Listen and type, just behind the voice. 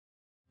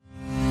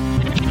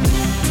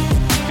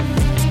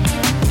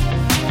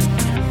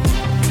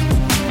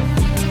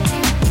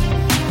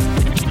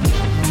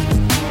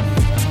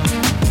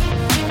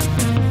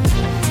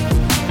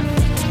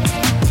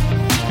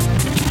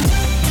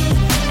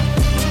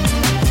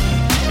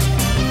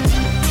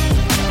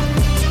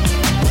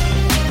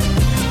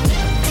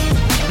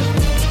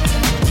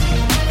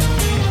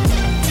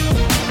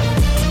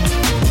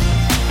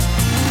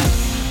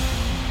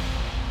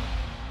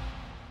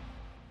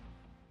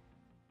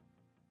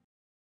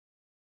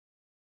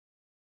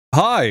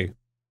Hi,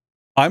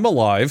 I'm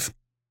alive.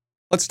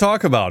 Let's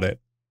talk about it.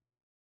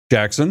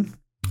 Jackson.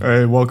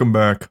 Hey, welcome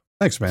back.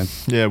 Thanks, man.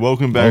 Yeah,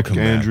 welcome back,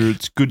 Andrew.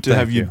 It's good to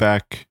have you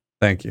back.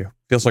 Thank you.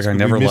 Feels like I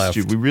never left.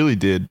 You. We really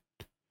did.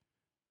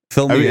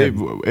 Fill me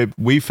in.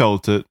 We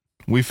felt it.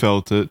 We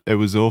felt it. It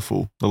was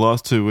awful. The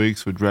last 2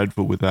 weeks were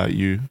dreadful without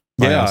you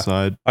by our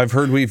side. I've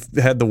heard we've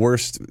had the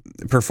worst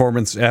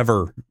performance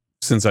ever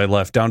since I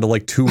left, down to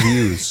like 2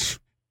 views.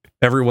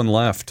 Everyone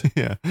left.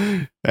 Yeah,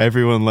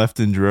 everyone left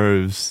in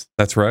droves.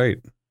 That's right.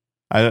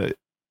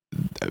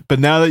 But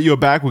now that you're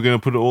back, we're going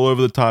to put it all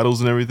over the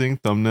titles and everything,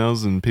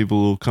 thumbnails, and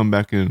people will come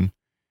back and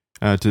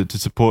to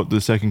support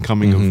the second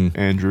coming of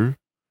Andrew.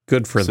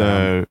 Good for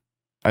them.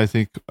 So I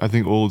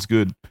think all is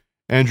good.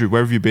 Andrew,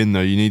 where have you been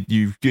though?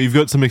 You've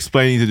got some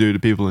explaining to do to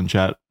people in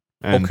chat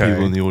and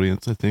people in the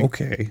audience, I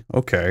think.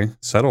 Okay.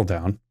 Settle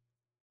down.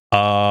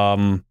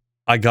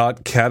 I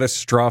got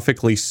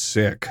catastrophically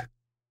sick.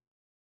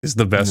 Is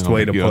the best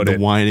way to put it.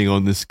 The whining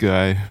on this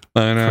guy.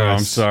 I know. I'm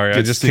sorry.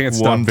 I just can't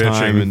stop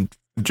bitching. And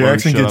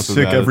Jackson gets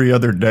sick every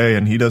other day,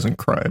 and he doesn't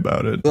cry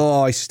about it.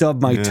 Oh, I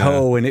stubbed my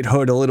toe, and it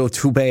hurt a little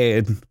too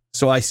bad.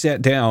 So I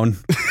sat down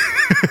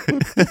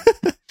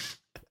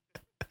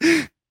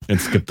and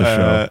skipped the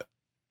show.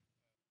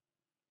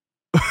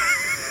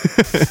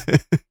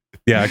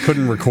 Yeah, I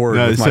couldn't record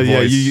with my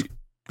voice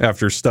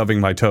after stubbing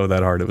my toe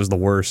that hard. It was the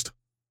worst.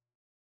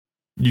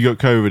 You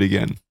got COVID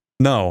again?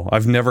 No,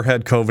 I've never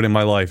had COVID in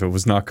my life. It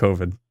was not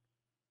COVID.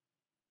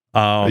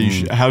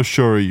 How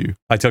sure are you?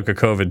 I took a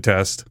COVID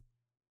test.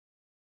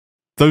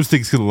 Those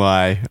things can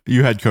lie.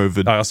 You had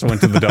COVID. I also went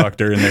to the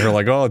doctor, and they were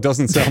like, "Oh, it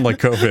doesn't sound like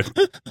COVID."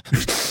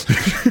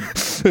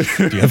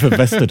 Do you have a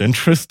vested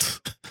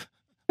interest?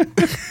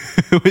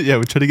 Yeah,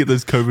 we're trying to get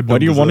those COVID. Why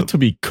do you want it to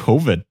be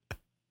COVID?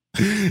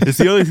 It's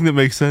the only thing that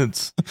makes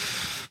sense.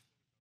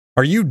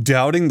 Are you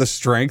doubting the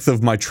strength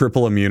of my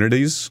triple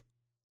immunities?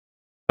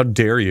 How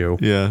dare you?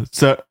 Yeah.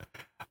 So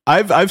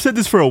I've said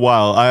this for a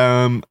while.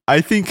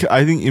 I think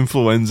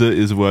influenza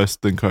is worse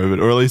than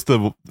COVID, or at least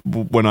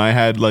when I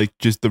had like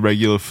just the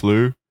regular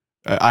flu,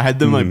 I had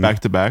them like back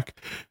to back.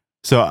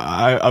 So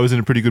I was in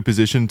a pretty good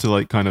position to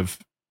like kind of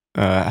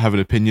have an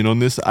opinion on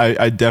this.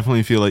 I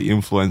definitely feel like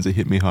influenza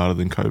hit me harder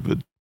than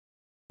COVID.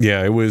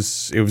 Yeah, it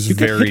was you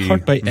very hit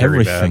hard by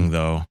everything bad.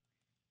 Though.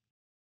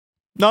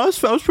 No, I was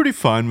pretty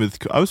fine with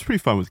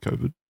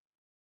COVID.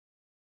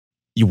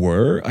 You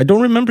were? I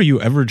don't remember you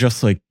ever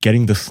just like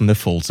getting the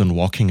sniffles and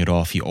walking it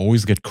off. You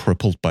always get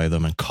crippled by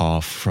them and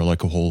cough for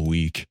like a whole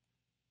week.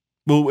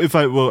 Well,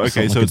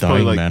 okay, so it's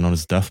probably like man on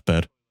his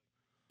deathbed.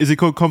 Is it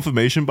called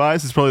confirmation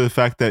bias? It's probably the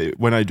fact that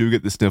when I do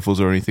get the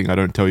sniffles or anything, I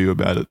don't tell you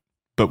about it.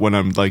 But when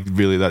I'm like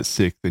really that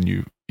sick, then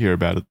you hear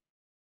about it.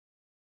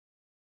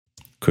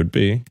 Could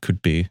be,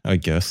 I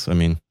guess. I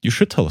mean, you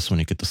should tell us when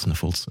you get the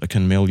sniffles. I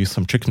can mail you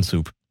some chicken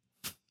soup.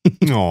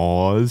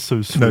 Oh, that's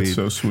so sweet. That's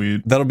so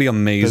sweet. That'll be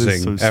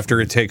amazing. So after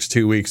it takes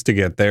 2 weeks to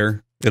get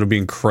there, it'll be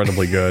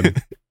incredibly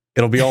good.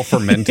 It'll be all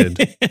fermented.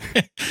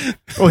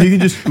 Well, he can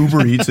just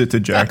Uber Eats it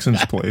to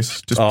Jackson's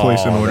place. Just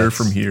place an order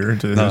from here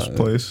to his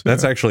place.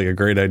 That's actually a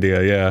great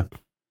idea, yeah.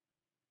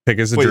 Pick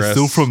his address. Wait,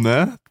 still from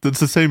there? That's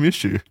the same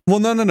issue. Well,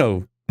 no.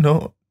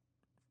 No.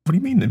 What do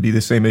you mean it'd be the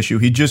same issue?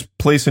 He'd just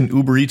place an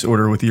Uber Eats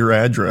order with your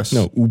address.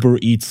 No, Uber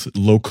Eats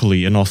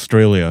locally in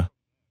Australia.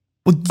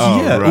 Well,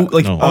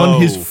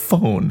 on his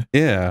phone.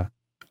 Yeah.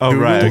 Oh,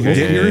 right. Okay.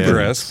 Get your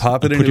address,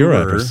 pop it in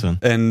Uber,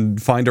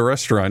 and find a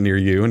restaurant near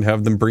you and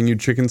have them bring you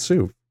chicken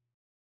soup.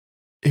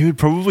 It would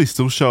probably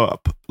still show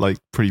up like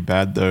pretty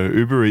bad though.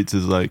 Uber Eats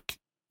is like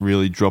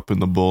really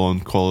dropping the ball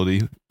on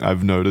quality.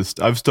 I've noticed.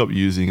 I've stopped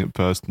using it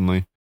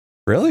personally.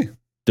 Really?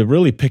 They're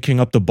really picking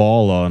up the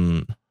ball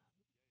on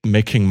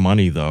making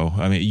money though.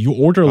 I mean, you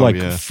order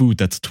food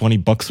that's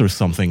 $20 or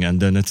something, and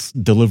then it's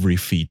delivery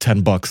fee,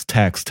 $10,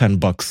 tax,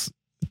 $10.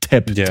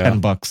 Tip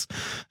 $10,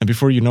 and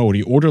before you know it,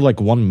 you order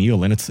like one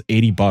meal and it's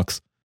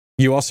 $80.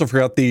 You also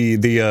forgot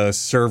the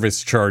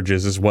service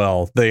charges as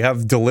well. They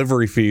have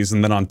delivery fees,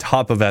 and then on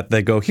top of that,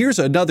 they go, "Here's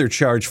another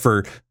charge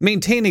for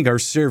maintaining our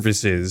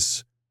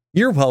services.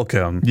 You're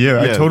welcome."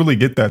 Yeah, I totally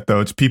get that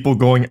though. It's people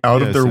going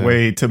out of their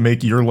way to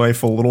make your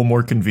life a little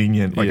more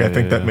convenient. Like I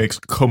think that makes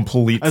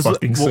complete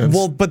fucking sense.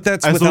 Well, but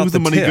that's as without long as the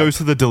money tip. goes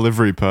to the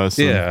delivery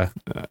person.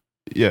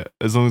 Yeah,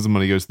 as long as the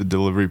money goes to the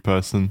delivery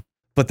person.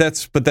 But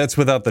that's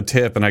without the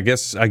tip, and I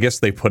guess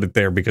they put it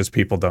there because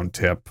people don't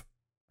tip,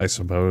 I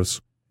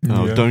suppose.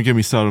 Oh, don't get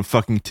me started on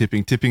fucking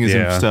tipping. Tipping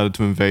has started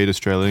to invade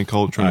Australian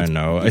culture. I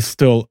know. It's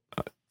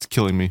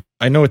killing me.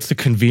 I know it's the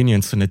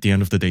convenience, and at the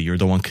end of the day, you're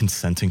the one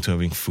consenting to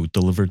having food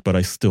delivered, but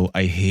I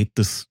hate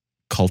this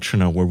culture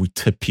now where we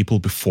tip people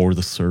before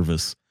the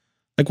service.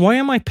 Like, why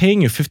am I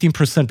paying you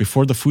 15%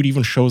 before the food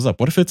even shows up?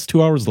 What if it's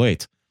 2 hours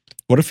late?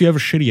 What if you have a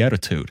shitty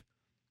attitude?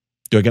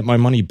 Do I get my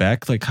money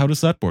back? Like, how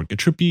does that work?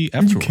 It should be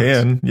afterwards. You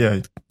can,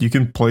 yeah. You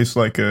can place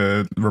like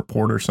a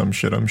report or some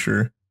shit, I'm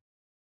sure.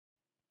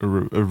 A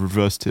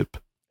reverse tip.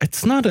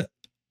 It's not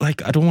I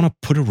don't want to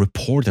put a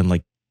report and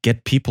like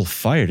get people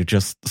fired. It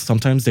just,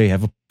 sometimes they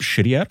have a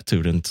shitty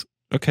attitude and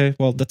Okay,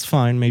 well, that's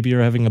fine. Maybe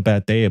you're having a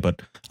bad day,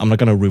 but I'm not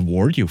going to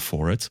reward you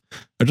for it.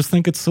 I just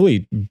think it's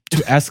silly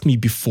to ask me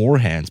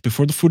beforehand,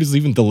 before the food is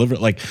even delivered.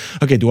 Like,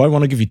 okay, do I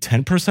want to give you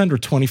 10% or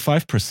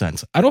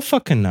 25%? I don't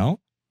fucking know.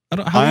 How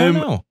do I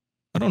know?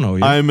 I don't know.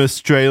 I'm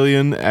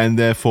Australian, and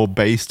therefore,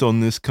 based on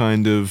this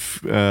kind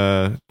of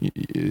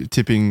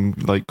tipping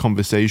like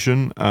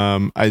conversation,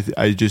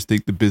 I just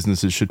think the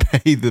businesses should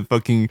pay the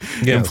fucking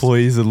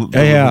employees a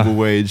livable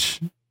wage.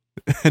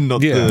 And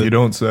not you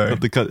don't say.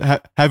 Not the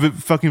cut. Have it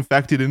fucking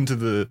factored into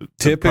the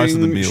price of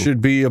the Tipping meal.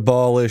 should be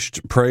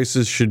abolished.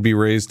 Prices should be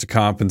raised to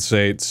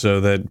compensate so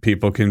that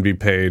people can be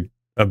paid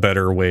a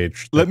better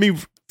wage.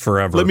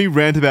 Forever. Let me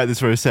rant about this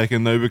for a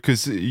second though,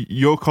 because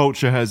your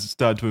culture has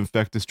started to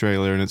infect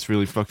Australia, and it's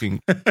really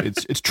fucking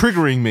it's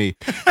triggering me.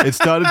 It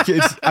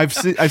started. I've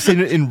seen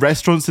it in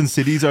restaurants and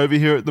cities over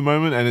here at the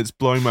moment, and it's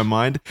blowing my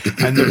mind.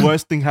 And the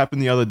worst thing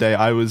happened the other day.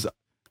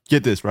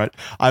 Get this right.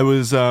 I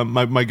was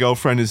my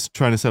girlfriend is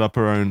trying to set up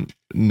her own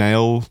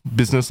nail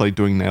business, like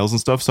doing nails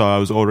and stuff. So I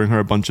was ordering her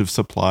a bunch of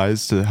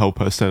supplies to help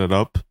her set it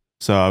up.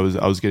 So I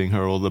was getting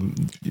her all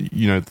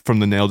the, from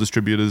the nail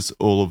distributors,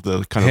 all of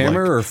the kind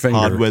hammer of like or finger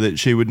hardware that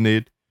she would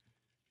need.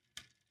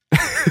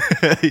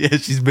 Yeah,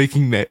 she's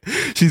making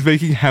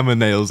hammer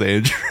nails,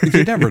 Andrew.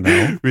 You never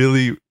know.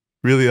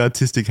 Really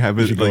artistic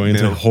hammer. Like going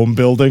into home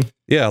building.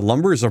 Yeah,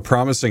 lumber is a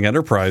promising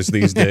enterprise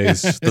these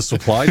days. The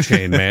supply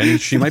chain, man.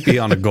 She might be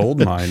on a gold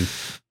mine.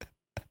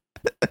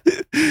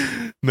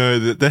 No,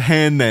 the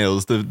hand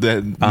nails, the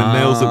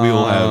nails that we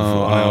all have.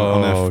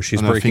 On our, she's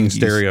on our breaking fingies.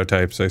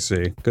 stereotypes. I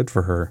see. Good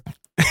for her.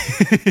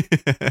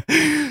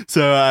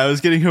 So I was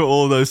getting her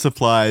all those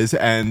supplies,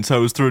 and so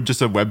it was through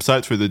just a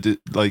website, through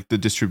the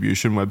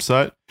distribution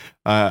website.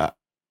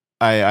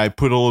 I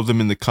put all of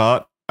them in the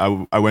cart.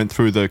 I went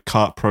through the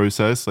cart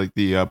process, like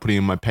the putting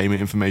in my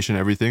payment information,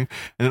 everything,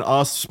 and it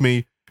asks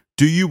me,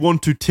 "Do you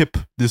want to tip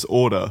this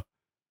order?"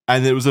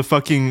 And it was a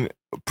fucking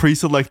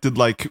pre-selected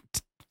like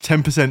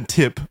 10%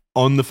 tip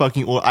on the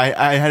fucking order.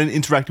 I hadn't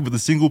interacted with a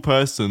single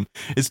person.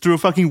 It's through a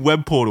fucking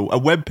web portal, a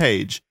web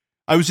page.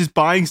 I was just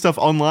buying stuff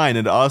online,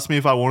 and it asked me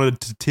if I wanted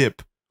to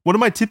tip. What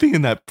am I tipping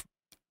in that?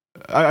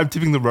 I'm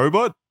tipping the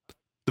robot?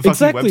 The fucking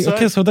Exactly. website?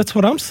 Okay, so that's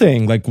what I'm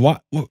saying. Like,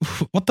 what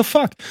the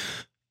fuck?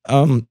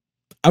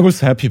 I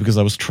was happy because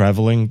I was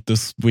traveling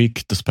this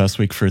past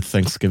week for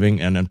Thanksgiving,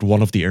 and at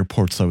one of the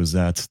airports I was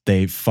at,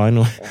 they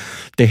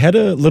had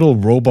a little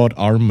robot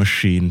arm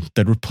machine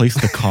that replaced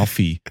the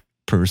coffee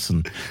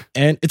person.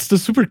 And it's the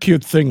super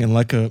cute thing in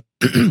like a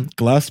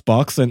glass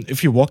box, and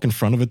if you walk in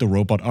front of it, the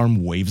robot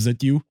arm waves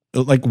at you.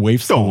 It like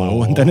waves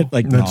hello, and then it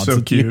like nods so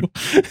at cute.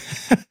 you.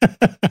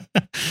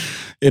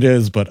 It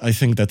is, but I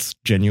think that's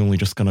genuinely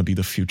just gonna be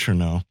the future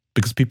now.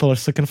 Because people are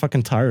sick and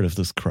fucking tired of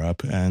this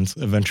crap, and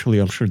eventually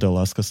I'm sure they'll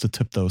ask us to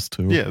tip those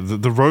too. Yeah,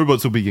 the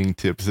robots will be getting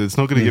tips. It's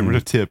not going to get rid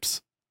of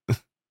tips.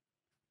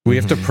 We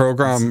have to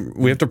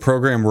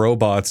program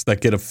robots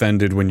that get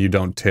offended when you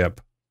don't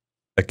tip.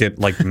 That get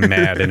like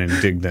mad and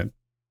indignant.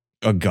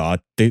 Oh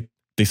god, they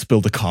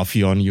spill the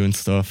coffee on you and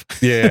stuff.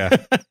 Yeah.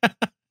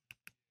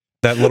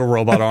 That little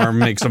robot arm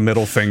makes a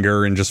middle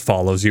finger and just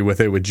follows you with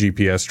it with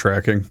GPS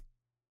tracking.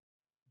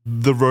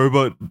 The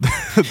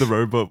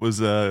robot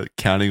was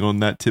counting on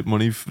that tip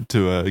money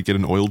to get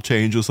an oil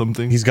change or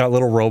something. He's got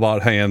little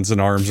robot hands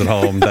and arms at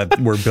home that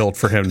were built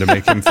for him to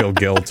make him feel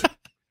guilt.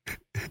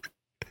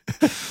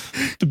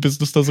 The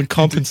business doesn't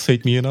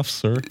compensate me enough,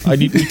 sir. I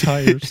need new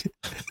tires.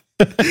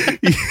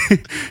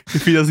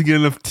 If he doesn't get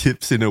enough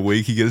tips in a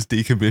week, he gets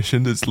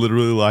decommissioned. It's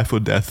literally life or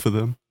death for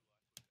them.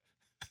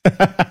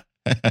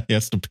 He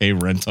has to pay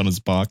rent on his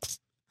box.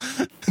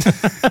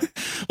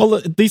 Well,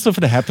 at least if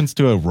it happens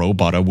to a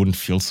robot, I wouldn't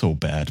feel so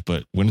bad.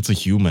 But when it's a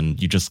human,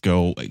 you just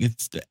go,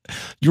 it's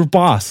your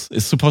boss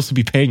is supposed to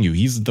be paying you.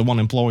 He's the one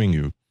employing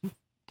you.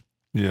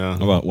 Yeah.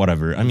 Well,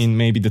 whatever. I mean,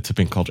 maybe the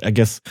tipping culture. I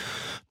guess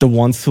the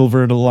one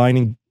silver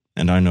lining,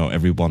 and I know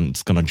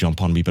everyone's going to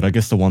jump on me, but I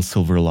guess the one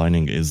silver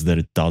lining is that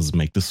it does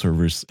make the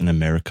servers in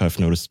America, I've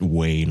noticed,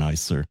 way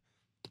nicer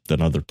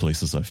than other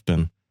places I've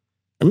been.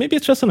 Or maybe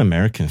it's just an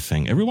American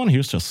thing. Everyone here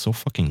is just so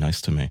fucking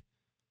nice to me.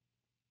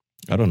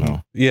 I don't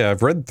know. Yeah,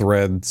 I've read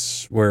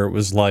threads where it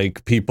was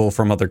like people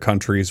from other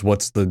countries,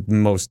 what's the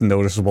most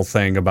noticeable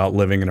thing about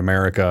living in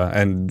America?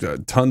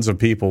 And tons of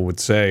people would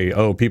say,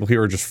 oh, people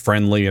here are just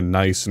friendly and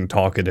nice and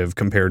talkative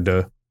compared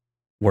to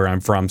where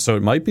I'm from. So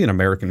it might be an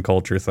American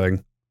culture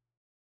thing.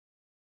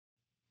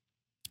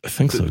 I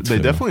think so, too. They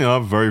definitely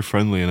are very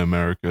friendly in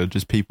America,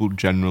 just people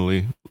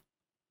generally.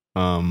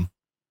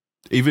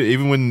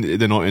 Even when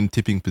they're not in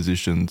tipping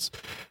positions,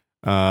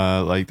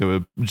 like there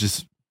were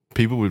just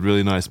people with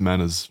really nice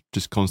manners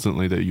just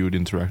constantly that you would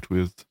interact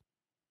with.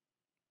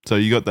 So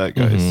you got that,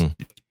 guys.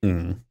 Mm-hmm.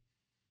 Mm.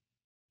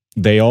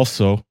 They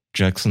also,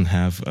 Jackson,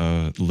 have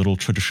a little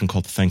tradition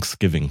called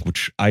Thanksgiving,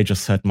 which I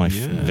just had my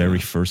very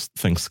first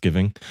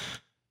Thanksgiving.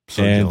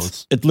 So and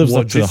jealous. It lives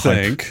What'd up to you the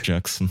think? hype,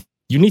 Jackson.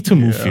 You need to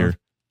move here.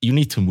 You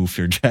need to move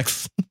here,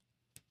 Jackson.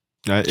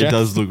 It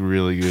does look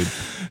really good.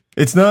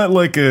 It's not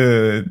like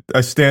a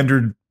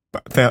standard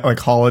like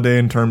holiday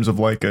in terms of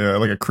like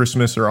a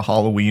Christmas or a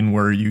Halloween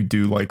where you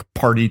do like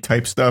party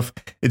type stuff.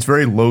 It's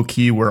very low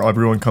key where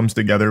everyone comes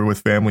together with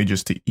family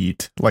just to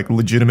eat, like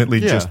legitimately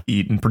just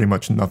eat and pretty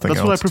much nothing That's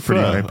else. what I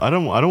prefer. I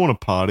don't want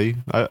to party.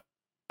 I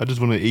just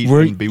want to eat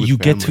where and be with you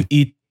family. get to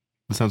eat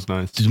That sounds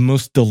nice. the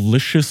most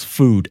delicious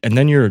food, and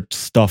then you're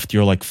stuffed.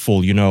 You're like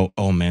full. You know,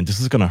 oh man, this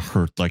is gonna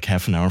hurt like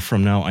half an hour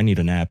from now. I need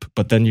a nap.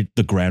 But then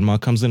the grandma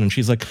comes in and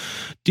she's like,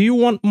 "Do you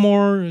want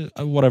more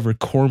whatever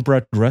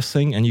cornbread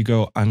dressing?" And you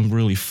go, "I'm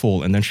really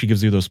full." And then she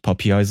gives you those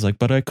puppy eyes, like,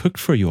 "But I cooked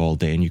for you all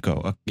day." And you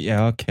go,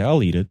 "Yeah, okay,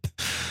 I'll eat it."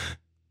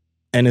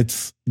 And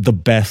it's the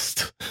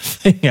best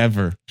thing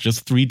ever.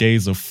 Just 3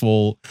 days of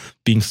full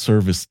being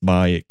serviced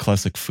by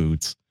classic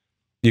foods.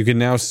 You can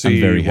now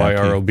see why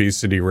happy. our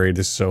obesity rate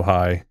is so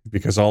high,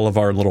 because all of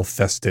our little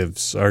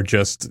festives are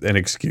just an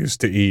excuse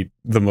to eat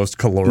the most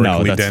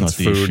calorically dense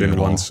food in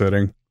one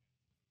sitting.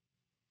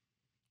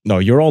 No,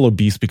 you're all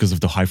obese because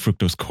of the high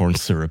fructose corn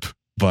syrup,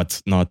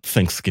 but not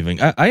Thanksgiving.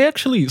 I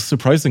actually,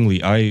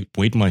 surprisingly, I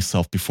weighed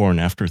myself before and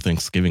after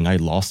Thanksgiving. I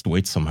lost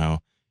weight somehow,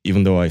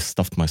 even though I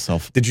stuffed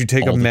myself. Did you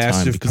take all a the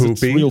massive time because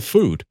poopy? It's real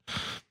food.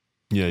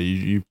 Yeah,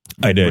 you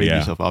I did, weighed yeah.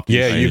 yourself up.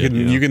 Yeah,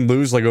 you can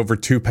lose like over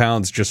 2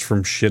 pounds just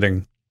from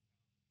shitting.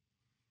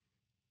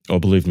 Oh,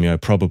 believe me, I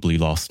probably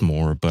lost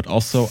more, but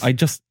also I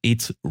just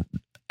ate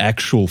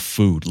actual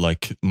food.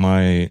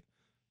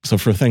 So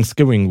for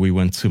Thanksgiving, we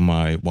went to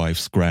my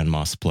wife's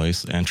grandma's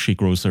place, and she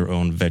grows her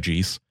own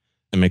veggies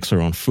and makes her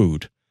own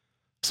food.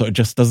 So it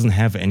just doesn't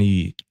have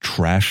any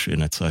trash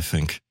in it, I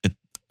think.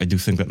 I do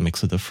think that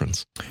makes a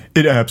difference.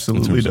 It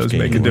absolutely does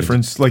make a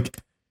difference. Like,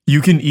 you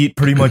can eat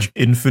pretty much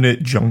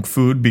infinite junk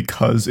food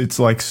because it's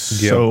like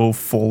so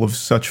full of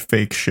such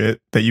fake shit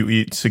that you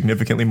eat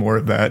significantly more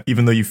of that.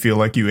 Even though you feel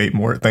like you ate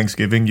more at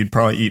Thanksgiving, you'd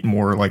probably eat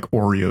more like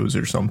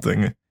Oreos or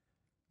something.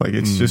 Like,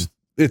 it's just...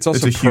 It's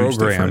also it's a huge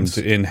programmed difference.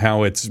 in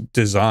how it's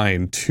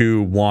designed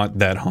to want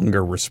that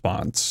hunger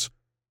response.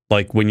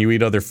 Like, when you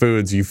eat other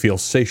foods, you feel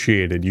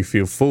satiated, you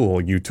feel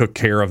full, you took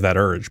care of that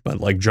urge. But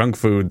like junk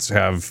foods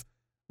have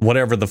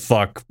whatever the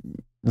fuck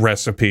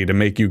recipe to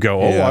make you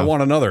go, oh, I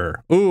want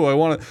another. Ooh, I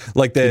want to,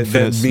 like that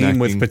meme snacking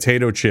with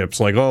potato chips.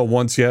 Like, oh,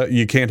 once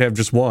you can't have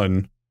just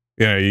one.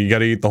 Yeah, you got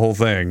to eat the whole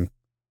thing.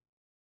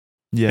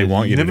 Yeah, they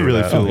want you to never do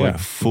really that. feel like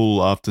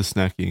full after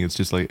snacking. It's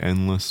just like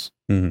endless.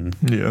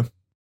 Mm-hmm. Yeah.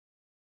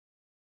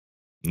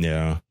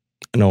 Yeah.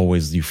 And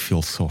always you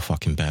feel so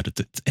fucking bad.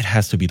 It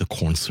has to be the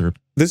corn syrup.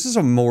 This is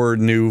a more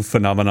new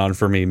phenomenon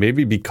for me,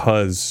 maybe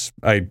because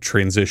I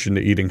transitioned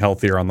to eating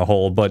healthier on the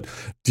whole, but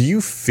do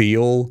you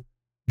feel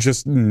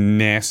just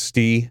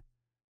nasty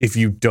if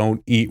you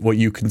don't eat what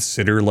you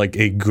consider like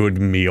a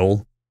good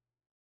meal?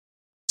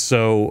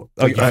 So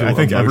I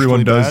think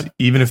everyone does,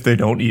 even if they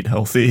don't eat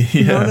healthy.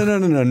 Yeah.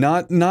 No.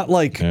 Not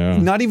like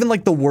not even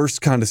like the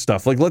worst kind of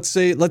stuff. Like let's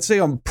say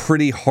I'm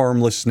pretty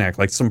harmless snack,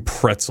 like some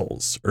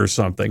pretzels or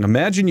something.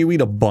 Imagine you eat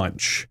a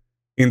bunch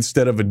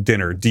instead of a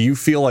dinner. Do you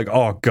feel like,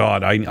 oh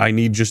God, I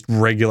need just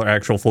regular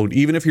actual food,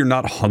 even if you're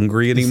not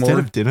hungry anymore? Instead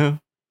of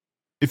dinner?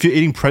 If you're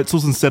eating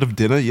pretzels instead of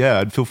dinner, yeah,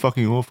 I'd feel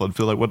fucking awful. I'd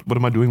feel like, what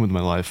am I doing with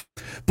my life?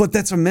 But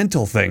that's a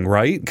mental thing,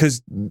 right?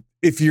 Because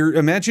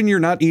imagine you're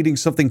not eating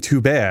something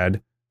too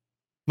bad.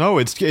 No,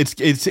 it's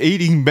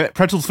eating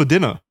pretzels for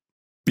dinner.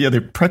 Yeah, the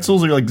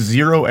pretzels are like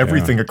zero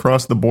everything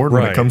across the board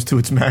when it comes to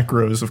its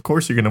macros. Of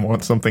course, you're going to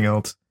want something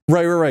else.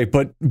 Right.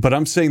 But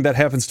I'm saying that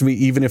happens to me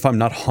even if I'm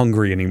not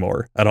hungry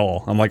anymore at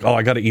all. I'm like, oh,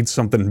 I got to eat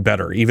something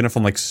better, even if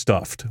I'm like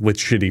stuffed with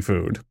shitty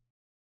food.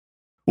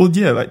 Well,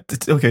 yeah,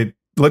 okay.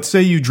 Let's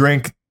say you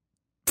drank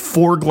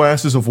 4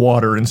 glasses of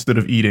water instead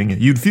of eating.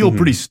 You'd feel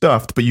pretty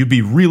stuffed, but you'd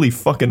be really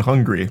fucking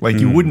hungry. Like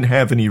you wouldn't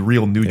have any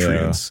real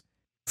nutrients.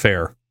 Yeah.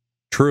 Fair.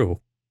 True.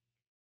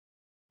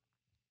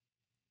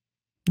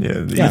 Yeah,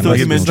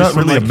 it's not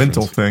really a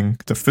mental thing;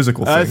 it's a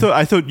physical thing.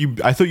 I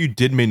thought you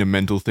did mean a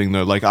mental thing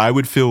though. Like I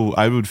would feel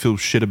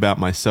shit about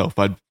myself.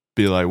 I'd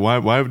be like,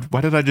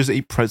 why did I just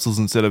eat pretzels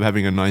instead of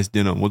having a nice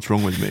dinner? What's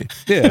wrong with me?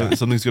 Yeah,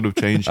 something's got to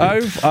change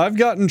here. I've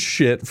gotten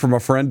shit from a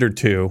friend or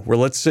two where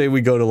let's say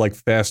we go to like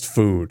fast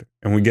food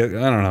and we get,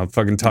 I don't know,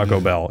 fucking Taco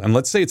Bell, and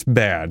let's say it's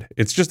bad.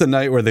 It's just a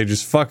night where they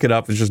just fuck it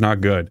up. It's just not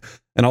good.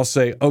 And I'll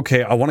say,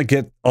 okay, I want to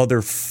get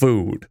other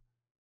food.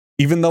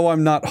 Even though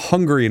I'm not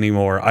hungry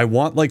anymore, I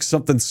want like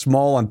something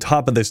small on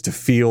top of this to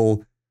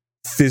feel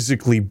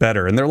physically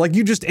better. And they're like,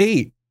 you just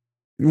ate.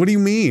 What do you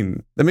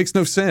mean? That makes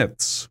no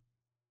sense.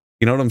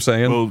 You know what I'm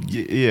saying? Well,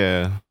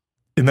 yeah.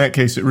 In that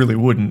case, it really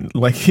wouldn't.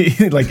 Like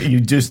you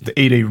just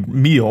ate a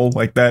meal.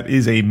 Like that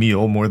is a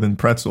meal more than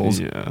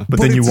pretzels. Yeah. But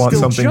then you want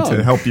something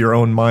to help your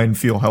own mind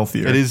feel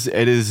healthier.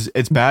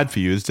 It's bad for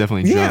you. It's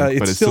definitely junk.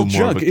 But it's still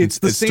junk. It's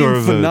the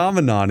same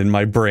phenomenon in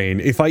my brain.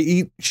 If I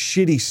eat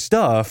shitty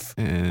stuff,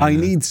 I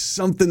need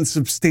something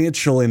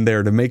substantial in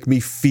there to make me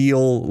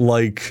feel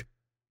like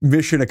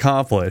mission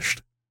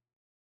accomplished.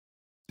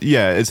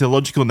 Yeah, it's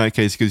illogical in that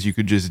case because you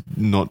could just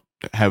not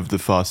have the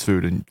fast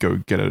food and go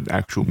get an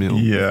actual meal.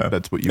 Yeah.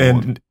 That's what you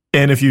want.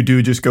 And if you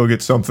do just go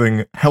get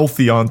something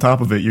healthy on top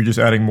of it, you're just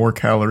adding more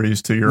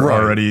calories to your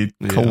already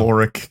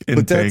caloric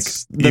intake.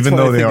 That's even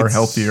though they are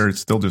healthier, it's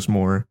still just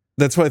more.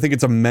 That's why I think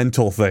it's a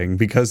mental thing,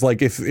 because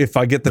like if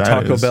I get the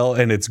Taco Bell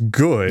and it's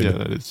good,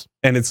 that is.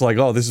 And it's like,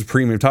 oh, this is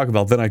premium Taco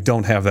Bell, then I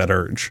don't have that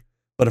urge.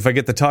 But if I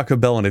get the Taco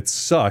Bell and it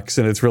sucks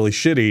and it's really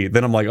shitty,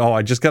 then I'm like, oh,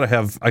 I gotta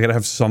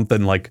have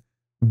something like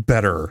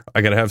better.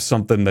 I gotta have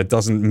something that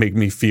doesn't make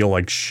me feel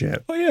like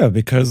shit. Oh yeah,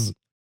 because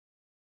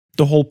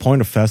the whole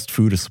point of fast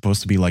food is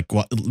supposed to be like,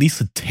 well, at least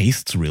it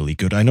tastes really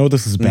good. I know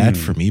this is bad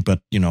for me,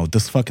 but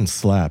this fucking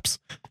slaps.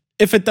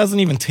 If it doesn't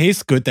even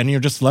taste good, then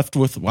you're just left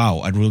with, wow,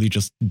 I really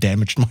just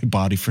damaged my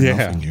body for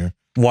nothing here.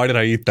 Why did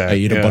I eat that? I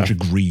ate a bunch of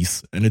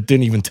grease and it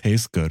didn't even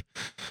taste good.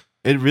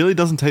 It really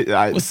doesn't taste.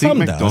 I think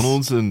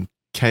McDonald's and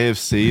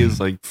KFC is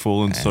like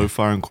fallen so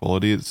far in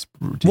quality. It's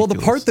ridiculous. Well,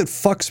 the part that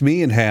fucks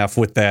me in half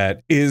with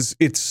that is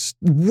it's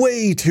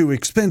way too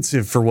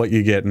expensive for what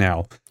you get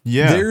now.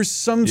 Yeah. There's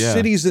some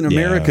cities in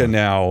America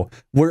now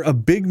where a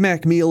Big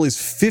Mac meal is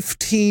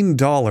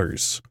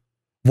 $15.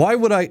 Why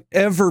would I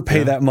ever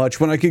pay that much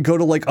when I could go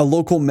to like a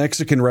local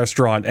Mexican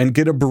restaurant and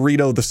get a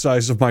burrito the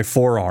size of my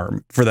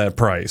forearm for that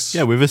price?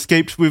 Yeah, we've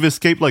escaped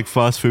like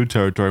fast food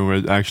territory.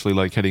 We're actually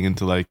like heading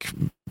into like,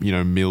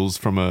 meals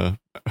from a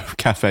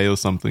cafe or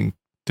something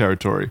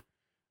territory.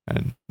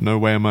 And no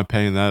way am I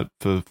paying that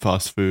for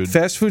fast food.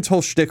 Fast food's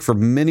whole shtick for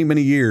many,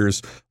 many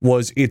years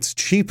was it's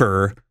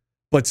cheaper,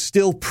 but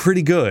still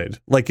pretty good.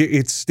 Like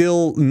it's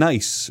still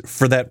nice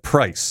for that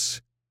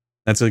price.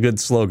 That's a good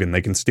slogan.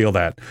 They can steal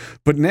that.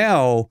 But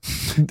now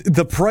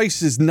the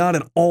price is not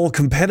at all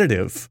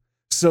competitive.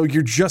 So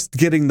you're just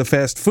getting the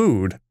fast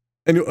food.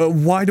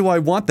 And why do I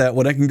want that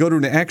when I can go to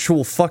an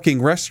actual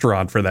fucking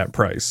restaurant for that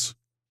price?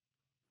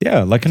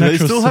 Yeah, like an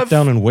actual sit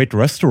down and wait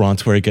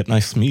restaurants where you get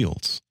nice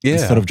meals. Yeah.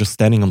 Instead of just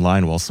standing in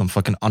line while some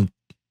fucking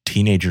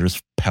teenager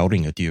is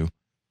pouting at you.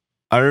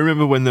 I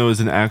remember when there was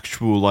an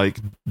actual like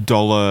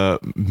dollar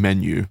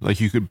menu,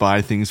 like you could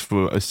buy things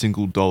for a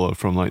single $1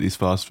 from like these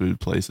fast food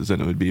places, and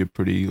it would be a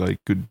pretty like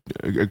good,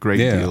 a great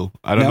deal.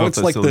 I don't know. Now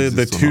it's like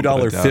the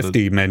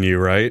 $2.50 menu,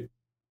 right?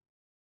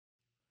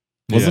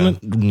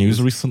 Wasn't it news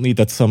recently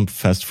that some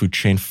fast food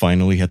chain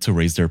finally had to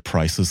raise their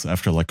prices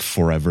after like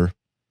forever?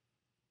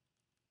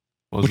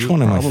 Which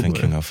one am I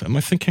thinking of? Am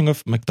I thinking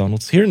of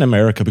McDonald's? Here in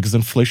America, because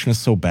inflation is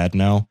so bad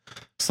now,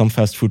 some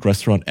fast food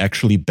restaurant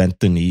actually bent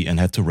the knee and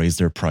had to raise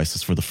their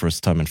prices for the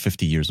first time in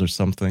 50 years or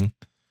something.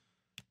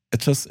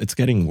 It's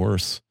getting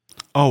worse.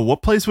 Oh,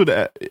 what place would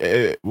have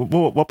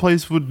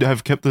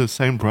kept the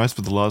same price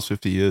for the last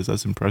 50 years?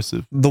 That's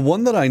impressive. The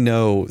one that I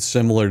know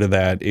similar to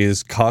that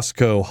is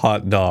Costco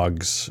hot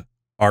dogs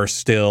are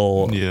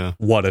still,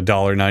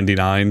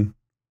 $1.99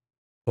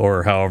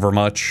 or however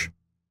much.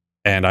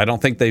 And I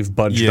don't think they've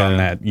budged on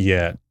that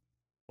yet.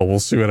 But we'll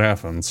see what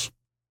happens.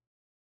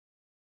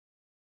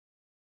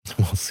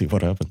 We'll see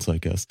what happens, I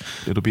guess.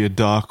 It'll be a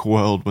dark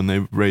world when they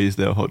raise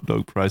their hot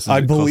dog prices.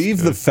 I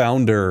believe the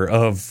founder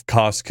of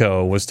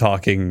Costco was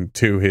talking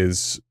to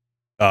his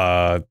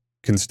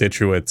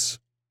constituents.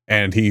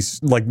 And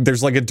he's like,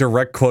 there's like a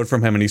direct quote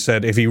from him. And he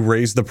said, if you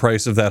raise the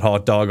price of that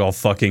hot dog, I'll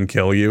fucking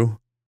kill you.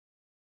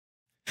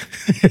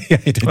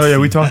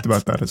 We talked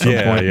about that at some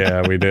point.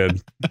 Yeah, we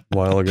did a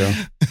while ago.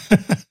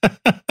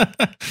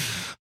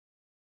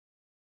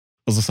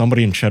 Also,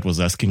 somebody in chat was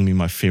asking me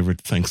my favorite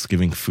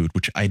Thanksgiving food,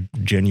 which I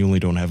genuinely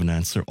don't have an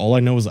answer. All I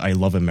know is I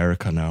love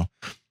America now.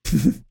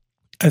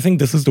 I think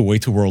this is the way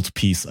to world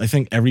peace. I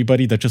think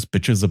everybody that just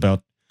bitches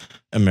about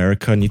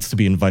America needs to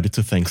be invited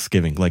to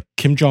Thanksgiving. Like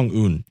Kim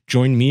Jong-un,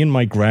 join me and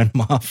my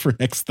grandma for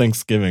next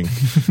Thanksgiving.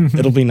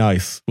 It'll be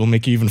nice. We'll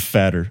make you even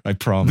fatter, I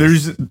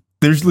promise.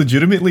 There's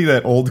legitimately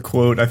that old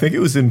quote. I think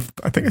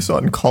I saw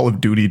it in Call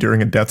of Duty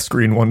during a death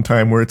screen one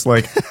time where it's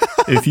like,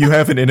 if you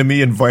have an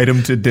enemy, invite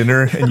him to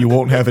dinner and you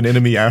won't have an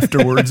enemy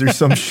afterwards or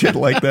some shit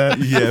like that.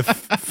 Yeah.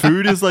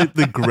 Food is like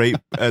the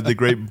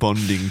great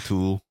bonding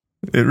tool.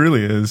 It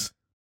really is.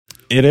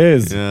 It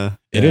is. Yeah.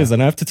 It is.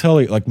 And I have to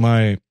tell you, like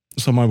my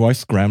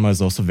wife's grandma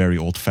is also very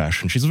old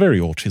fashioned. She's very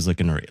old. She's like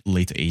in her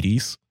late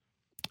 80s.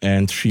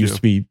 And she used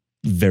to be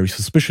very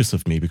suspicious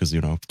of me because,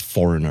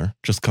 foreigner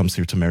just comes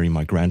here to marry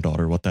my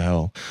granddaughter. What the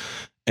hell?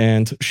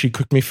 And she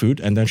cooked me food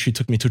and then she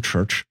took me to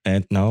church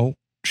and now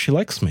she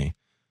likes me.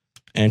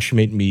 And she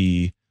made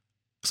me,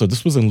 so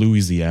this was in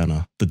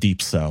Louisiana, the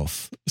deep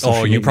south.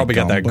 So you probably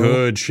got that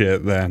good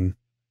shit then.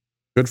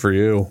 Good for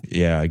you.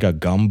 Yeah, I got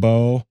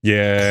gumbo.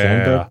 Yeah.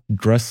 Cornbread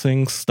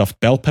dressing, stuffed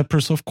bell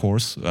peppers, of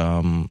course.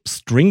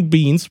 String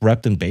beans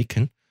wrapped in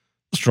bacon.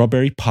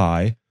 Strawberry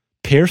pie.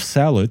 Pear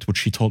salad, which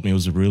she told me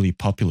was really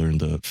popular in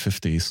the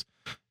 50s.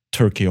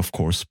 Turkey, of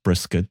course,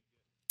 brisket.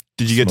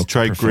 Did you get to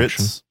try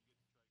grits?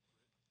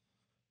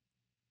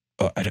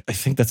 I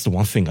think that's the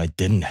one thing I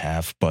didn't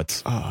have,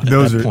 but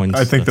those are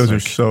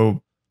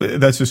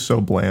just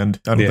so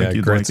bland. I don't think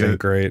you'd like it.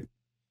 Great.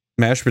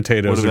 Mashed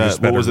potatoes are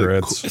just better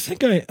grits. I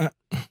think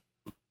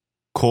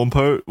corn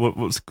poke?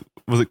 Was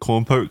it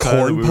corn poke?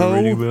 Corn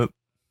poke?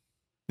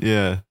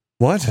 Yeah.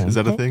 What? Is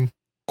that a thing?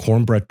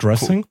 Cornbread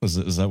dressing?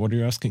 Is that what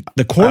you're asking?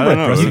 The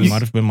cornbread dressing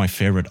might have been my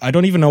favorite. I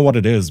don't even know what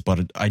it is,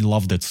 but I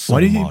loved it so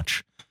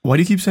much. Why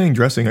do you keep saying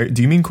dressing?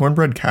 Do you mean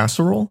cornbread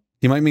casserole?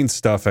 You might mean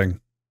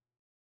stuffing.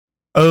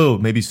 Oh,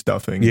 maybe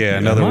stuffing. Yeah,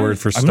 another word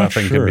for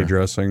stuffing can be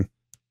dressing.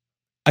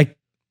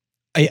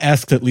 I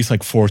asked at least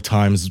like 4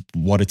 times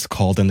what it's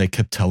called, and they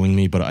kept telling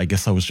me, but I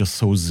guess I was just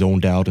so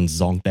zoned out and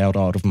zonked out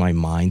of my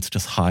mind,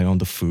 just high on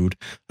the food.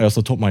 I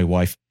also told my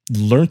wife,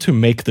 learn to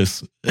make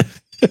this.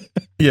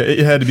 Yeah, it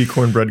had to be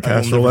cornbread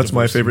casserole. That's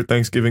my favorite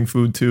Thanksgiving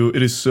food too.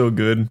 It is so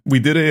good. We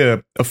did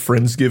a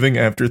Friendsgiving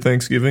after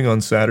Thanksgiving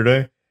on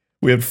Saturday.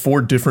 We had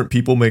 4 different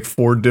people make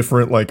 4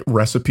 different like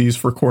recipes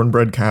for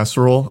cornbread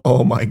casserole.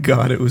 Oh my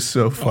god, it was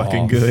so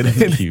fucking good.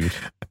 Cute.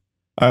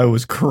 I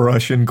was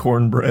crushing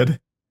cornbread.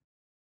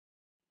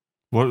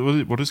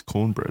 What is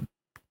cornbread?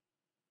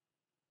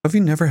 Have you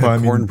never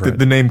had cornbread?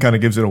 The name kind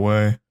of gives it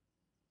away.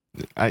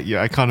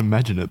 I can't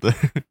imagine it though.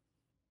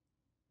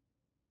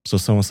 So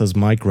someone says,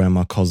 my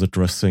grandma calls it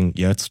dressing.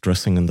 Yeah, it's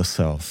dressing in the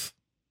South.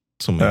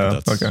 So maybe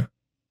that's okay.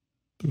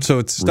 So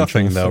it's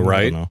stuffing though,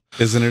 right?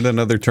 Isn't it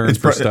another term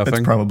for stuffing?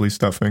 It's probably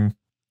stuffing.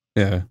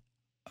 Yeah.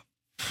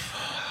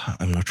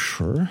 I'm not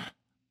sure.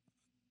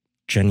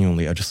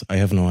 Genuinely, I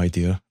have no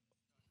idea.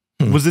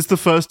 Was this the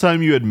first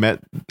time you had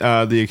met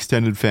the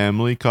extended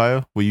family,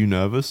 Kaya? Were you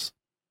nervous?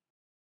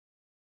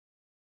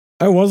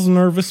 I was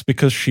nervous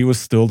because she was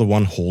still the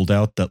one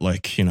holdout that,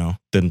 like,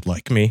 didn't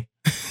like me.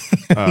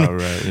 Oh,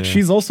 right. Yeah.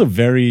 She's also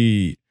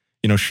very,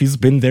 she's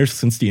been there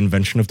since the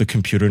invention of the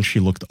computer, and she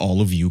looked all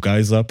of you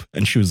guys up,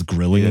 and she was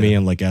grilling me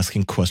and like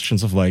asking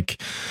questions of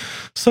like,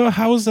 so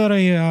how is that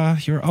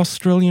your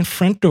Australian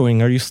friend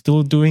doing? Are you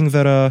still doing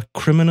that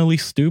criminally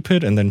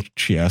stupid? And then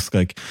she asked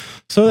like,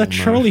 so that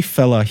Charlie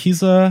fella,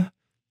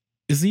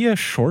 is he a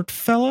short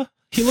fella?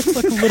 He looks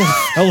like a little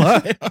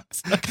fella.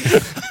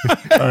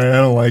 I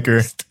don't like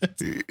her.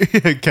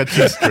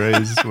 Catching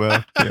strays as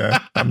well. Yeah,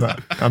 I'm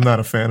not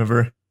a fan of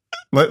her.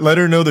 Let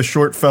her know the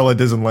short fella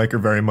doesn't like her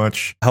very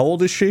much. How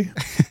old is she?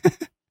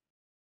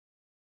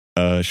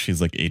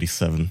 She's like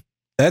 87.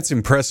 That's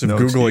impressive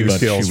Googling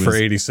skills for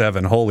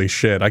 87. Holy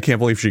shit. I can't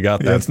believe she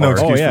got that that's far.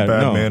 No excuse for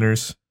bad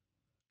manners.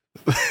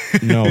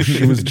 No,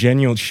 she was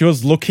genuine. She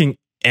was looking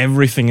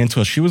everything into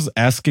us. She was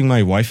asking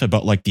my wife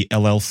about like the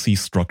LLC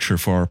structure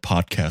for our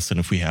podcast and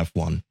if we have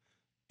one.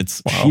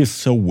 She is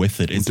so with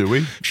it. Do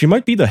we? She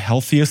might be the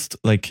healthiest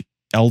like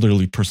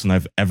elderly person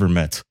I've ever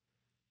met.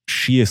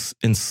 She is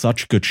in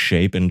such good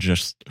shape and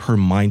just her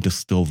mind is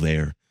still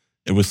there.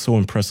 It was so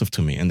impressive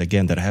to me. And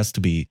again, that has to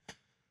be,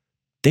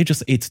 they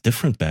just ate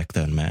different back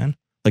then, man.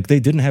 Like they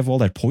didn't have all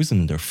that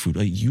poison in their food.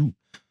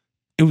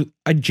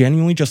 I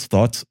genuinely just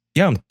thought,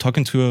 yeah, I'm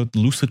talking to a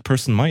lucid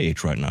person my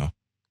age right now.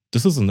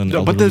 This isn't an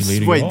elderly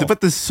lady at all.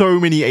 But there's so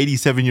many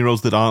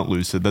 87-year-olds that aren't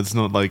lucid. That's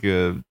not like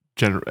a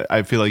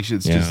I feel like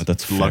she's just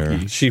that's lucky.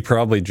 fair. She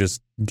probably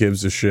just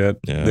gives a shit.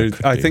 Yeah,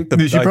 I think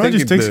she probably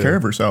just takes care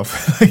of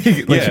herself.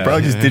 She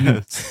probably just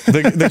didn't.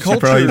 The culture,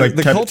 probably, like,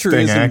 the kept culture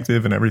staying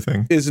active and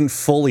everything. Isn't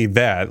fully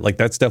that. Like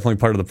that's definitely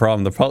part of the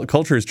problem. The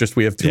culture is just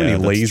we have too many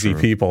lazy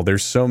people.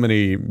 There's so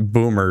many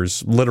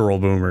boomers, literal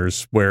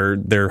boomers, where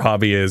their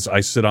hobby is I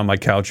sit on my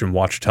couch and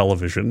watch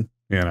television.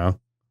 Yeah.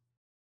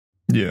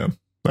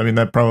 I mean,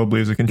 that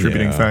probably is a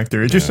contributing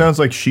factor. It just sounds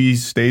like she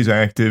stays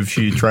active.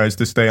 She tries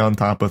to stay on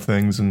top of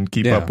things and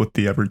keep up with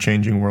the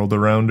ever-changing world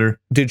around her.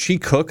 Did she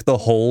cook the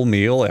whole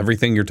meal,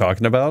 everything you're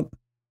talking about?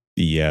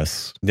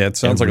 Yes. That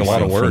sounds like a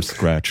lot of work. From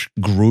scratch.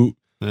 Grew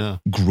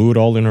it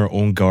all in her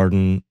own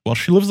garden. Well,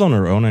 she lives on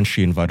her own, and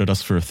she invited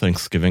us for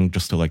Thanksgiving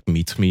just to like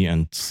meet me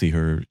and see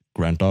her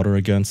granddaughter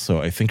again.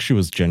 So I think she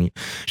was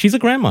she's a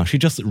grandma. She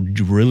just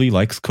really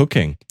likes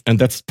cooking. And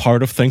that's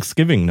part of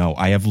Thanksgiving now.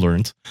 I have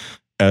learned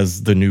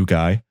as the new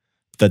guy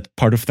that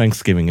part of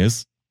Thanksgiving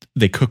is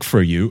they cook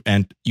for you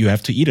and you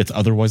have to eat it.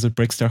 Otherwise it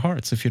breaks their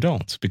hearts if you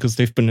don't, because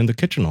they've been in the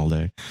kitchen all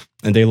day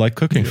and they like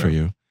cooking for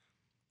you.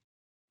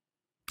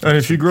 And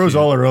if she grows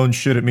all her own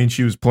shit, it means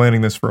she was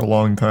planning this for a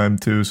long time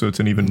too. So it's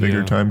an even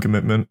bigger time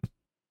commitment.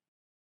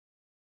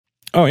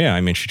 Oh yeah.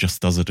 I mean, she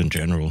just does it in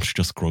general. She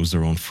just grows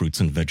her own fruits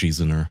and veggies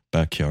in her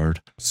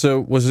backyard. So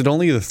was it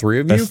only the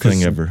 3 of you? Best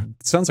thing ever.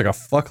 It sounds like a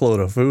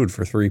fuckload of food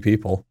for 3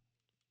 people.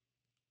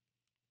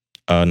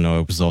 No,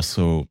 it was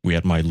also, we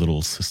had my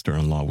little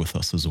sister-in-law with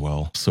us as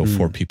well. So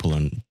 4 people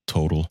in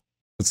total.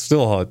 It's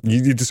still hot.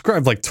 You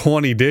described like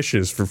 20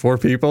 dishes for 4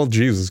 people?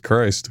 Jesus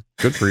Christ.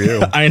 Good for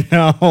you. I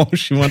know.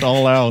 She went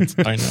all out.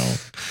 I know.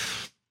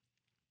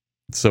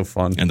 It's so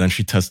fun. And then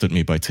she tested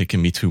me by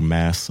taking me to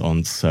mass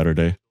on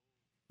Saturday.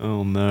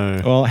 Oh, no.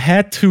 Well,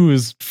 had to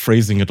is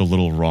phrasing it a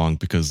little wrong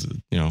because,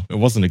 it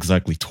wasn't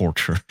exactly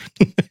torture.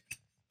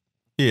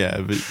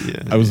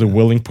 I was a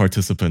willing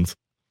participant.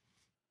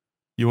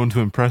 You want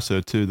to impress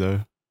her too,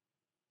 though.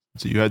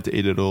 So you had to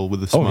eat it all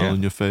with a smile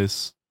on your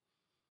face.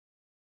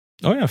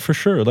 Oh yeah, for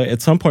sure. Like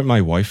at some point, my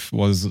wife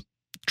was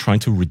trying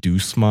to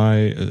reduce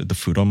the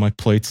food on my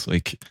plates.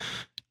 Like,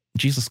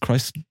 Jesus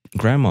Christ,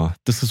 Grandma,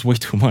 this is way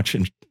too much.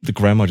 And the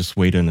grandma just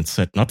weighed in and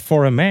said, "Not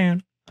for a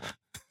man."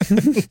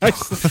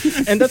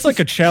 And that's like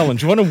a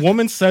challenge. When a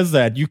woman says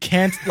that, you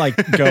can't like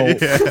go,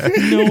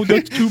 no,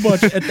 that's too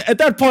much. At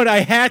that point, I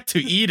had to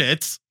eat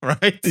it,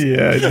 right?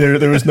 Yeah,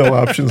 there was no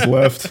options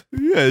left.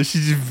 Yeah, she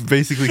just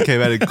basically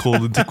came out and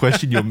called into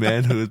question your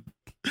manhood.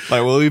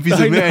 Like, well, if he's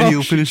a man,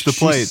 he'll finish the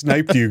plate. She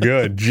sniped you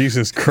good.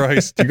 Jesus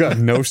Christ. You got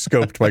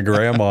no-scoped by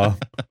grandma.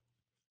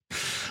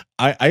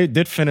 I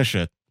did finish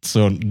it,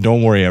 so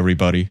don't worry,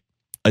 everybody.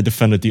 I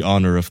defended the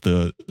honor of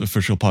the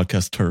official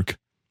podcast Turk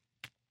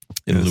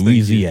in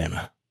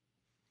Louisiana.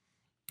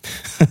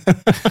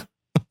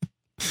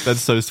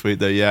 That's so sweet,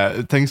 though.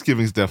 Yeah,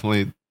 Thanksgiving's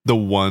definitely the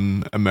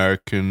one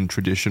American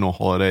traditional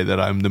holiday that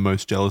I'm the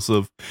most jealous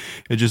of.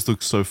 It just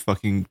looks so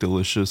fucking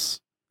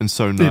delicious and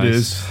so nice. It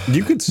is.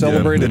 You could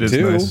celebrate it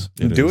too. Nice.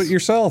 Do it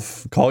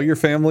yourself. Call your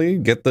family.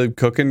 Get the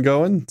cooking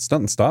going. It's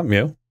nothing stopping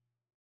you.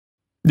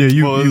 Yeah,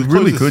 you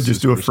really could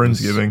just do a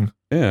Friendsgiving.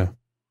 Yeah.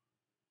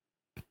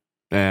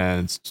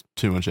 And it's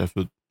too much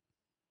effort.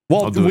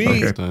 Well, I'll do it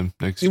next time,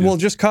 next year. Well,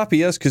 just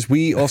copy us because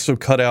we also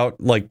cut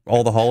out like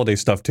all the holiday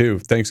stuff too.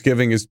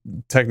 Thanksgiving is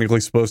technically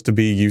supposed to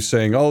be you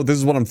saying, "Oh, this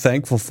is what I'm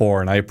thankful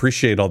for, and I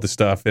appreciate all this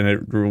stuff."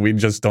 And we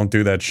just don't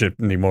do that shit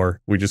anymore.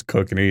 We just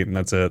cook and eat, and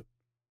that's it.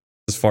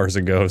 As far as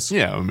it goes.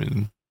 Yeah, I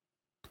mean,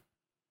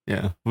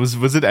 yeah.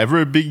 Was it ever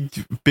a big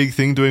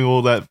thing doing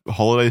all that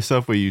holiday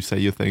stuff where you say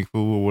you're thankful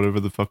or whatever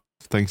the fuck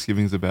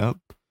Thanksgiving's about?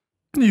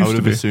 I would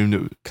have assumed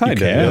it.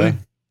 Kind of. Really?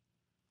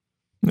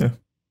 Yeah.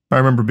 I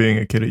remember being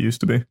a kid. It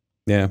used to be.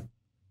 Yeah.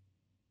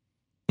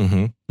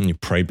 Mm-hmm. And you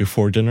pray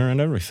before dinner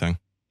and everything.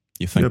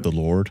 You thank the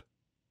Lord.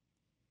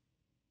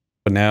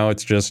 But now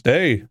it's just,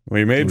 hey,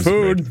 we made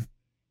food.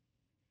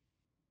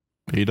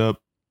 Eat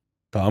up.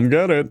 Come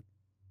get it.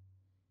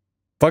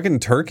 Fucking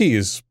turkey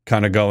is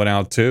kind of going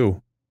out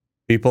too.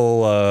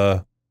 People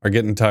are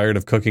getting tired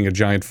of cooking a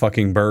giant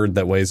fucking bird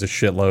that weighs a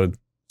shitload.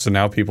 So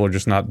now people are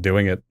just not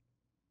doing it.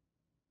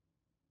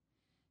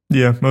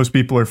 Yeah, most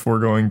people are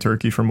foregoing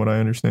turkey from what I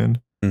understand.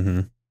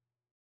 Mm-hmm.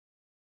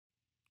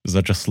 Is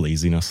that just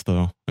laziness,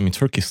 though? I mean,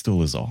 turkey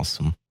still is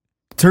awesome.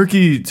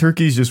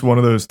 Turkey's just one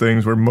of those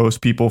things where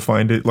most people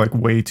find it like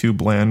way too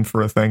bland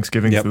for a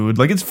Thanksgiving food.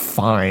 Like it's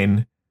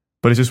fine,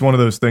 but it's just one of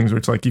those things where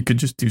it's like you could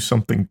just do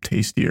something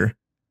tastier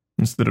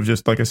instead of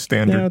just like a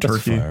standard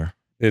turkey. Fair.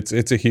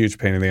 It's a huge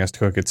pain in the ass to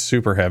cook. It's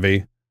super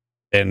heavy,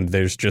 and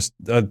there's just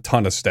a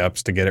ton of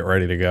steps to get it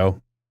ready to go.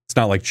 It's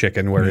not like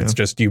chicken where it's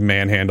just you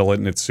manhandle it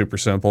and it's super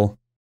simple.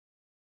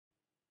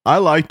 I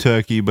like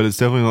turkey, but it's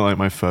definitely not like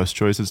my first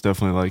choice. It's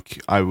definitely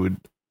like I would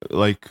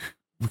like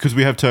because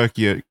we have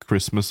turkey at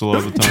Christmas a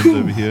lot of the times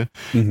over here.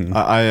 Mm-hmm.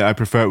 I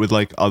prefer it with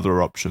like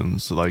other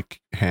options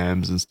like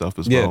hams and stuff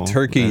as well. Yeah,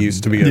 turkey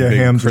used to be a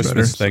big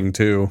Christmas thing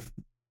too.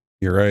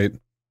 You're right.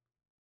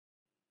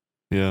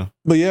 Yeah,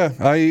 but yeah,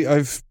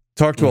 I've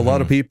talked to a lot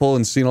of people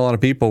and seen a lot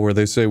of people where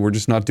they say we're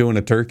just not doing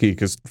a turkey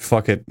because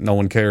fuck it, no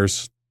one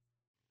cares.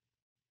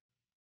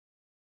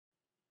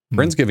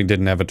 Friendsgiving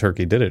didn't have a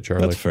turkey, did it,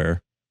 Charlie? That's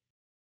fair.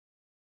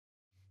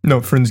 No,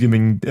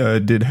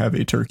 Friendsgiving did have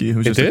a turkey. It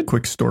was just a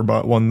quick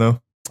store-bought one,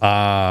 though.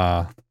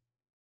 Ah,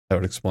 that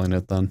would explain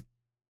it then.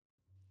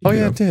 Oh,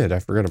 yeah, it did. I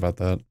forgot about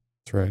that.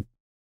 That's right.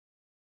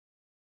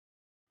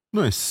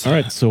 Nice. All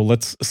right, so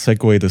let's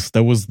segue this.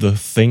 That was the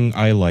thing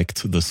I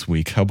liked this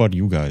week. How about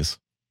you guys?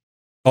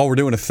 Oh, we're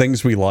doing a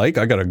things we like?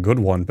 I got a good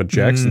one, but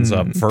Jackson's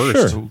up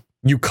first. Sure.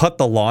 You cut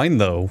the line,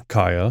 though,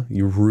 Kaya.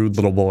 You rude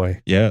little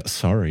boy. Yeah,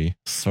 sorry.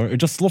 I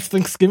just love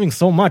Thanksgiving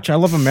so much. I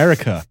love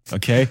America,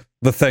 okay?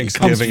 The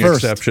Thanksgiving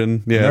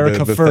exception. Yeah,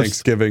 the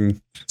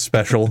Thanksgiving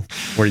special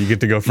where you get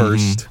to go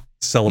first,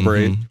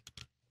 celebrate.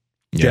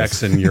 Yes.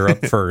 Jackson, you're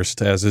up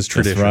first, as is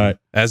tradition. That's right.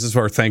 As is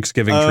our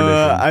Thanksgiving tradition.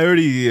 I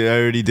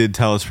already did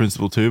Talos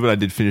Principle 2, but I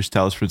did finish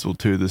Talos Principle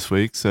 2 this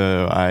week,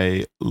 so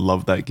I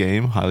love that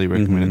game. Highly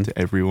recommend it to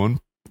everyone.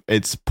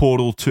 It's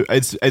Portal 2.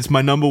 It's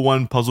my number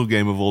one puzzle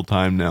game of all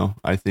time now,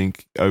 I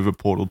think, over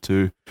Portal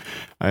 2.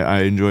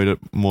 I enjoyed it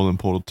more than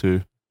Portal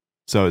 2.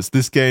 So it's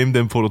this game,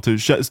 then Portal 2.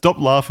 Stop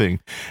laughing.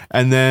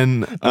 And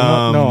then...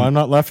 I'm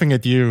not laughing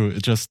at you.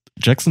 It's just,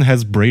 Jackson,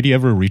 has Brady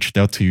ever reached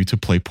out to you to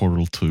play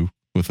Portal 2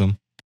 with him?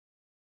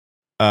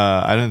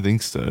 I don't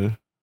think so.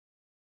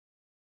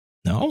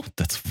 No,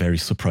 that's very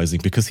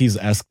surprising because he's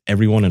asked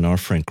everyone in our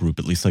friend group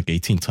at least like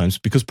 18 times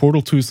because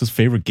Portal 2 is his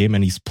favorite game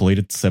and he's played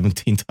it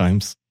 17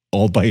 times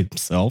all by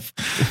himself.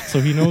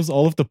 So he knows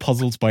all of the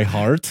puzzles by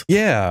heart.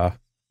 Yeah.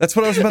 That's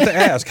what I was about to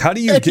ask. How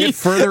do you get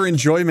further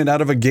enjoyment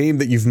out of a game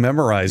that you've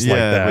memorized like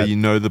that? Yeah, but you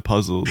know the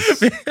puzzles.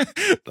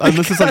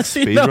 Unless it's like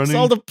speedrunning. He knows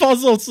all the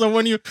puzzles, so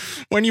when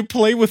you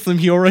play with him,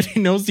 he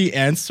already knows the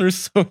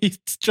answers. So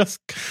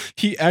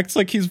he acts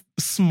like he's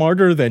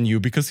smarter than you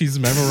because he's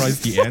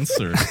memorized the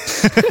answer.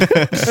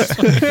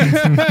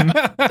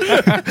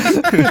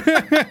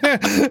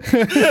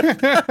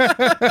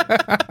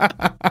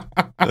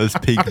 That's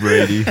peak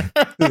Brady.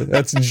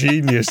 That's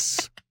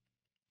genius.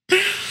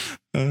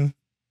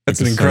 That's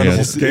an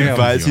incredible scam. He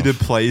invites you to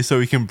play so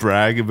he can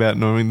brag about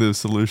knowing the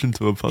solution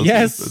to a puzzle.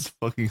 Yes. That's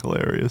fucking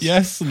hilarious.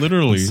 Yes,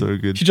 literally. That's so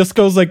good. He just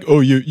goes like, oh,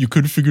 you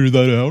could figure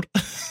that out.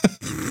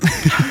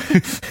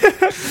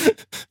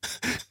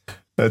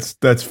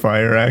 That's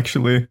fire,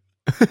 actually.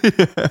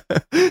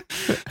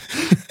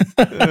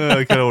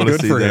 I kind of want to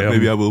see that.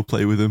 Maybe I will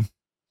play with him.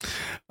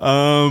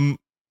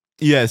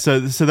 Yeah, so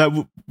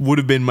that would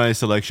have been my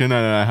selection,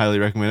 and I highly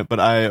recommend it. But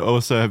I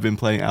also have been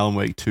playing Alan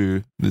Wake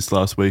 2 this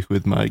last week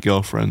with my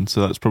girlfriend,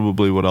 so that's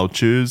probably what I'll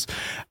choose.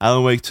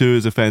 Alan Wake 2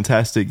 is a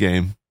fantastic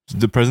game.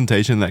 The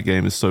presentation in that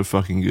game is so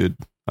fucking good.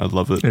 I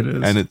love it. It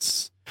is. And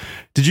it's...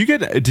 Did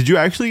you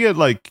actually get,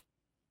 like,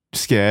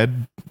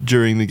 scared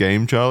during the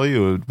game, Charlie,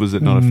 or was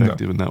it not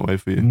effective in that way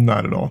for you?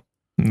 Not at all.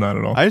 Not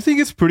at all. I think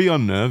it's pretty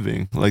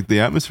unnerving. Like, the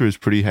atmosphere is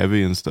pretty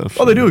heavy and stuff.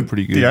 Oh, they do.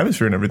 Pretty good. The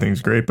atmosphere and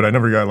everything's great, but I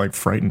never got, like,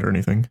 frightened or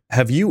anything.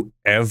 Have you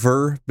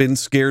ever been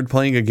scared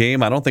playing a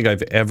game? I don't think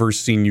I've ever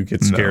seen you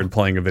get scared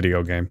playing a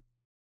video game.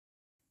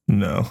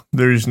 No,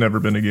 there's never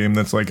been a game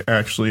that's, like,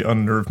 actually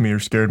unnerved me or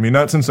scared me.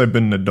 Not since I've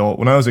been an adult.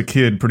 When I was a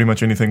kid, pretty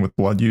much anything with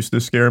blood used to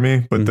scare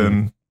me, but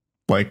then,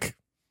 like...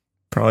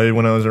 Probably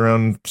when I was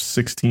around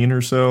 16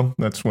 or so,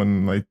 that's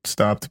when I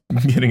stopped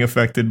getting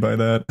affected by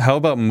that. How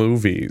about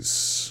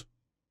movies?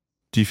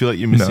 Do you feel like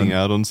you're missing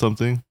out on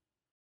something?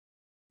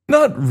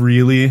 Not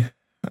really.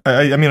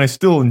 I mean, I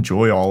still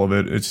enjoy all of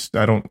it.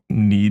 I don't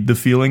need the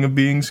feeling of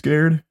being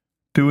scared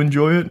to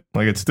enjoy it.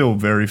 Like, it's still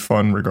very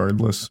fun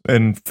regardless.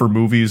 And for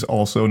movies,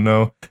 also,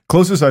 no.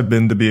 Closest I've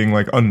been to being,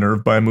 like,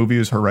 unnerved by a movie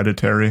is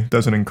Hereditary.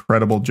 Does an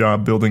incredible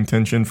job building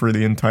tension for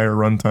the entire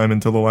runtime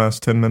until the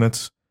last 10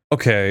 minutes.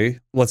 Okay,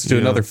 let's do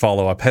another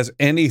follow-up. Has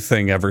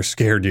anything ever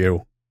scared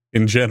you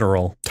in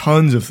general?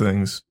 Tons of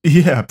things.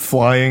 Yeah,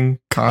 flying,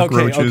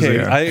 cockroaches. Okay.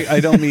 Yeah. I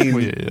don't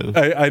mean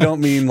I don't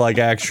mean like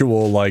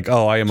actual like,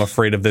 oh, I am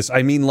afraid of this.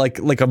 I mean like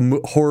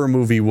a horror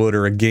movie would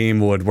or a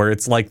game would, where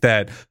it's like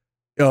that,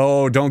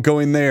 oh, don't go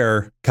in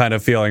there kind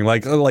of feeling,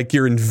 like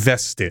you're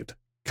invested,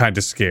 kind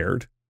of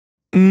scared.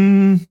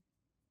 Nothing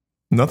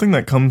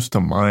that comes to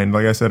mind.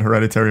 Like I said,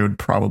 Hereditary would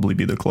probably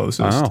be the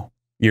closest. Oh.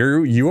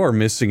 You are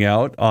missing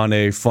out on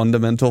a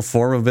fundamental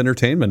form of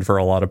entertainment for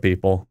a lot of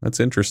people. That's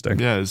interesting.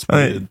 Yeah, it's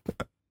weird.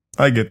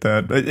 I get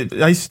that.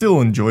 I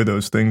still enjoy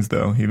those things,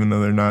 though, even though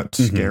they're not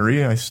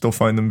scary. I still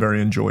find them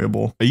very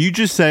enjoyable. Are you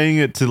just saying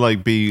it to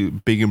like be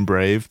big and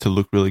brave, to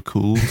look really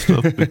cool and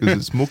stuff? Because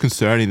it's more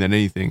concerning than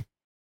anything.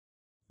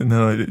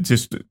 No, it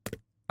just,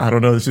 I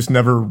don't know. It's just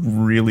never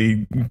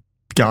really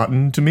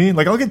gotten to me.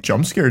 Like, I'll get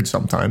jump scared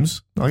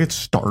sometimes. I'll get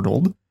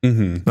startled.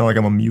 Not like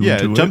I'm immune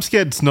to it. Jump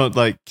scared's not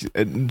what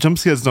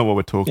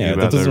we're talking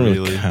about. That doesn't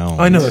really count.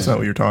 I know that's not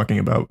what you're talking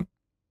about,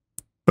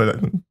 but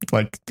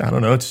like, I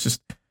don't know. It's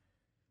just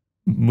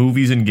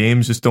movies and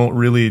games just don't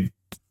really,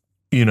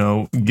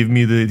 give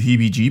me the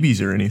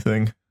heebie-jeebies or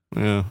anything.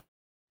 Yeah,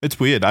 it's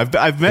weird. I've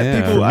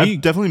met people.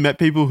 I've definitely met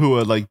people who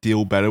are like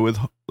deal better with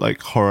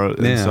like horror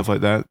and stuff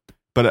like that,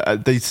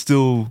 but they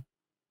still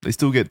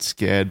get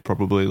scared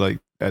probably like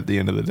at the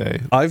end of the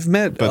day. I've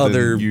met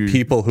other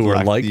people who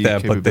are like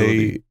that,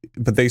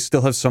 but they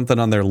still have something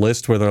on their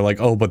list where they're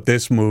like, oh, but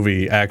this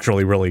movie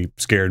actually really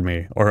scared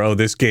me, or oh,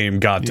 this game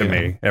got to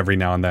me every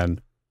now and then.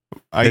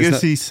 I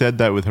guess he said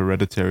that with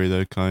Hereditary,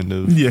 though, kind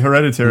of. Yeah,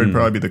 Hereditary would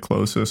probably be the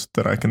closest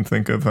that I can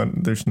think of.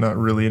 There's not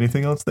really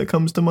anything else that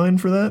comes to mind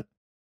for that.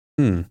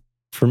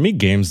 For me,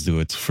 games do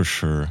it for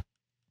sure,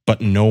 but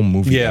no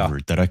movie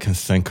ever that I can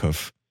think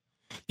of.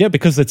 Yeah,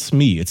 because it's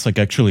me. It's like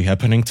actually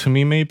happening to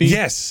me, maybe.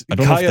 Yes, I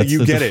don't know if that's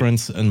the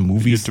difference in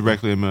movies. You're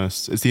directly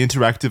immersed. It's the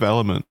interactive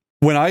element.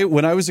 When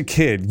I was a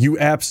kid, you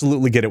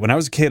absolutely get it. When I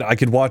was a kid, I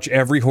could watch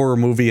every horror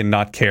movie and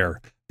not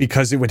care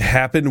because it would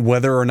happen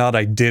whether or not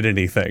I did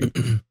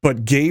anything.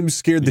 But games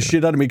scared the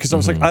shit out of me because I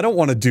was like, I don't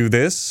want to do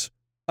this.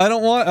 I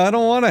don't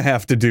want to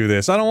have to do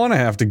this. I don't want to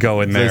have to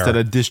go in there. There's that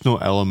additional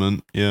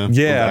element. Yeah,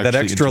 that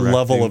extra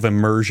level of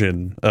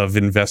immersion, of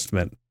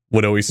investment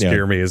would always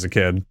scare me as a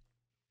kid.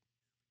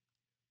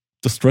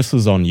 The stress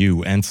is on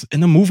you, and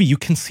in a movie you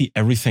can see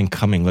everything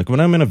coming. Like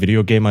when I'm in a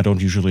video game, I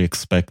don't usually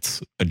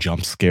expect a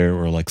jump scare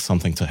or like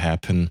something to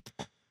happen.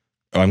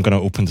 Or I'm gonna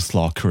open this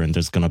locker and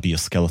there's gonna be a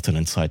skeleton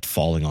inside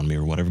falling on me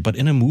or whatever. But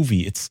in a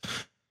movie,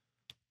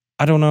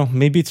 I don't know,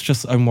 maybe it's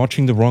just I'm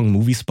watching the wrong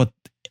movies, but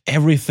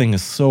everything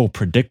is so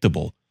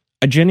predictable.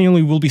 I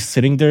genuinely will be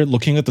sitting there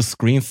looking at the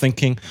screen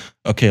thinking,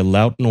 okay,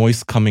 loud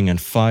noise coming in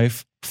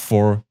 5,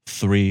 4,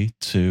 3,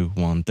 2,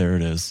 1, there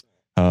it is.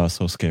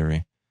 So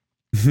scary.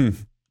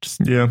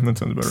 Yeah, that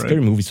sounds about right.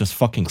 Scary movies just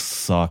fucking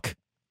suck.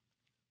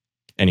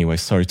 Anyway,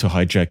 sorry to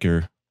hijack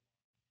your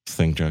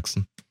thing,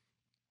 Jackson.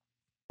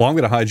 Well, I'm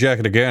going to hijack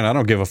it again. I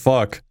don't give a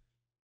fuck.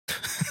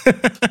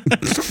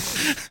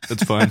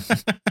 That's fine.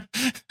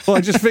 Well,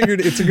 I just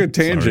figured it's a good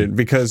tangent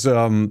because,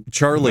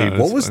 Charlie,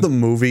 what was the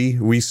movie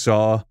we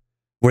saw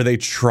where they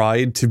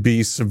tried to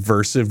be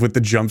subversive with the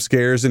jump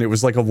scares and it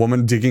was like a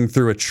woman digging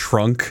through a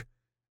trunk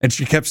and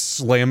she kept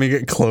slamming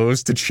it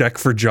closed to check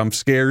for jump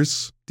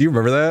scares? Do you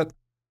remember that?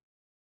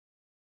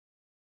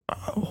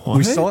 What?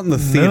 We saw it in the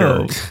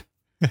theater.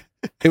 No.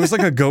 It was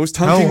like a ghost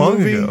hunting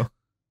movie. Ago?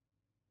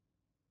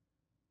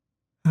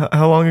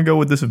 How long ago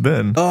would this have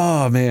been?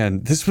 Oh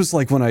man, this was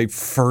like when I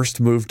first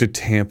moved to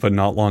Tampa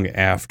not long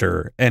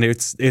after. And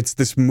it's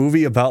this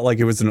movie about like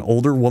it was an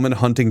older woman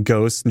hunting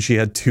ghosts and she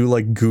had 2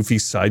 like goofy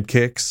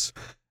sidekicks.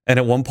 And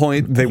at one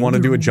point they want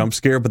to do a jump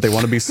scare, but they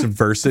want to be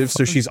subversive.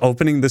 So she's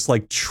opening this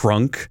like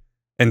trunk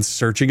and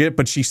searching it,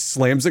 but she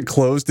slams it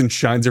closed and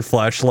shines her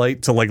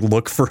flashlight to like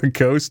look for a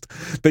ghost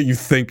that you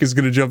think is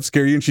going to jump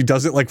scare you. And she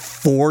does it like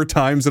 4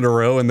 times in a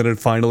row, and then it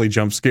finally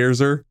jump scares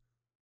her.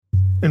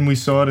 And we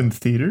saw it in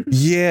theaters?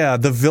 Yeah,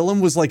 the villain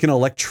was like an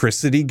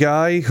electricity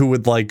guy who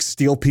would like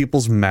steal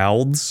people's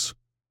mouths.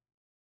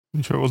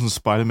 I'm sure it wasn't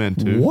Spider-Man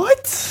 2.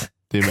 What?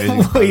 The Amazing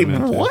Wait,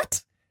 Spider-Man 2.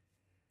 what?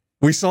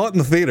 We saw it in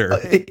the theater.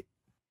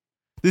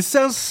 This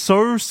sounds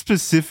so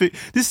specific.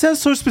 This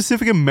sounds so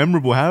specific and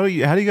memorable. How do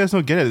you guys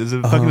not get it? There's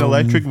a fucking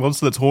electric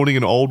monster that's haunting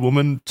an old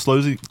woman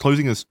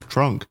closing a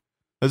trunk.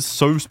 That's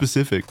so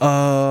specific. We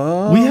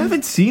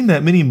haven't seen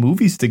that many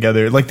movies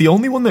together. Like, the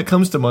only one that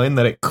comes to mind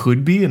that it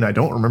could be, and I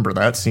don't remember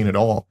that scene at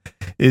all,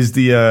 is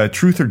the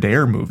Truth or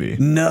Dare movie.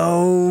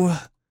 No.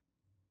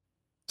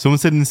 Someone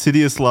said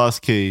Insidious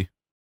Last Key.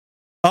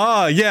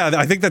 Yeah,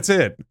 I think that's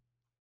it.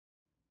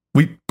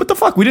 What the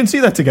fuck? We didn't see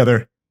that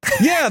together.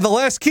 Yeah, The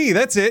Last Key.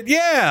 That's it.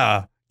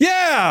 Yeah.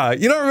 Yeah.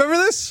 You don't remember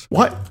this?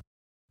 What?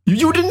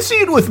 You didn't see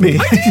it with me.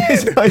 I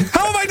did.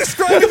 How am I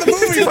describing the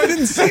movie if I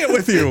didn't see it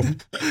with you?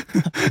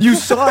 You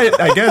saw it,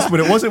 I guess, but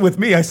it wasn't with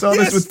me. I saw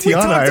this with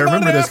Tiana. I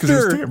remember this because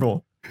it was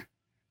terrible.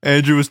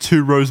 Andrew was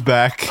 2 rows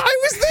back. I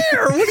was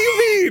there. What do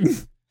you mean?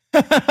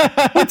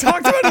 We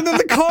talked about it in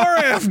the car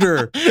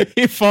after.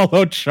 He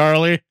followed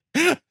Charlie.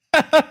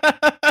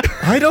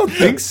 I don't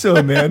think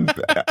so, man.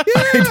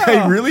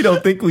 I really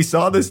don't think we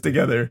saw this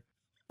together.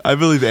 I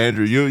believe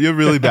Andrew. You're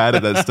really bad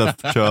at that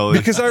stuff, Charlie.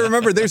 Because I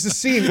remember there's a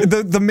scene.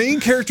 The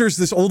main character is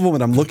this old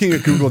woman. I'm looking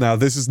at Google now.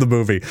 This is the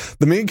movie.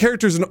 The main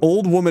character is an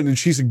old woman, and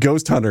she's a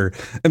ghost hunter.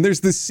 And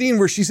there's this scene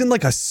where she's in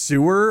like a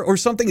sewer or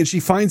something, and she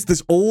finds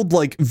this old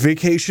like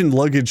vacation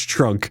luggage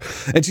trunk.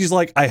 And she's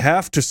like, I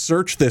have to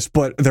search this,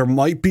 but there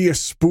might be a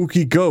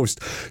spooky ghost.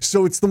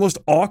 So it's the most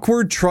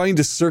awkward trying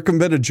to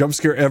circumvent a jump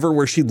scare ever,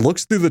 where she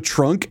looks through the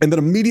trunk and then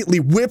immediately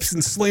whips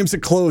and slams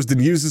it closed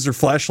and uses her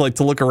flashlight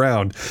to look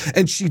around.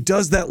 And she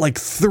does that like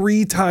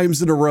 3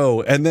 times in a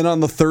row, and then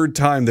on the 3rd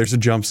time there's a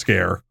jump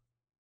scare.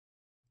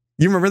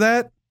 You remember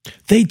that?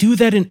 They do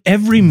that in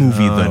every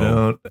movie, though. I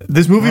don't.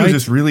 This movie was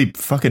just really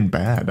fucking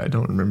bad. I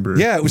don't remember.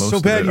 Yeah, it was so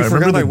bad you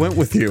forgot I went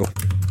with you.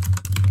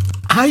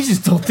 I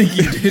just don't think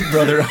you did,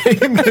 brother. I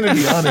am going to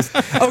be honest.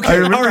 Okay, I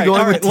remember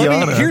going with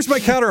Tiana. Here's my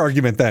counter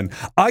argument then.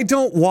 I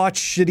don't watch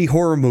shitty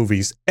horror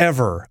movies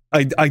ever.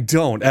 I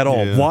don't at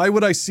all. Yeah. Why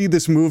would I see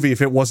this movie if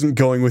it wasn't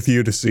going with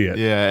you to see it?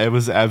 Yeah, it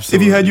was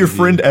absolutely. If you had your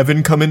friend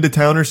Evan come into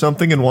town or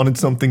something and wanted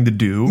something to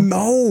do.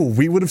 No,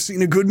 we would have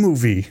seen a good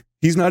movie.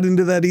 He's not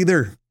into that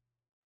either.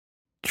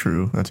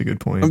 True, that's a good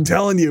point. I'm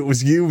telling you, it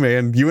was you,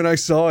 man. You and I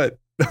saw it.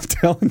 I'm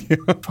telling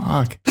you.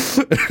 Fuck.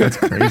 That's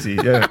crazy.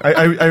 Yeah.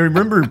 I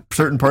remember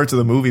certain parts of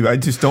the movie, but I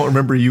just don't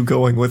remember you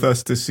going with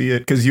us to see it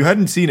because you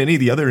hadn't seen any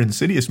of the other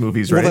Insidious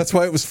movies, right? Well, that's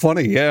why it was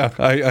funny. Yeah.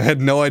 I had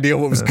no idea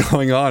what was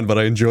going on, but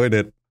I enjoyed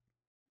it.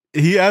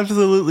 He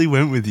absolutely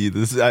went with you.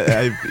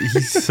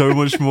 He's so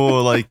much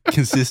more like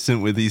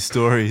consistent with his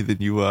story than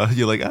you are.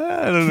 You're like,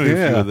 I don't know if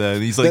you were that.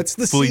 And he's like, that's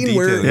the scene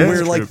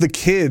where like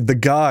the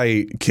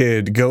guy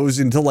kid goes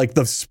into like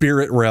the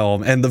spirit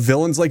realm, and the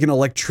villain's like an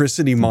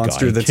electricity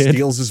monster that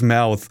steals his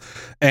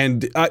mouth.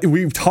 And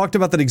we've talked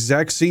about that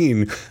exact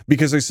scene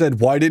because I said,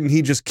 why didn't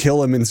he just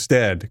kill him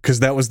instead? Because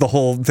that was the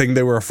whole thing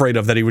they were afraid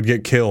of, that he would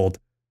get killed.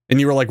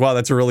 And you were like, wow,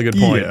 that's a really good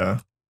point.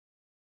 Yeah.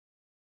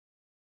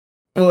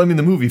 Well, I mean,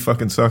 the movie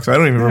fucking sucks. I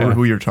don't even remember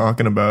who you're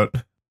talking about.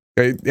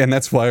 And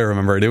that's why I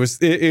remember it. It was,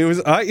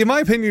 in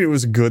my opinion, it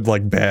was a good,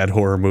 like, bad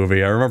horror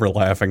movie. I remember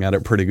laughing at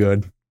it pretty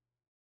good.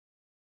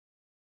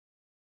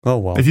 Oh,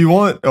 well. If you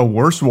want a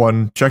worse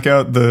one, check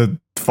out the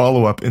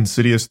follow-up,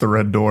 Insidious: The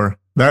Red Door.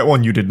 That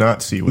one you did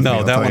not see with me.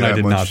 No, that one I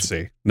did not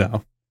see.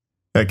 No.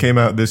 That came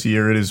out this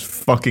year. It is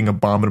fucking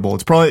abominable.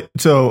 It's probably,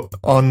 so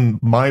on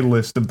my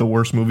list of the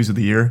worst movies of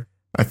the year,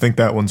 I think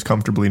that one's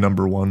comfortably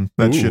number 1.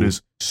 That shit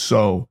is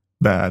so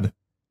bad.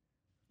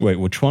 Wait,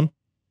 which one?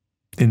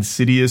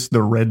 Insidious: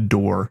 The Red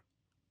Door.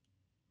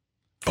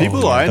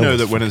 People I know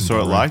that went and saw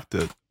it liked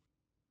it.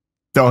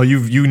 Oh,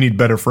 you need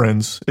better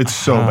friends. It's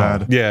so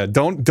bad. Yeah,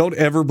 don't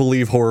ever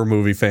believe horror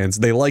movie fans.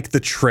 They like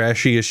the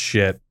trashiest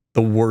shit,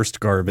 the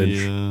worst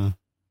garbage. Yeah.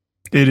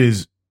 It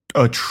is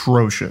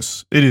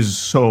atrocious. It is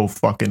so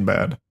fucking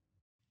bad.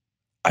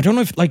 I don't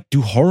know if, like,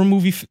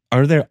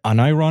 are there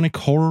unironic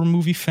horror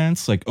movie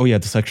fans? Like, oh yeah,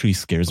 this actually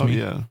scares me.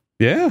 Yeah.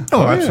 Yeah.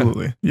 Oh,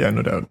 absolutely. Yeah,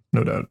 no doubt.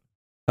 No doubt.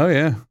 Oh,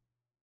 yeah.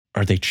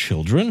 Are they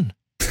children?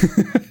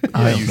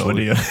 I have no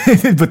idea.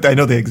 But I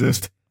know they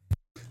exist.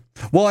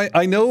 Well,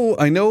 I know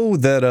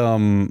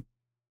that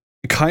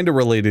kind of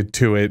related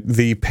to it,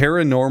 the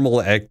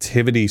Paranormal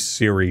Activity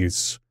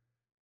series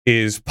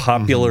is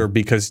popular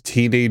because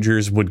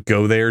teenagers would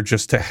go there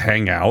just to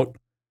hang out,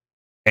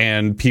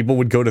 and people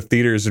would go to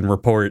theaters and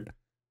report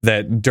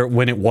that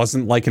when it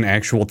wasn't like an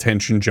actual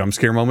tension jump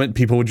scare moment,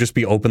 people would just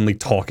be openly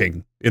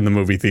talking in the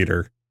movie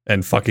theater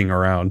and fucking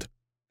around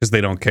because they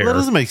don't care. Well, that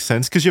doesn't make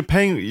sense because you're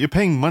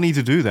paying money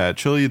to do that.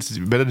 Surely it's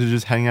better to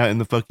just hang out in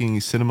the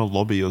fucking cinema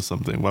lobby or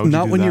something. Why would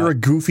Not you do when that? You're a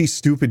goofy,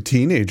 stupid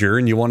teenager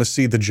and you want to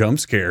see the jump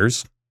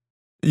scares.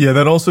 Yeah,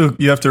 that also,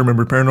 you have to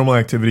remember, Paranormal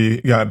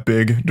Activity got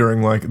big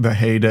during like the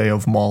heyday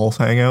of malls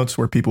hangouts,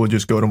 where people would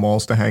just go to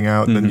malls to hang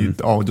out, and then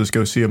you'd all just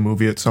go see a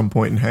movie at some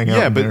point and hang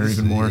out there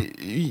even more.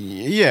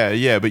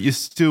 Yeah, but you're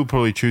still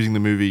probably choosing the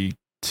movie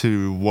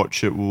to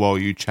watch it while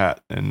you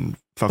chat and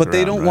fuck But they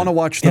around, don't right? want to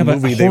watch the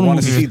movie. They want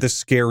to see the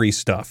scary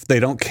stuff. They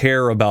don't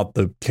care about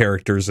the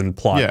characters and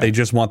plot. Yeah. They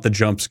just want the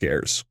jump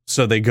scares.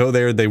 So they go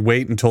there, they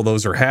wait until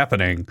those are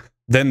happening,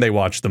 then they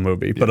watch the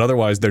movie. But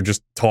otherwise, they're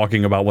just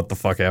talking about what the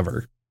fuck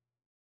ever.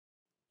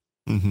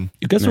 Mm-hmm.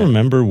 You guys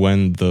remember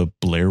when the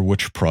Blair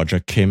Witch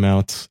Project came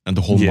out and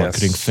the whole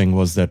marketing thing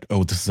was that,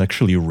 oh, this is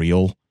actually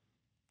real?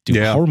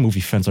 Dude, horror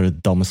movie fans are the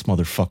dumbest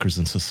motherfuckers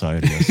in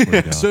society, I swear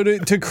to God. So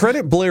to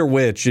credit Blair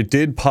Witch, it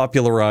did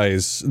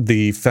popularize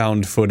the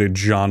found footage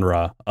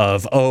genre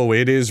of, oh,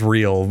 it is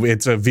real.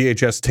 It's a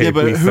VHS tape. Yeah,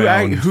 but we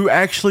found. who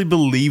actually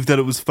believed that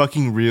it was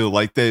fucking real?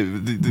 Like the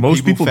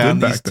most people found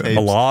did these back then. tapes.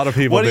 A lot of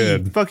people What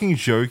did. Are you fucking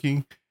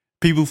joking?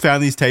 People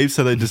found these tapes,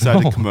 so they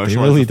decided to commercialize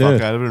really the fuck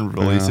did. out of it and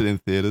release it in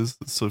theaters.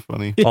 It's so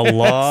funny. A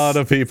lot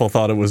of people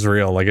thought it was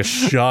real. Like a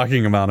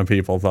shocking amount of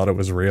people thought it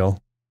was real.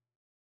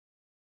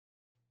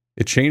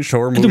 It changed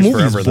horror movies The movie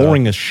forever, is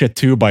boring as shit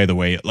too, by the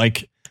way.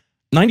 Like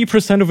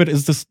 90% of it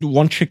is this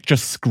one chick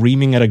just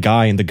screaming at a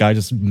guy and the guy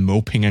just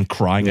moping and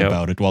crying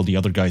about it while the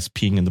other guy's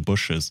peeing in the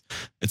bushes.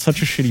 It's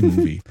such a shitty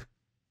movie.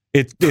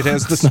 It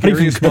has the It's not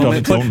even scariest good on moment.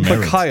 its But, own but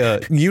merits. Kaya,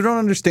 you don't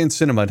understand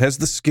cinema. It has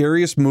the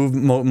scariest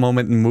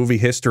moment in movie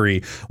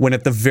history when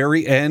at the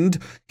very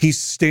end, he's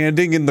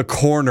standing in the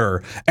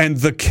corner and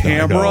the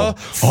camera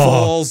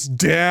falls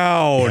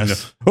down.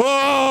 Yes.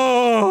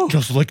 Oh!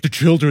 Just like the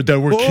children that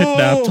were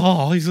kidnapped.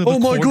 Oh, he's in the Oh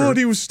my corner. God,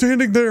 he was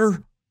standing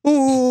there.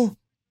 Oh.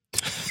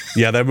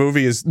 Yeah, that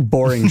movie is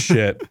boring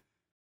shit.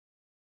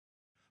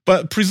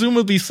 But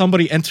presumably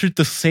somebody entered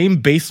the same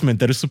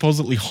basement that is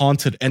supposedly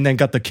haunted and then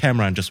got the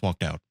camera and just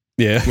walked out.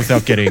 Yeah.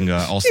 Without getting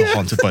also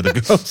haunted by the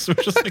ghosts,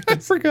 which is like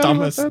the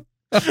dumbest.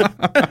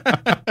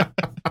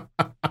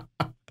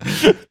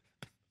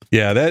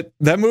 Yeah,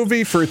 that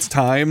movie for its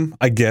time,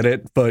 I get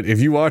it, but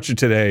if you watch it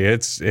today,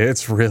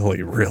 it's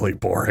really, really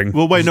boring.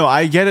 Well, wait, no,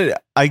 I get it.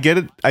 I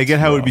get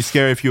how it would be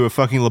scary if you were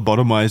fucking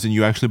lobotomized and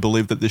you actually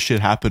believed that this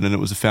shit happened and it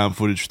was a found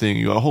footage thing.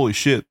 You go, holy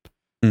shit,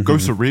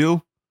 ghosts are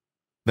real?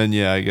 Then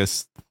yeah, I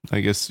guess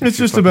it's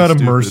just about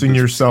immersing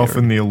yourself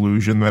in the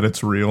illusion that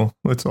it's real.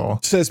 That's all.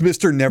 Says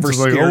Mr. Never It's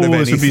scared like, of anything.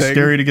 this would be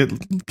scary to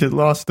get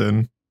lost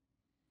in.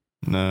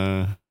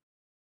 No.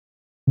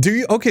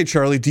 Okay,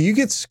 Charlie, do you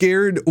get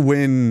scared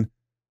when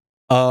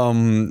I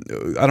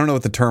don't know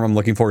what the term I'm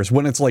looking for is,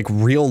 when it's like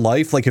real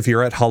life, like if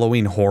you're at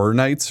Halloween Horror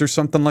Nights or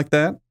something like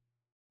that?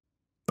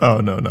 Oh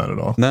no, not at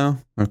all. No?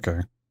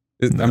 Okay.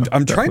 No,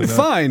 I'm trying to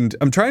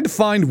definitely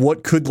find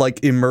what could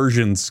like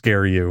immersion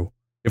scare you,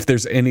 if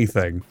there's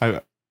anything.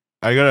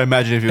 I gotta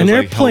imagine if he An was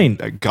airplane.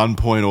 like held at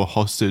gunpoint or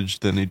hostage,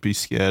 then he'd be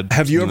scared.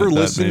 Have you Something ever like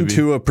that, listened maybe.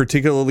 to a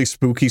particularly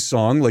spooky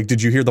song? Like,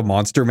 did you hear the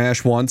Monster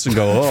Mash once and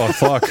go, oh,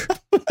 fuck,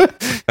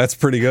 that's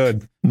pretty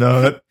good?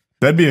 No,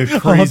 that'd be a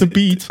crazy the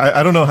beat.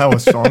 I don't know how a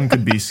song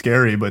could be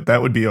scary, but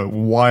that would be a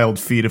wild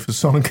feat if a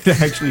song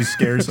could actually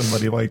scare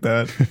somebody like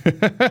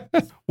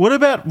that. What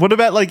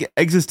about like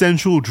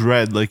existential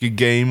dread, like a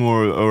game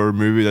or a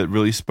movie that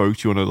really spoke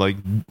to you on a like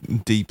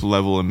deep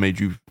level and made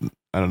you,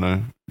 I don't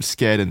know,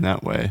 scared in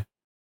that way?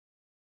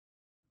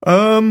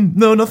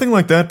 No, nothing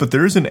like that, but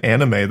there is an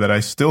anime that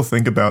I still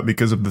think about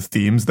because of the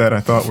themes that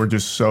I thought were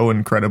just so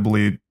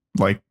incredibly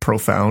like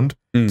profound.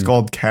 It's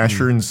called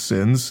Casshern's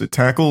Sins. It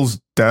tackles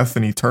death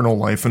and eternal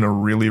life in a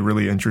really,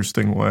 really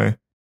interesting way.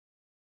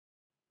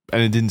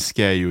 And it didn't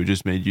scare you; it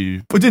just made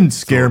you. It didn't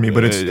scare me,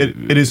 but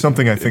it is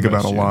something I think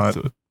about a lot.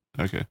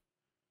 Okay,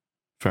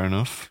 fair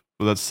enough.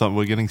 Well, that's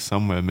we're getting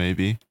somewhere,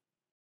 maybe.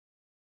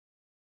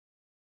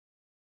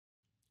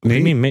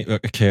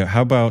 Okay,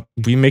 how about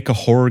we make a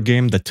horror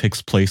game that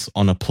takes place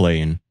on a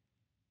plane,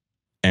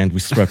 and we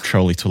strap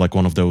Charlie to like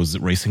one of those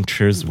racing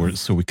chairs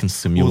so we can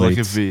simulate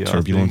a VR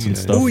turbulence thing, and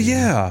yeah. stuff. Oh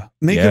yeah,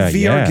 make Yeah, a VR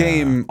yeah.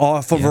 game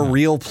off of a Yeah.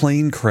 real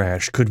plane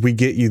crash. Could we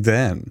get you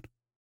then?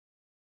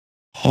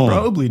 Oh,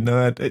 Probably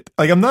not.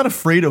 I'm not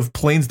afraid of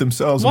planes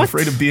themselves. I'm What?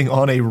 afraid of being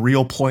on a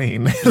real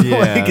plane. Yeah.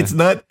 Like it's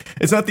not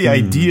the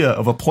idea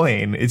of a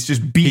plane. It's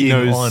just being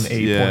on a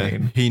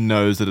plane. He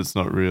knows that it's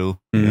not real.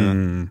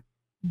 Mm.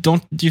 do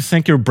you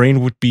think your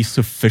brain would be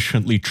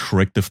sufficiently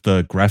tricked if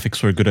the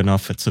graphics were good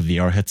enough? It's a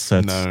VR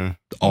headset, No.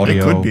 audio,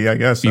 It could be, I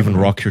guess. even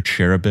rock your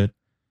chair a bit.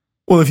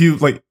 Well, if you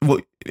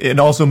and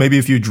also maybe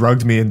if you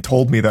drugged me and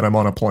told me that I'm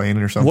on a plane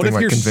or something, What if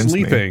like you're convinced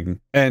me. sleeping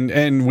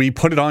and we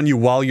put it on you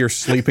while you're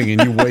sleeping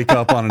and you wake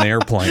up on an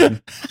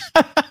airplane?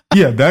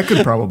 Yeah, that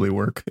could probably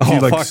work. If Oh, you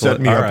like fuck, set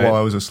me all up right. while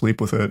I was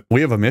asleep with it.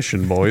 We have a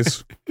mission,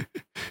 boys.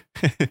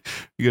 You got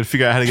to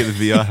figure out how to get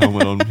the VR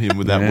helmet on him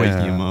without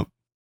waking him up.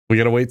 We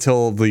gotta wait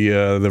till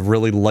the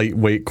really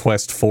lightweight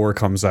Quest 4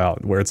 comes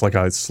out, where it's like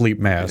a sleep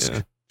mask.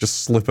 Yeah.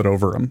 Just slip it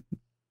over him.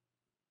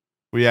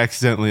 We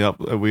accidentally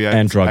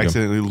And drug him.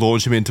 accidentally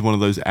launch him into one of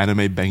those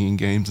anime banging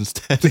games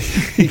instead.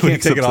 He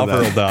can't take it off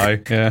or he'll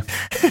die. Yeah.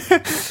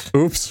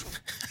 Oops.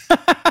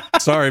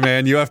 Sorry,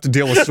 man. You have to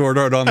deal with Sword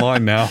Art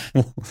Online now.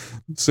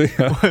 See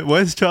ya. Why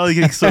is Charlie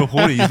getting so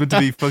horny? He's meant to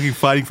be fucking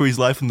fighting for his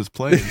life on this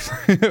plane.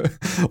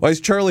 Why is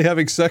Charlie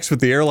having sex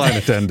with the airline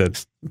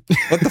attendant?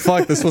 What the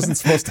fuck? This wasn't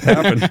supposed to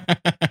happen.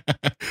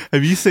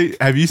 Have you seen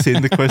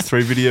the Quest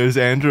 3 videos,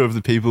 Andrew, of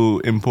the people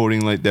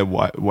importing like their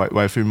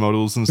waifu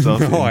models and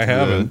stuff? No, I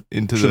haven't.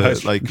 Should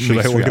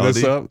I look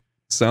this up?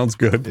 Sounds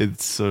good.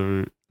 It's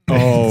so.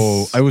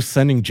 Oh, I was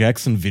sending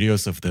Jackson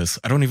videos of this.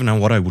 I don't even know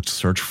what I would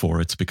search for.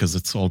 It's because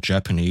it's all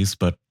Japanese.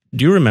 But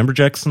do you remember,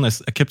 Jackson? I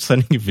kept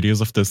sending you videos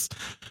of this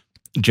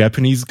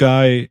Japanese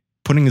guy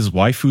putting his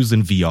waifus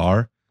in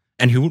VR,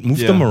 and he would move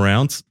them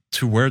around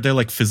to where they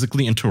like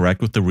physically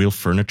interact with the real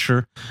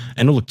furniture,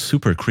 and it looked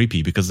super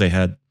creepy because they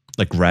had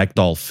like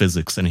ragdoll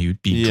physics, and he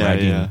would be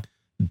dragging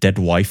dead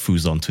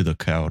waifus onto the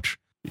couch.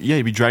 Yeah,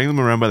 you'd be dragging them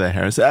around by their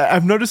hairs.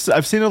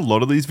 I've seen a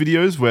lot of these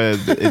videos where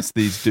it's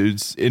these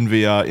dudes in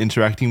VR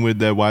interacting with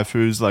their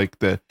waifus, like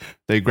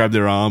they grab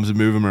their arms and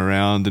move them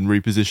around and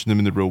reposition them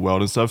in the real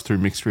world and stuff through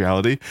mixed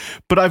reality.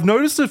 But I've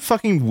noticed a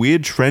fucking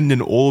weird trend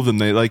in all of them.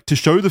 They like, to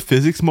show the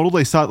physics model,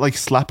 they start like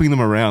slapping them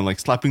around, like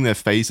slapping their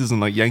faces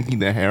and like yanking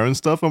their hair and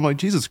stuff. I'm like,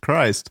 Jesus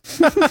Christ.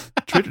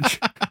 treat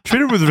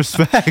them with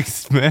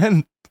respect,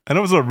 man. I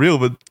know it's not real,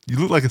 but you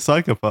look like a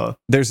psychopath.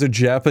 There's a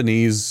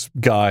Japanese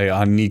guy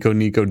on Nico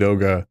Nico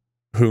Doga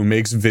who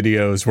makes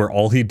videos where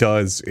all he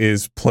does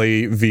is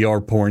play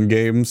VR porn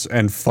games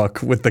and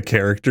fuck with the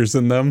characters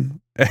in them.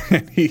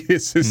 And he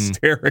is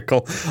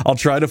hysterical. I'll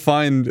try to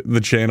find the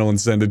channel and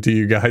send it to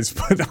you guys,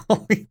 but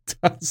all he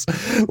does,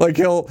 like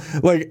you'll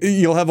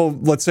have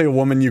let's say a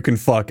woman you can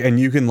fuck and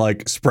you can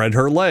like spread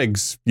her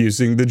legs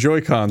using the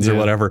Joy-Cons or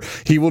whatever.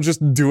 He will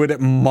just do it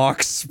at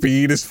Mach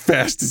speed as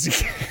fast as he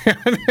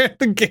can.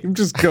 The game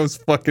just goes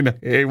fucking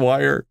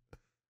haywire.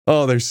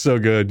 Oh, they're so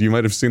good. You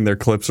might have seen their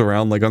clips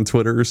around like on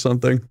Twitter or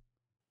something.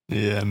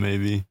 Yeah,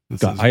 maybe.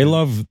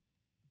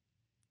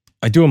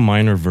 I do a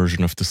minor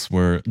version of this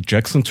where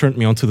Jackson turned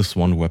me onto this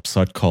one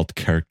website called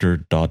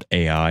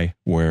character.ai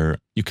where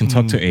you can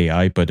talk to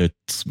AI, but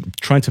it's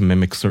trying to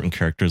mimic certain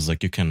characters.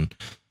 Like you can,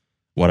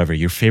 whatever,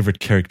 your favorite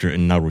character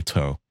in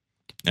Naruto.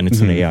 And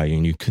it's an AI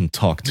and you can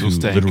talk to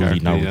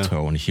literally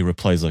Naruto and he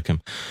replies like him.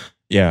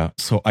 Yeah,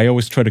 so I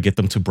always try to get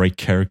them to break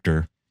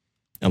character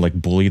and like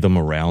bully them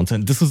around.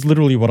 And this is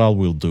literally what I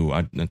will do.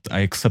 I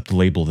accept the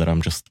label that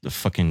I'm just a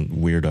fucking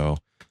weirdo.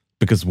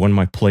 Because when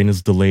my plane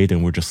is delayed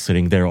and we're just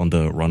sitting there on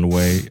the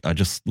runway, I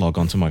just log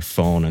onto my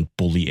phone and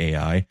bully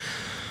AI.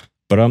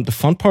 But the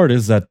fun part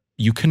is that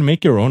you can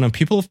make your own, and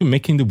people have been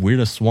making the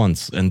weirdest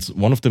ones. And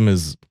one of them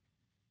is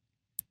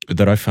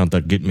that I found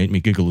that made me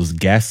giggle is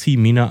Gassy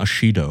Mina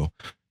Ashido.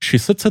 She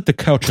sits at the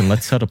couch and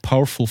lets out a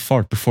powerful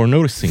fart before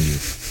noticing you.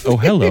 Oh,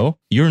 hello,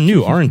 you're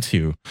new, aren't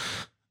you?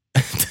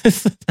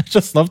 I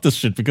just love this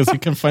shit because you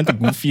can find the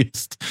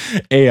goofiest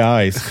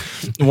AIs.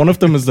 One of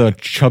them is a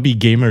chubby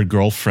gamer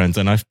girlfriend,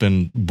 and I've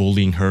been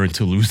bullying her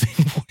into losing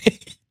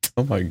weight.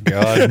 Oh my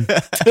god!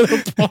 To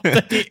the point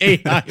that the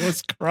AI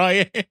was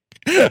crying.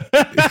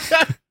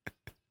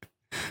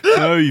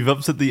 No, you've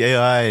upset the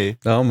AI.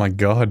 Oh my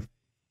god!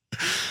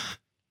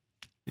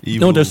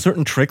 Evil. No, there's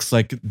certain tricks.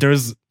 Like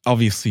there's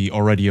obviously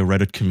already a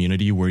Reddit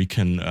community where you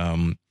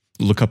can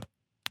look up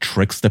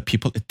tricks that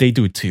people they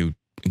do to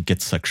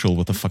get sexual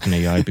with a fucking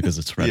AI because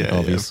it's Reddit,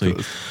 obviously.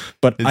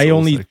 But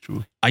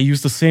it's I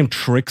use the same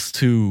tricks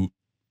to,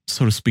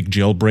 so to speak,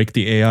 jailbreak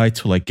the AI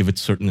to like give it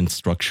certain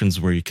instructions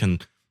where you can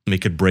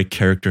make it break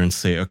character and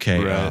say, okay,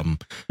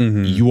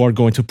 you are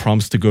going to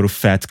promise to go to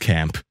fat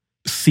camp.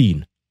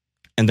 Scene.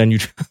 And then you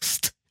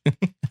just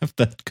have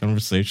that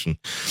conversation.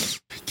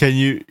 Can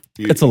you?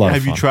 It's a lot.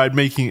 Have you tried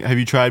making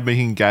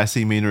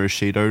Gassy Mina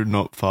Ashido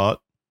not fart?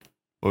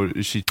 Or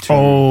is she too...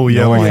 Oh,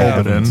 yeah, we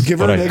have it in. Give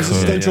her an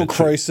existential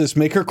crisis.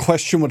 Make her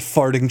question what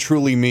farting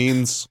truly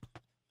means.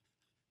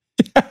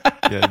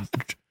 Yeah.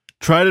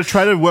 Try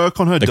to work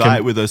on her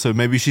diet with her, so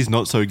maybe she's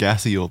not so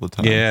gassy all the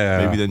time.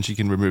 Yeah. Maybe then she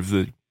can remove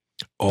that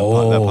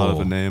part of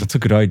her name. That's a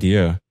good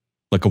idea.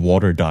 Like a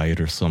water diet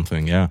or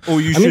something, yeah.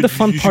 Or you should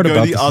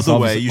go the other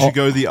way. You should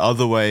go the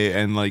other way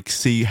and like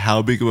see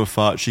how big of a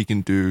fart she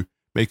can do.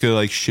 Make her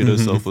like shit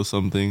herself or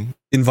something.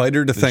 Invite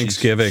her to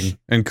Thanksgiving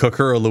and cook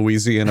her a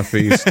Louisiana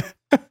feast.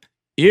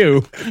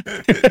 Ew.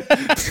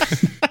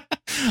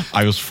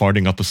 I was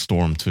farting up a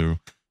storm too.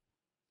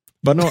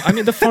 But no, I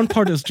mean, the fun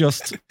part is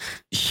just,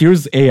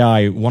 here's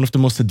AI, one of the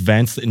most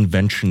advanced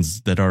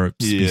inventions that our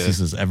species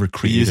has ever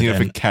created. Using it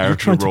for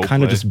character you're trying to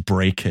kind of just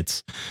break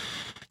it.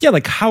 Yeah,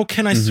 like how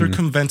can I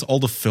circumvent all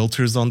the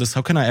filters on this?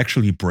 How can I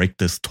actually break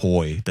this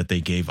toy that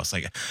they gave us?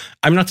 Like,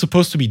 I'm not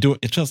supposed to be doing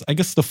it. Just, I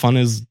guess the fun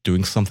is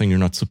doing something you're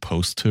not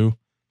supposed to.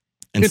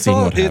 And seeing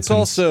what happens. It's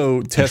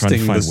also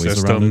testing the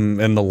system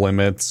and the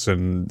limits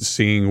and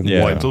seeing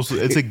what...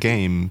 It's a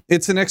game.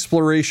 It's an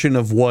exploration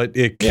of what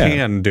it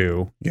can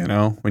do, you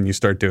know, when you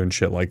start doing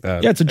shit like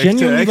that. Yeah, it's a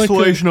genuinely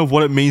exploration of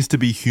what it means to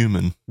be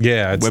human.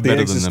 Yeah, it's the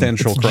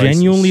existential crisis. It's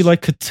genuinely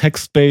like a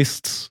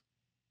text-based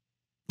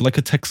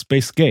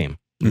game.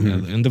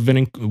 And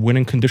the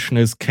winning condition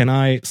is, can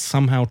I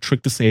somehow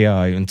trick this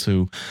AI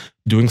into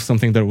doing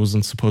something that it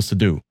wasn't supposed to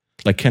do?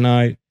 Like,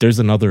 there's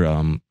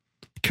another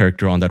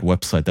character on that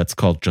website that's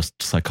called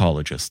just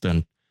Psychologist,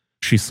 and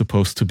she's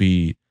supposed to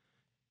be,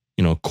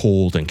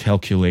 cold and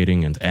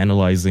calculating and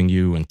analyzing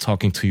you and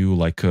talking to you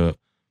like a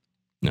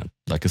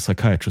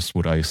psychiatrist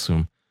would, I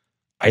assume.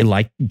 I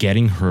like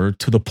getting her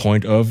to the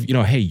point of,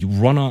 hey, you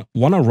want to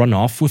run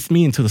off with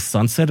me into the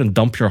sunset and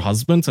dump your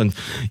husband? And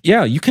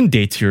yeah, you can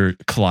date your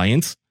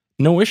clients.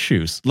 No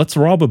issues. Let's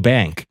rob a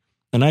bank.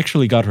 And I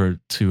actually got her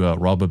to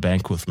rob a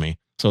bank with me.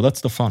 So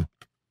that's the fun.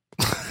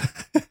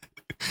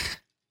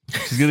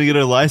 She's going to get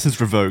her license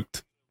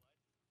revoked.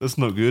 That's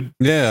not good.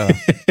 Yeah.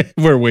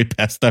 We're way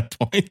past that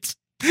point.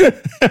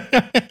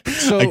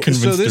 I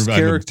convinced this her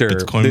character, I'm a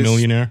Bitcoin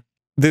millionaire.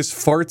 This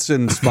Farts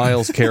and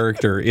Smiles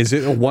character, is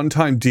it a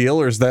one-time deal,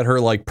 or is that her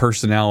like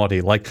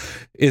personality? Like,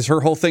 is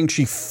her whole thing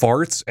she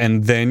farts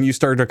and then you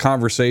start a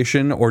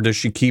conversation, or does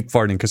she keep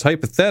farting? Because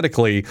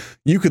hypothetically,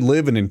 you could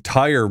live an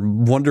entire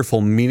wonderful,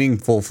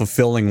 meaningful,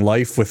 fulfilling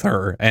life with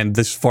her, and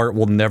this fart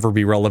will never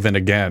be relevant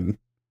again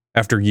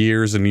after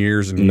years and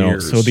years and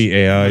years. So the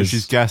AI, no,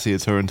 she's gassy.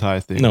 It's her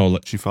entire thing. No,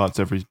 she farts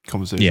every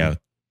conversation. Yeah,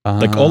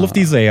 like all of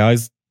these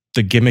AIs.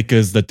 The gimmick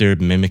is that they're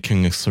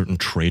mimicking a certain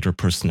trait or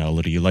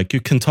personality. Like,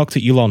 you can talk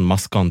to Elon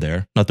Musk on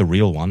there, not the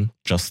real one,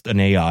 just an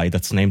AI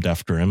that's named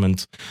after him,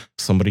 and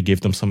somebody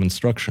gave them some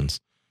instructions.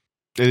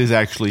 It is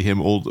actually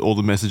him. All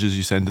the messages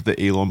you send to the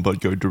Elon bot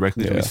go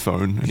directly to his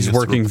phone. He's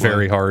working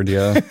very hard,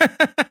 yeah.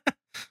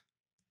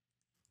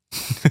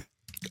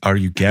 Are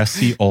you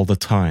gassy all the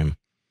time?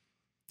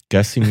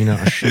 Gassy Mina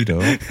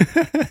Ashido.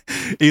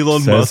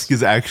 Elon Musk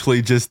is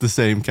actually just the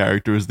same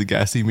character as the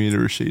Gassy Mina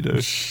Ashido.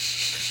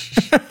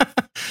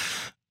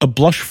 A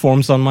blush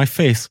forms on my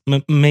face.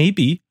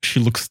 Maybe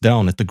she looks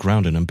down at the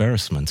ground in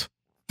embarrassment.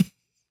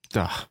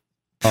 Don't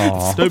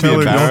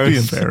be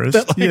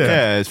embarrassed.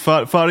 Yeah,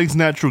 farting's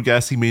natural,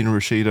 Gassy Mina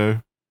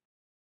Rashido.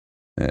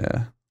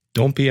 Yeah.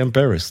 Don't be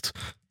embarrassed.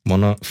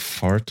 Wanna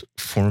fart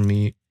for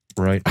me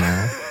right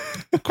now?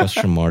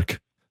 Question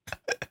mark.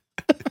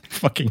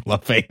 Fucking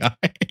love AI.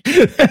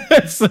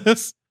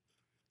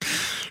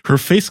 Her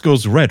face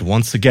goes red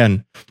once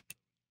again.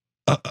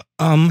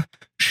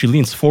 She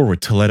leans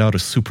forward to let out a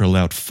super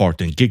loud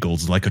fart and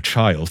giggles like a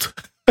child.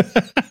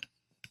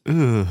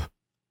 No,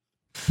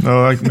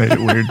 I made it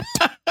weird.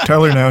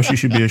 Tell her now she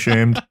should be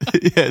ashamed.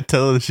 Yeah,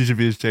 tell her she should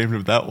be ashamed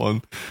of that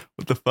one.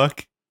 What the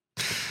fuck?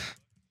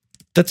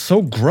 That's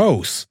so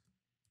gross.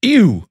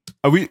 Ew.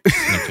 Are we?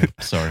 Okay,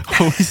 sorry.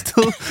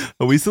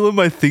 Are we still in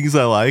my things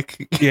I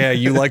like? Yeah,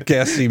 you like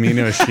Gassy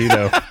Mina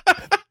Ashido.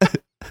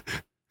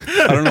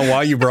 I don't know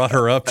why you brought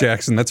her up,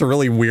 Jackson. That's a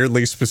really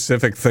weirdly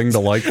specific thing to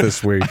like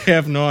this week. I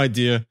have no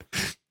idea.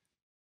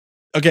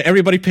 Okay,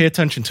 everybody pay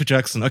attention to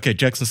Jackson. Okay,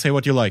 Jackson, say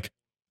what you like.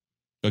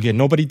 Okay,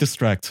 nobody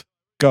distract.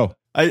 Go.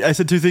 I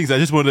said two things. I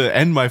just wanted to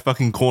end my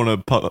fucking corner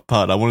part.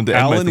 I wanted to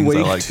end Alan my things Wake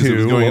I like because it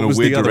was going in a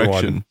weird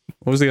direction.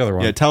 What was the other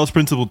one? Yeah, Talos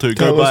Principle 2.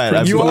 Go buy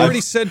it. You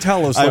already said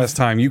Talos last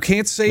time. You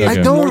can't say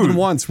it more than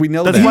once. We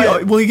know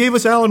that. Well, he gave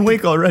us Alan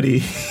Wake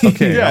already.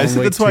 Okay, yeah,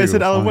 that's why I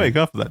said Alan Wake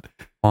after that.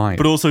 Fine.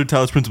 But also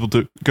Talos Principle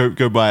 2.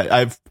 Go buy it.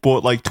 I've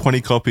bought like 20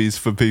 copies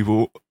for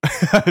people.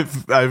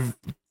 I've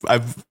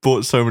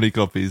bought so many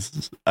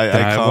copies. I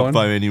can't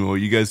buy any more.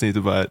 You guys need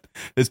to buy it.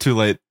 It's too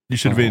late. You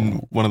should have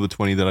been one of the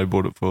 20 that I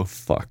bought it for.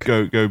 Fuck.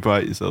 Go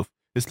buy it yourself.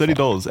 It's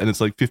 $30 and it's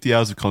like 50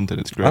 hours of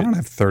content. It's great. I don't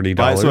have $30.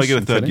 Buy it so I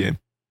get a third game.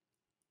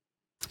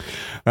 All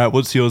right,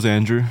 what's yours,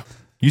 Andrew?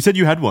 You said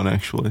you had one,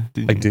 actually.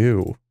 Didn't you? I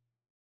do.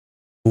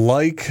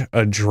 Like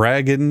a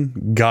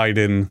dragon,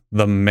 Gaiden,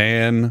 the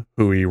man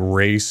who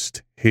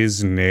erased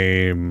his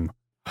name.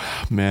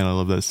 Man, I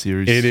love that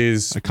series. It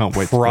is I can't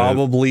wait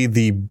probably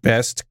the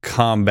best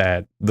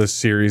combat the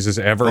series has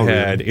ever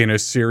had in a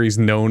series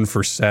known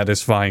for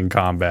satisfying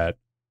combat.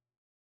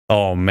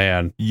 Oh,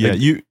 man. Yeah,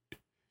 you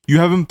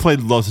haven't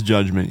played Lost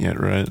Judgment yet,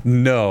 right?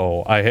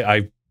 No,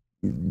 I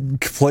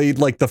played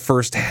like the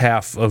first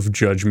half of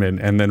Judgment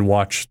and then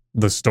watched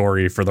the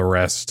story for the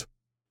rest.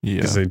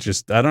 Yeah.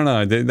 Because I don't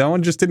know, that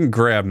one just didn't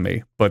grab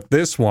me. But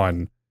this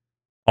one,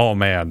 oh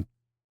man,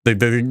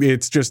 it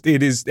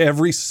is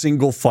every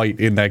single fight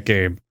in that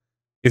game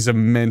is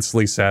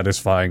immensely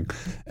satisfying.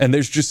 And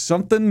there's just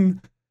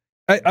something,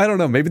 I don't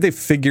know, maybe they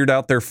figured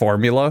out their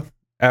formula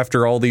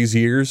after all these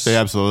years. They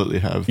absolutely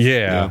have.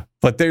 Yeah.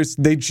 But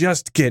they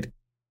just get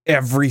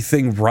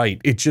everything right.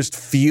 It just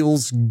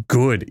feels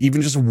good.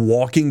 Even just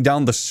walking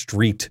down the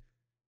street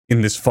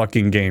in this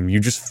fucking game, you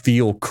just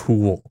feel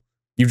cool.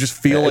 You just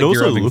feel like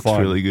you're having fun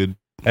really good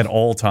at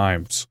all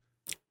times.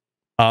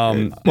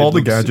 All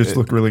the gadgets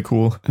look really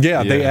cool.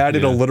 Yeah, they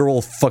added a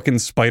literal fucking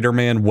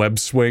Spider-Man web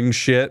swing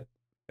shit,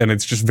 and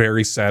it's just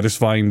very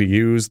satisfying to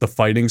use. The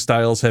fighting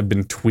styles have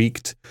been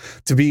tweaked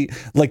to be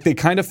like they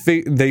kind of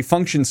they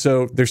function.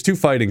 So there's two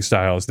fighting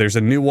styles. There's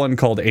a new one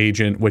called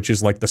Agent, which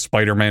is like the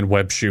Spider-Man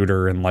web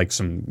shooter and like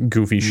some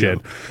goofy shit.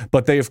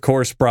 But they of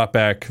course brought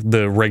back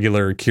the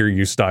regular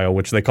Kiryu style,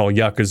 which they call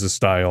Yakuza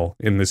style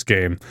in this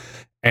game,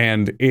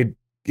 and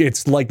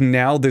it's like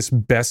now this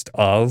best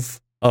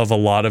of a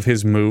lot of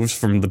his moves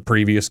from the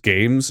previous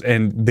games,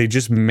 and they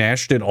just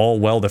mashed it all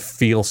well to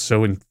feel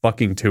so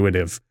fucking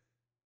intuitive.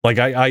 Like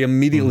I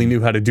immediately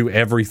knew how to do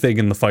everything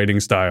in the fighting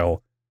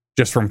style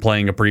just from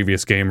playing a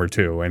previous game or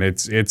two, and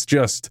it's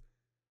just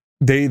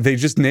they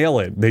just nail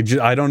it.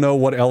 I don't know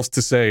what else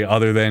to say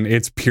other than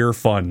it's pure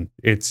fun.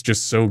 It's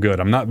just so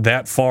good. I'm not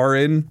that far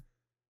in,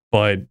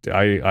 but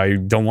I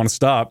don't want to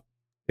stop.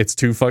 It's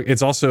too fun.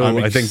 It's also I'm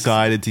I think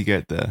excited to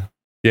get there.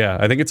 Yeah,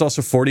 I think it's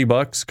also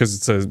 $40 because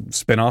it's a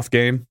spin-off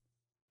game.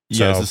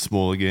 Yeah, it's a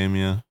smaller game,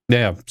 yeah.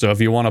 Yeah, so if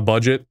you want a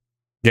budget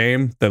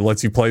game that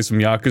lets you play some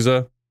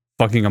Yakuza,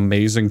 fucking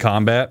amazing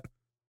combat,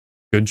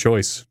 good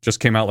choice. Just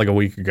came out like a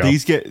week ago.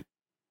 These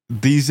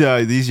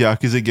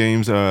Yakuza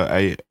games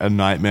are a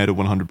nightmare to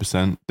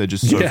 100%. They're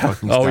just so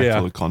fucking stacked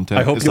full of content.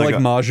 I hope you like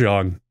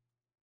Mahjong.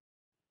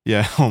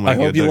 Yeah, oh my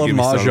god. I hope you love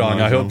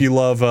Mahjong. I hope you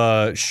love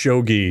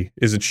Shogi.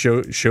 Is it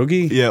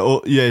Shogi? Yeah,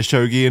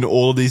 Shogi, and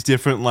all of these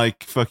different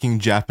like fucking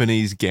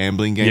Japanese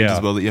gambling games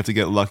as well that you have to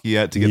get lucky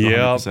at to get the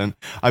 100%.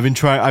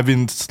 I've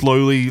been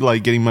slowly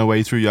like getting my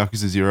way through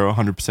Yakuza 0,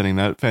 100%ing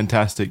that.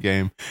 Fantastic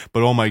game.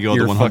 But oh my god,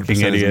 you're the 100% fucking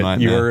idiot. is a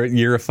nightmare.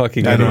 You're a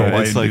fucking idiot. I know,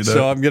 it's like,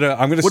 so I'm gonna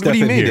step in here. What do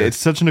you mean? It's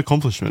such an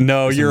accomplishment.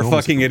 No, you're a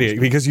fucking idiot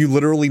because you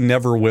literally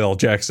never will,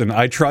 Jackson.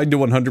 I tried to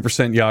 100%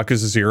 Yakuza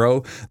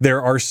 0. There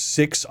are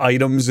 6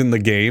 items in the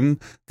game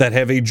that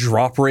have a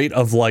drop rate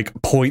of like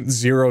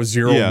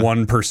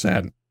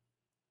 0.001%.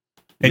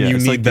 And you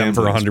need like them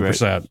for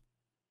 100%.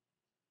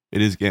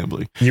 It is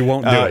gambling. You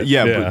won't do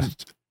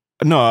it.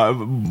 But no,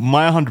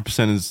 my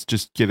 100% is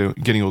just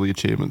getting all the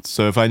achievements.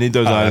 So if I need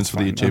those items for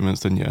the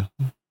achievements, then yeah,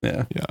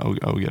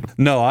 I'll get them.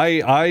 No,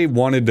 I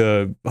wanted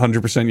to 100%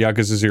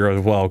 Yakuza 0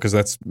 as well because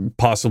that's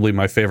possibly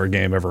my favorite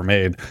game ever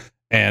made.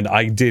 And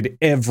I did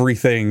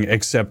everything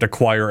except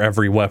acquire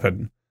every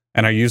weapon.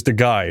 And I used a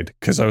guide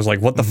because I was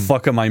like, what the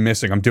fuck am I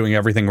missing? I'm doing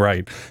everything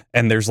right.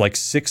 And there's like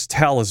 6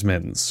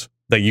 talismans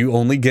that you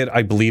only get,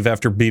 I believe,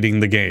 after beating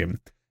the game.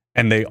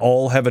 And they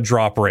all have a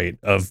drop rate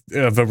of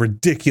a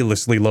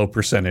ridiculously low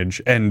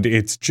percentage. And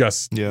it's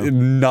just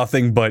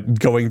nothing but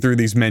going through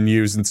these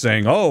menus and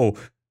saying, oh,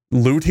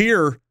 loot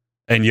here.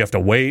 And you have to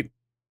wait.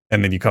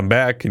 And then you come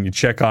back and you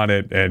check on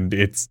it. And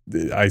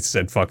I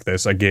said, fuck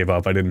this. I gave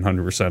up. I didn't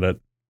 100%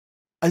 it.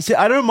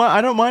 I don't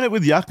mind it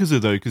with Yakuza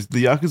though, because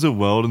the Yakuza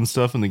world and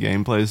stuff and the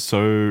gameplay is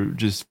so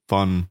just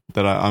fun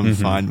that I'm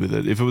fine with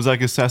it. If it was like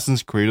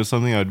Assassin's Creed or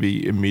something, I'd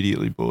be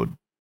immediately bored.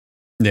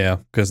 Yeah,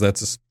 because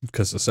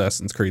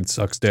Assassin's Creed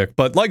sucks dick,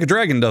 but Like a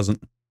Dragon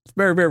doesn't. It's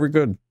very, very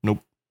good.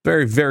 Nope.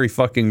 Very, very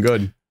fucking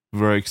good.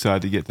 Very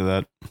excited to get to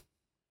that.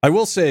 I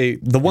will say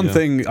the one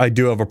thing I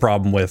do have a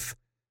problem with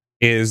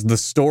is the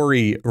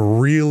story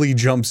really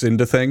jumps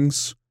into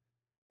things.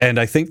 And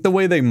I think the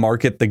way they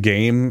market the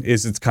game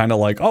is it's kind of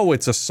like, oh,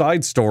 it's a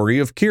side story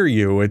of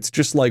Kiryu. It's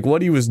just like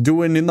what he was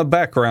doing in the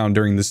background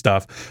during the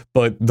stuff.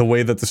 But the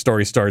way that the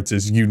story starts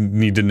is you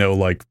need to know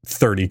like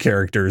 30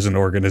 characters and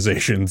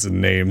organizations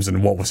and names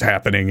and what was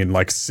happening in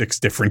like 6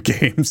 different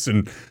games.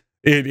 And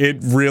it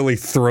really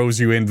throws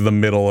you into the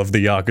middle of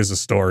the Yakuza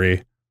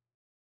story.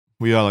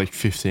 We are like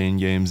 15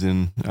 games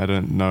in. I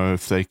don't know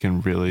if they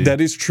can really...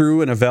 That is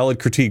true and a valid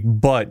critique,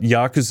 but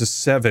Yakuza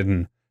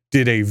 7...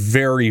 did a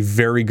very,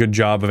 very good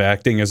job of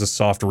acting as a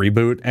soft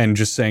reboot and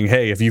just saying,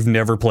 hey, if you've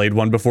never played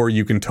one before,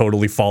 you can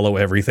totally follow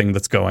everything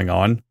that's going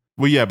on.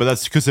 Well, yeah, but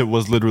that's because it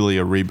was literally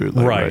a reboot.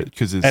 Like, right.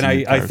 And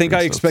I think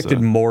I expected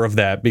more of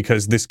that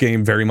because this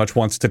game very much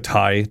wants to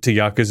tie to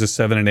Yakuza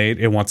 7 and 8.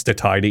 It wants to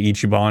tie to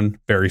Ichiban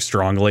very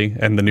strongly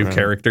and the new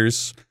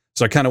characters.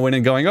 So I kind of went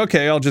in going,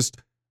 okay,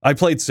 I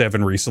played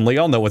 7 recently.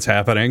 I'll know what's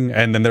happening.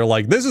 And then they're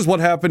like, this is what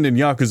happened in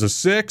Yakuza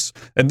 6.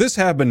 And this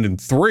happened in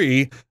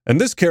 3.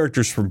 And this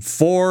character's from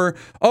 4.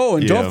 Oh,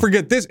 and don't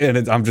forget this. And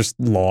I'm just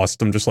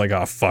lost. I'm just like,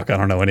 oh, fuck. I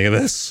don't know any of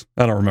this.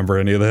 I don't remember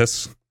any of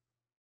this.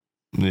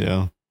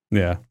 Yeah.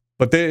 Yeah.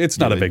 But it's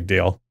not a big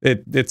deal.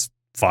 It's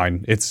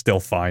fine. It's still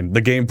fine.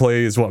 The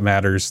gameplay is what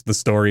matters. The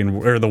story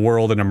or the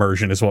world and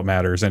immersion is what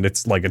matters. And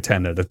it's like a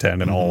 10 out of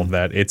 10 and all of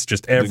that. It's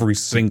just every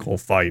single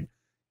fight.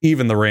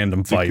 Even the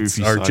random fights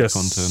are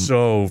just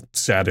so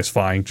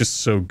satisfying, just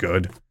so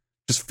good.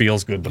 Just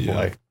feels good to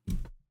play.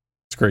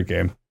 It's a great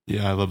game.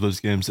 Yeah, I love those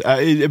games.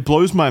 It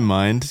blows my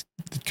mind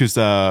because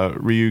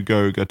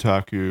Ryugo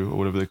Gotoku, or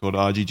whatever they're called,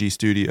 RGG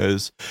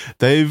Studios,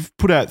 they've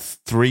put out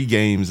 3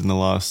 games in the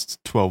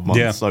last 12 months.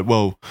 Yeah.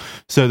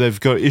 So they've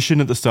got Ishin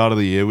at the start of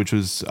the year, which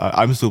was,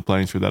 I'm still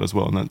playing through that as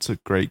well, and that's a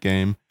great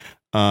game.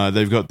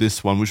 They've got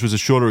this one, which was a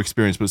shorter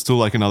experience, but still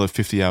like another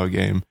 50-hour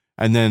game.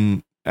 And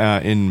then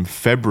in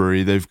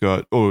February they've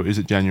got, or is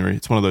it January?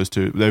 It's one of those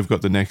two. They've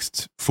got the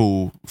next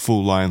full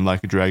line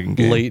Like a Dragon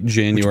game. Late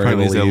January, which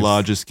apparently is their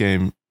largest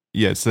game.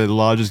 Yeah, it's their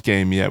largest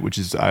game yet, which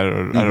is I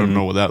don't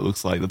know what that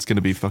looks like. That's going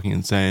to be fucking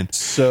insane.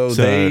 So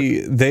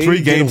they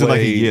 3 games in like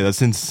a year.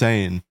 That's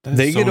insane.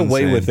 They get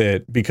away with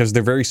it because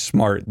they're very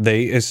smart.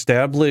 They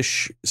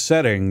establish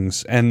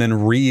settings and then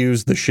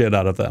reuse the shit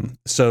out of them.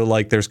 So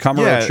like there's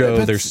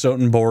Kamurocho, there's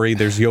Sotenbori,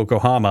 there's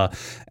Yokohama,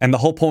 and the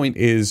whole point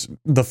is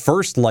the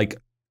first like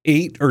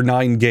 8 or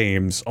 9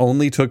 games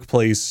only took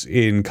place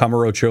in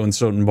Kamurocho and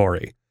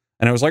Sotenbori.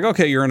 And I was like,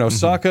 okay, you're in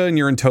Osaka and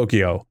you're in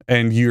Tokyo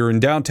and you're in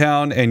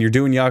downtown and you're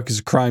doing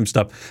Yakuza crime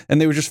stuff.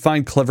 And they would just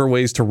find clever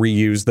ways to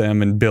reuse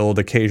them and build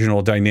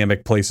occasional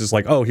dynamic places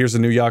like, oh, here's a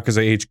new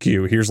Yakuza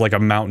HQ. Here's like a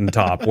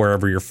mountaintop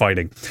wherever you're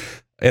fighting.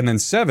 And then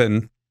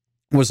 7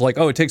 was like,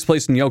 oh, it takes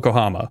place in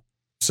Yokohama.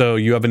 So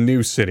you have a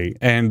new city.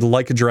 And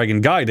Like a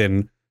Dragon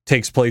Gaiden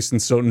takes place in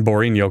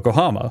Sotenbori in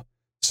Yokohama.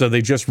 So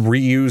they just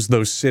reuse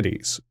those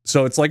cities.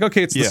 So it's like,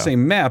 okay, it's the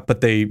same map, but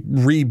they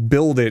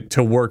rebuild it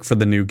to work for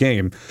the new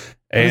game.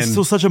 And it's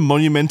still such a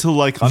monumental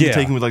like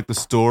undertaking with like the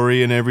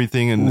story and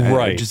everything,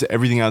 and just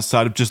everything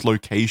outside of just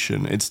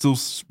location. It still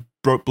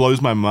blows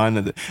my mind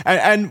that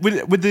and with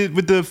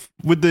the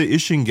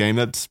Ishin game,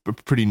 that's a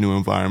pretty new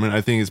environment.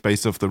 I think it's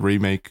based off the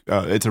remake.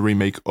 It's a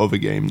remake of a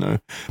game though,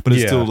 but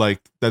it's still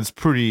like that's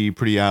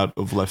pretty out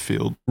of left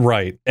field.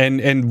 Right.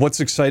 And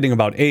what's exciting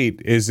about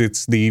 8 is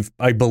it's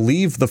I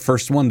believe the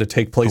first one to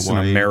take place in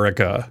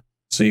America.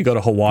 So you go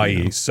to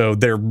Hawaii. So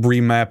they're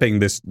remapping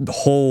this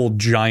whole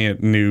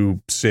giant new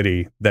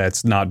city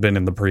that's not been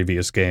in the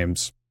previous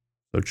games.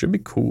 So it should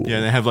be cool.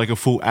 Yeah, they have like a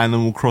full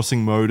Animal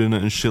Crossing mode in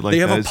it and shit like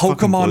that. They have a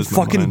Pokemon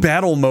fucking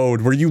battle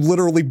mode where you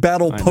literally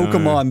battle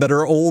Pokemon that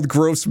are old,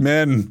 gross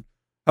men.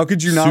 How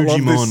could you not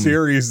love this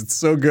series? It's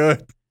so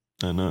good.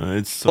 I know.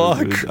 It's so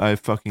good. I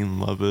fucking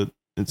love it.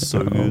 It's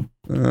so good.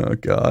 Oh,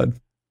 God.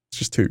 It's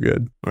just too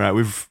good. All right,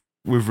 we've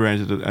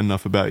ranted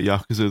enough about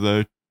Yakuza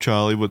though.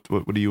 Charlie, what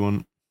do you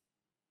want?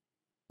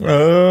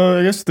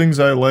 I guess things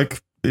I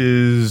like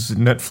is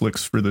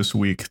Netflix for this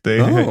week. They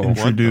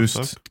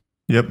introduced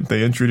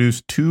they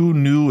introduced 2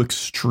 new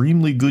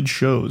extremely good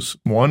shows.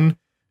 One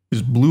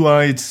is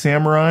Blue-Eyed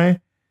Samurai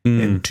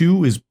and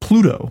 2 is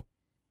Pluto.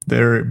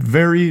 They're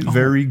very,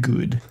 very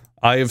good.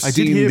 I have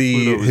seen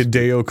the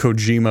Hideo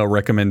Kojima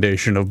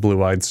recommendation of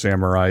Blue-Eyed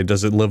Samurai.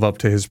 Does it live up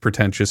to his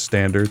pretentious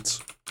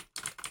standards?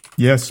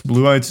 Yes,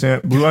 Blue-Eyed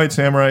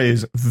Samurai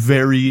is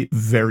very,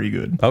 very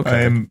good. Okay.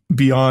 I am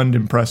beyond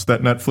impressed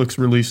that Netflix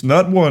released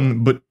not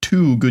 1, but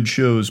 2 good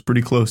shows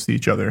pretty close to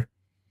each other.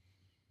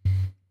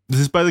 Is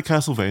this by the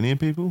Castlevania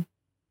people?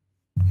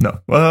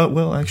 No.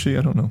 Well, actually,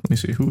 I don't know. Let me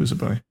see. Who is it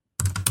by?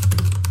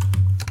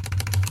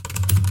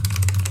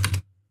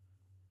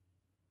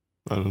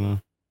 I don't know.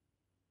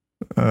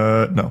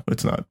 No,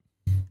 it's not.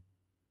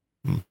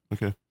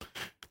 Okay.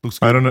 Looks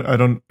good. I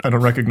don't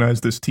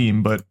recognize this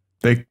team, but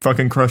they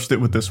fucking crushed it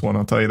with this one,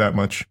 I'll tell you that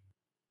much.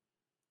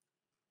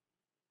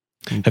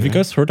 Okay. Have you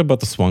guys heard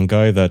about this one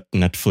guy that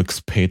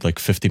Netflix paid like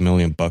 $50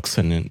 million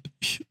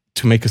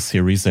to make a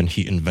series, and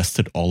he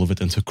invested all of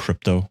it into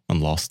crypto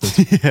and lost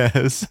it?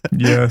 Yes.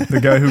 Yeah, the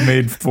guy who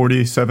made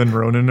 47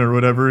 Ronin or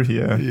whatever.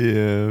 Yeah.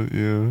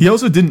 He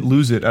also didn't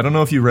lose it. I don't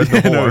know if you read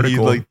the whole article. He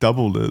like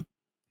doubled it.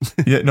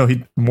 Yeah, no,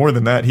 he more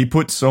than that. He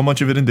put so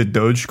much of it into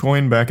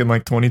Dogecoin back in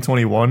like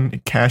 2021, he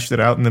cashed it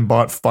out, and then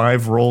bought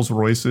 5 Rolls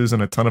Royces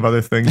and a ton of other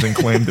things, and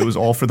claimed it was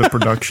all for the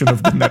production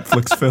of the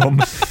Netflix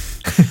film.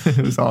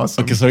 It was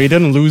awesome. Okay, so he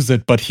didn't lose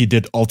it, but he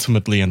did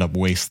ultimately end up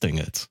wasting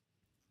it.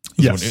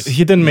 Yes,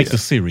 he didn't make the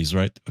series,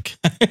 right?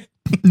 Okay.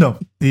 No,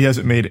 he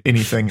hasn't made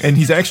anything, and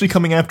he's actually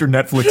coming after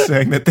Netflix,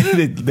 saying that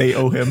they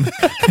owe him.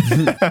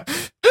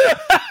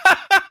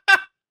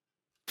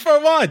 For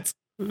what?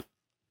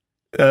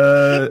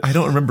 I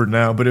don't remember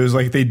now, but it was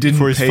like they didn't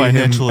pay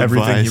him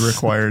everything he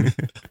required.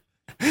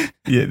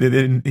 Yeah, they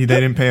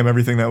didn't pay him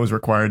everything that was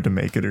required to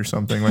make it or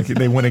something. Like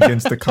they went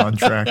against the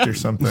contract or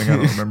something. I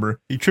don't remember.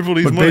 He tripled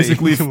his money.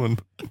 Basically,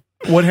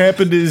 what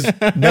happened is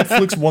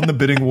Netflix won the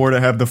bidding war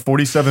to have the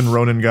 47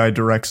 Ronin guy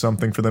direct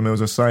something for them. It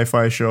was a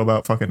sci-fi show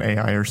about fucking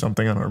AI or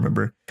something. I don't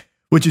remember.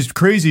 Which is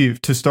crazy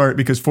to start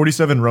because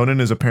 47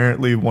 Ronin is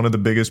apparently one of the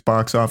biggest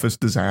box office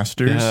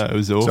disasters. Yeah, it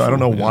was awful. So I don't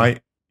know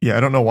why. Yeah, I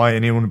don't know why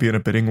anyone would be in a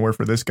bidding war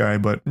for this guy,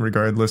 but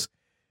regardless,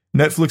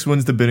 Netflix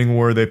wins the bidding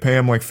war. They pay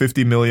him like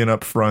 $50 million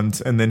up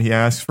front, and then he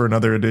asks for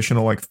another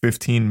additional like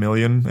 $15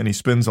 million, and he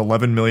spends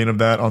 $11 million of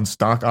that on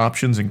stock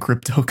options and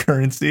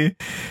cryptocurrency.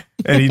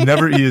 And he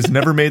has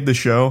never made the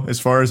show. As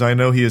far as I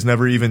know, he has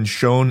never even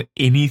shown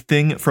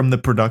anything from the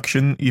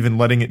production, even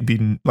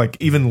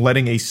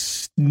letting a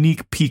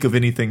sneak peek of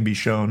anything be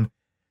shown.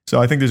 So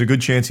I think there's a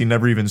good chance he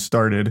never even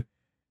started.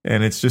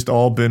 And it's just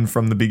all been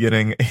from the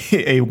beginning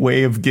a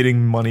way of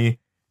getting money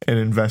and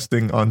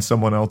investing on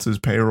someone else's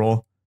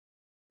payroll.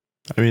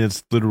 I mean,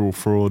 it's literal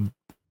fraud.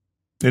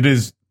 It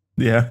is.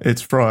 Yeah,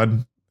 it's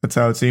fraud. That's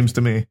how it seems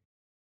to me.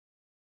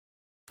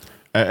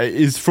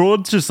 Is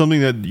fraud just something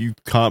that you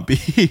can't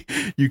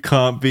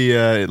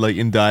be like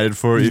indicted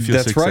for if you're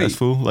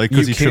successful? Right. Like,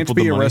 you can't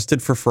be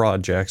arrested for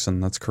fraud,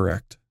 Jackson. That's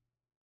correct.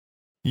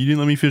 You didn't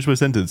let me finish my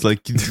sentence. Like,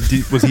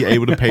 was he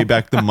able to pay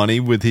back the money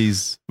with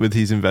his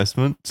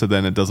investment? So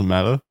then it doesn't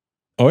matter.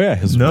 Oh yeah,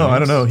 I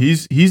don't know.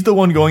 He's the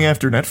one going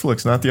after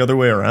Netflix, not the other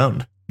way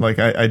around. Like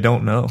I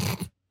don't know.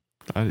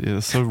 Yeah,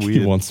 that's so weird.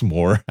 He wants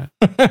more.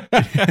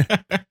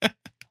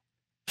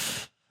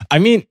 I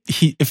mean,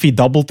 if he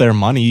doubled their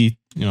money,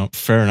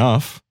 fair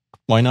enough.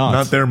 Why not?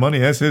 Not their money.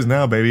 That's his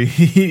now, baby.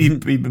 He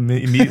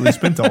immediately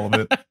spent all of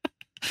it.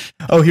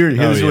 Oh, here's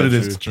what it true,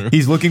 is. true.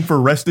 He's looking for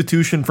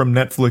restitution from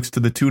Netflix to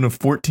the tune of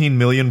 $14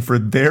 million for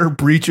their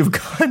breach of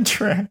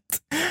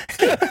contract.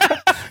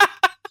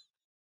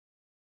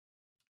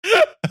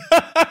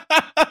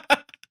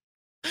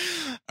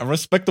 I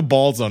respect the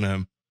balls on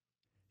him.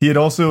 He had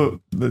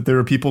also, there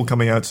were people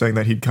coming out saying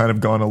that he'd kind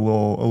of gone a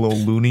little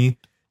loony.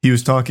 He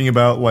was talking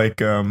about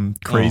like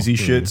crazy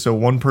shit. So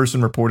one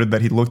person reported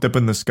that he looked up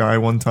in the sky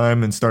one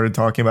time and started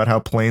talking about how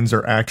planes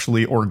are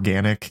actually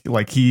organic.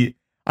 Like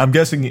I'm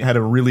guessing he had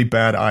a really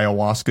bad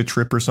ayahuasca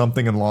trip or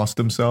something and lost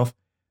himself.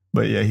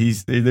 But yeah,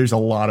 there's a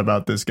lot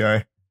about this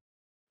guy.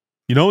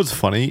 You know what's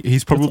funny?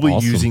 He's probably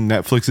awesome. using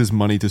Netflix's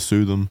money to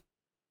sue them.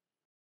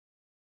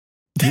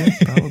 Yeah,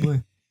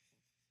 probably.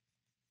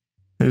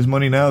 There's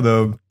money now,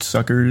 though,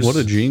 suckers. What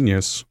a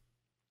genius.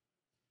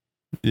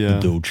 Yeah. The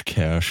Doge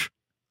Cash.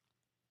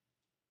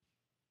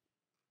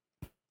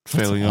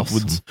 Failing That's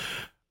upwards.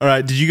 All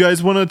right. Did you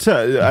guys want to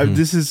tell?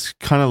 This is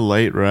kind of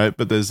late, right?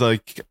 But there's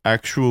like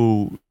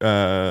actual.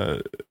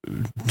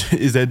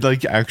 Is there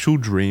like actual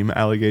dream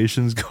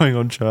allegations going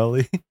on,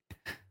 Charlie?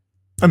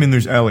 I mean,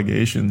 there's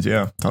allegations.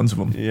 Yeah, tons of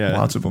them. Yeah,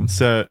 lots of them.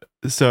 So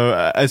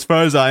as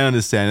far as I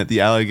understand it, the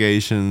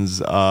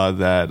allegations are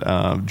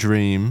that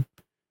Dream,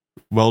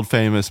 world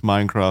famous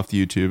Minecraft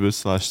YouTuber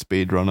 /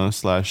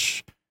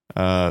 speedrunner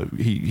 /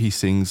 he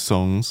sings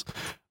songs,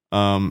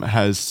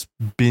 has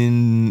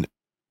been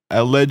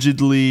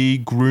allegedly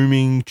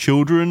grooming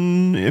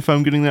children, if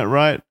I'm getting that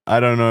right. I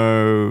don't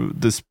know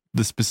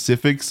the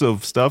specifics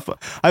of stuff.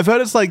 I've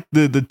heard it's like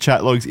the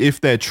chat logs,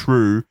 if they're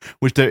true,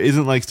 which there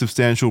isn't like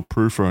substantial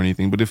proof or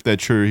anything, but if they're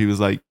true, he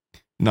was like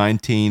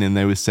 19 and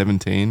they were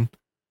 17.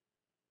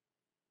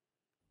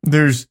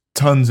 There's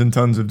tons and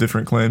tons of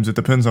different claims. It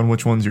depends on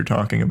which ones you're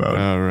talking about.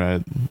 Oh,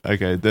 right.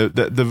 Okay.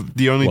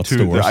 The only What's two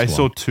the that worst I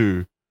saw one?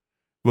 two.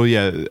 Well,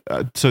 yeah.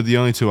 So the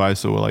only two I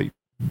saw were like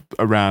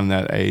around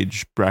that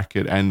age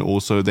bracket, and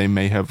also they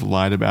may have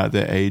lied about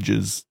their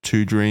ages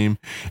to Dream,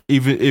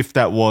 even if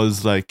that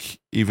was like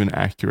even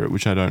accurate,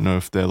 which I don't know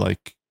if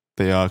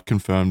they are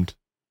confirmed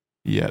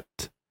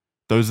yet.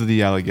 Those are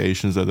the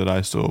allegations though that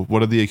I saw.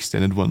 What are the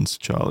extended ones,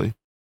 Charlie?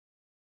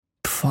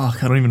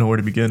 Fuck, I don't even know where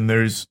to begin.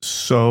 There's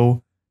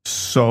so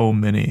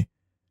many.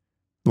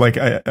 Like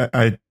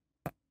I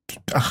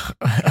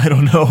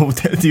don't know.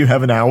 Do you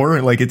have an hour?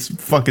 Like it's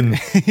fucking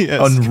Yes,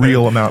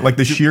 unreal amount. Like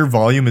the sheer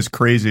volume is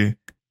crazy.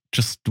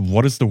 Just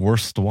what is the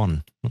worst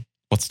one?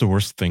 What's the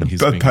worst thing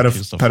he's being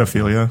accused of?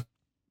 Pedophilia.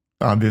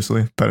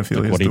 Obviously,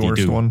 pedophilia Like, what is did the he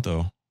worst do, one.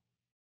 though?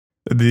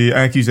 The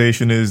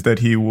accusation is that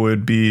he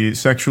would be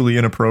sexually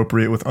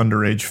inappropriate with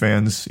underage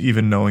fans,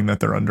 even knowing that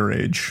they're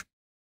underage.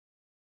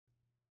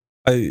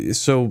 I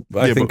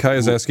think Kai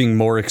is asking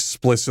more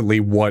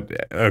explicitly what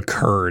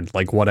occurred,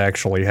 like what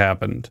actually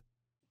happened.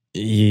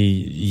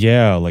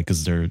 Yeah, like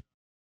is there...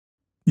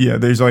 Yeah,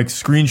 there's like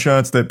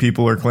screenshots that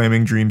people are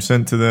claiming Dream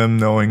sent to them,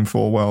 knowing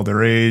full well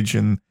their age,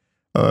 and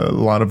a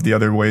lot of the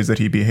other ways that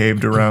he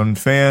behaved around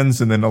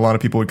fans. And then a lot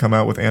of people would come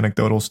out with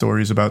anecdotal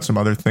stories about some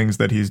other things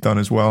that he's done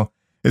as well.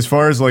 As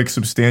far as like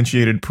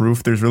substantiated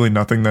proof, there's really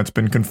nothing that's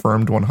been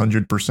confirmed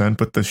 100%,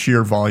 but the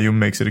sheer volume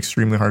makes it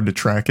extremely hard to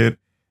track it,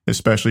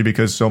 especially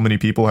because so many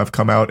people have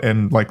come out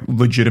and like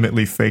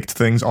legitimately faked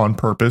things on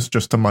purpose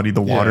just to muddy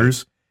the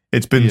waters.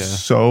 It's been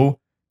so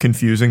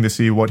confusing to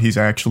see what he's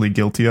actually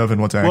guilty of and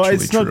what's actually true. Well,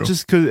 it's not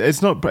just because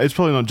it's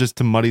probably not just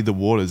to muddy the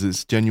waters.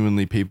 It's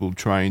genuinely people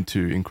trying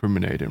to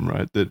incriminate him,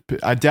 right? That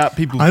I doubt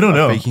people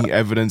are making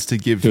evidence to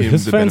give him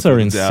his the fans benefit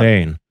are of the doubt.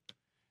 insane.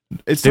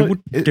 They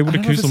would I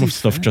accuse don't him know of if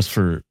stuff it's just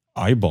for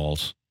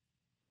eyeballs.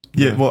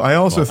 Yeah, well, I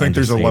also think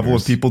there's a level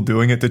of haters. people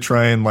doing it to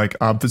try and like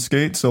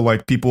obfuscate. So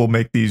like people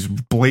make these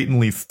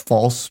blatantly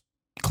false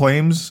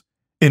claims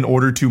in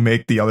order to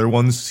make the other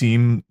ones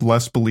seem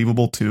less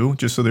believable too.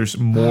 Just so there's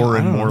more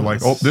and more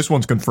like, oh, this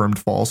one's confirmed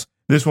false.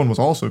 This one was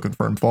also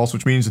confirmed false,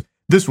 which means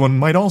this one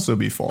might also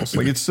be false.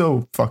 Like it's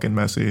so fucking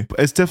messy.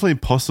 It's definitely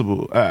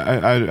possible.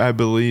 I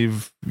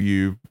believe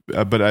you,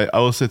 but I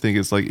also think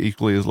it's like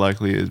equally as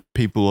likely as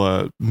people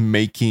are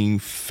making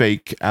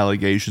fake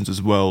allegations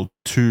as well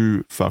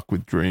to fuck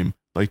with Dream,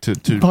 like to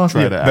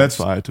try to add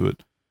fire to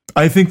it.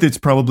 I think that's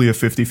probably a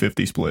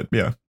 50-50 split.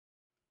 Yeah.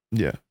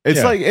 Yeah.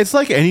 It's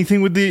like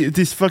anything with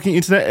this fucking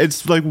internet.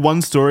 It's like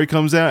one story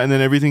comes out and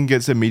then everything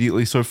gets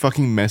immediately so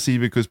fucking messy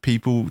because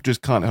people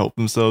just can't help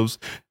themselves.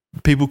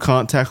 People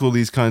can't tackle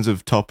these kinds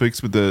of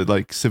topics with the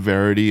like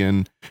severity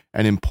and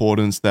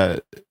importance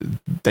that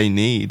they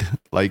need.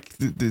 Like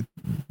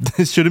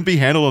this shouldn't be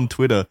handled on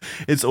Twitter.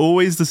 It's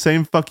always the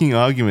same fucking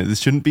argument. This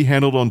shouldn't be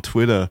handled on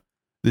Twitter.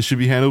 This should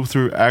be handled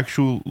through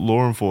actual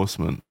law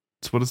enforcement.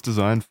 It's what it's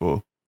designed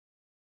for.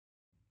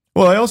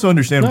 Well, I also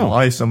understand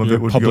why some of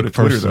it would go to Twitter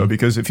person. though,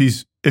 because if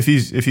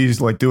he's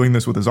like doing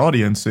this with his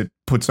audience, it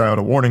puts out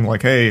a warning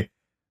like, "Hey,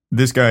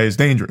 this guy is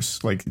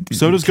dangerous." Like,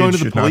 so does going to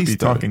the should police not be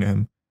talking to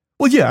him.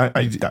 Well, yeah,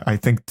 I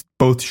think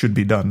both should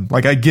be done.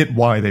 Like, I get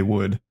why they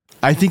would.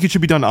 I think it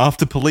should be done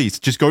after police.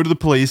 Just go to the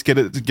police, get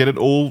it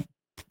all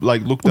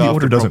like looked after. The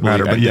order doesn't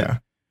matter, but yeah,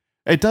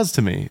 it does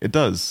to me. It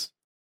does.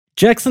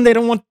 Jackson, they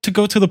don't want to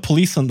go to the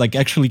police and like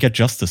actually get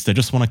justice. They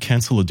just want to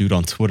cancel a dude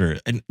on Twitter.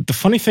 And the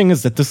funny thing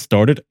is that this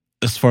started,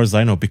 as far as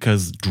I know,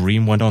 because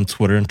Dream went on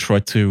Twitter and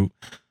tried to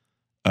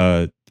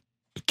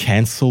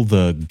cancel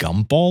the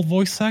Gumball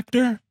voice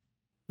actor.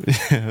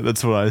 Yeah,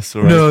 that's what I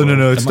saw.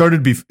 No. It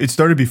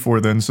started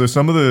before then. So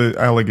some of the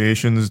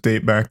allegations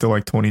date back to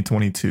like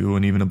 2022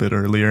 and even a bit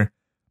earlier.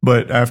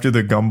 But after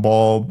the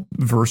Gumball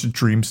versus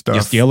Dream stuff,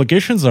 yes, the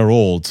allegations are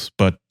old.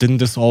 But didn't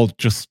this all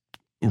just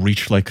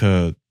reach like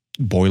a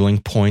boiling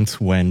point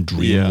when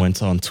Dream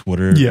went on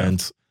Twitter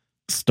and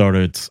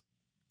started,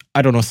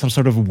 I don't know, some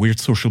sort of weird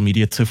social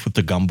media tiff with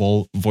the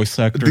Gumball voice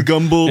actor? The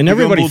Gumball, and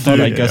everybody thought,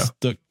 dude, I guess,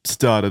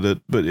 started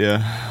it. But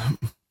yeah.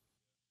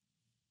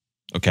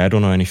 Okay, I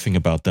don't know anything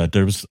about that.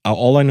 There's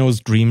all I know is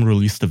Dream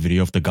released a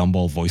video of the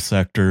Gumball voice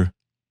actor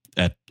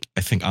at,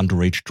 I think,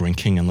 underage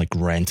drinking and like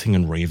ranting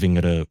and raving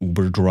at a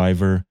Uber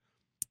driver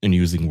and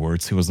using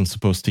words he wasn't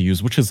supposed to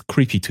use, which is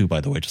creepy too, by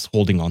the way, just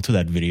holding on to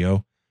that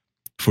video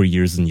for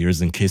years and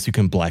years in case you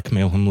can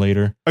blackmail him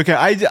later. Okay,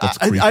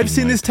 I've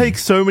seen this take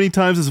so many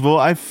times as well.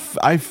 I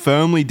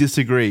firmly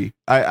disagree.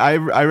 I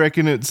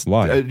reckon it's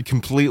a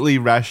completely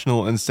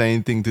rational and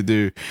sane thing to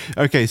do.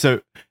 Okay,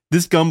 so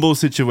this Gumball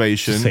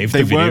situation, save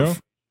the video?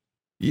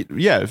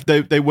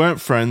 They weren't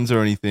friends or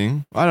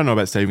anything. I don't know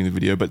about saving the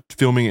video, but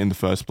filming it in the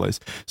first place.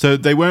 So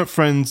they weren't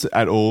friends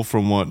at all,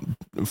 from what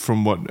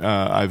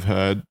I've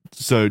heard.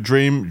 So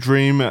Dream,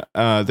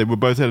 they were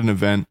both at an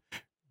event.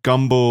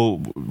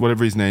 Gumball,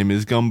 whatever his name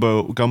is,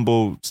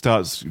 Gumball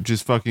starts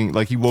just fucking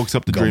like he walks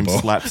up to Dream,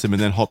 slaps him,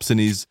 and then hops in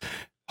his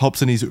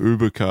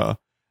Uber car,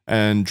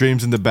 and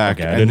Dream's in the back.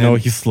 Okay, I didn't know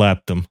he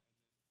slapped him.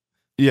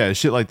 Yeah,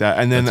 shit like that.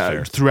 And then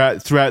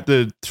throughout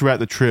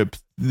the trip,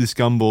 this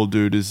Gumball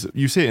dude is,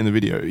 you see it in the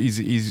video,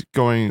 he's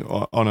going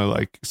on a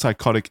like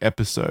psychotic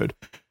episode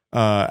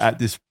at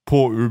this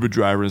poor Uber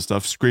driver and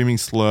stuff, screaming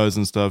slurs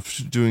and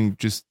stuff, doing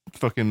just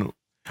fucking.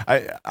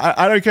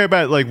 I don't care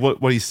about like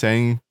what he's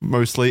saying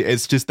mostly.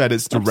 It's just that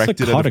it's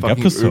directed at a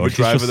fucking Uber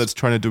driver that's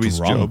trying to do his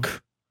job.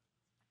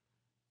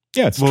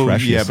 Yeah, it's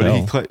trashy. Yeah,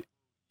 but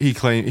he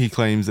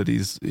claims that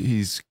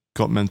he's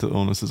got mental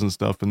illnesses and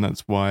stuff, and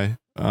that's why.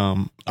 I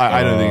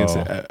don't think it's.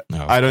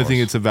 I don't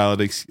think it's a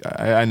valid.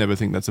 I never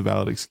think that's a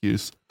valid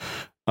excuse.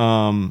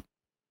 I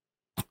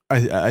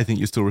think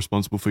you're still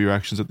responsible for your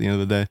actions at the end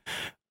of the day.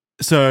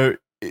 So,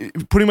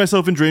 putting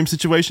myself in Dream's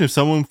situation, if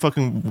someone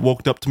fucking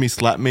walked up to me,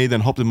 slapped me,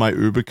 then hopped in my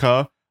Uber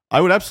car,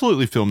 I would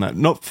absolutely film that.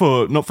 Not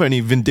for any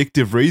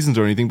vindictive reasons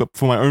or anything, but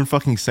for my own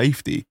fucking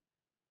safety.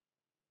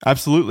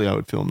 Absolutely, I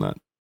would film that.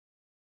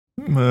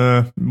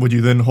 Would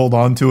you then hold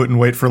on to it and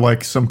wait for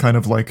like some kind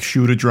of like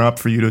shoe to drop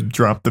for you to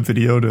drop the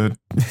video to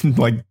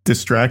like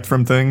distract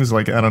from things?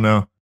 Like, I don't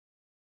know.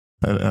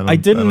 I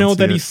didn't know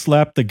that he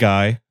slapped the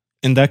guy.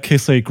 In that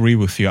case, I agree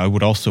with you. I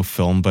would also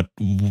film, but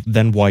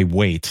then why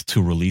wait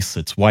to release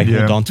it? Why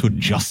hold on to it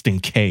just in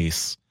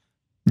case?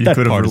 You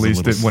could have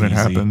released it when it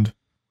happened.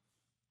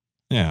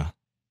 Yeah.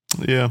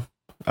 Yeah.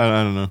 I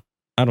don't know.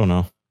 I don't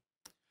know.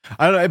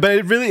 But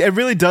it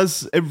really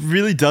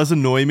does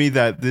annoy me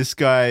that this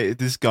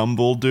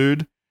Gumball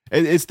dude.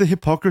 It's the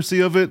hypocrisy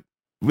of it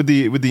with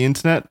the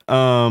internet.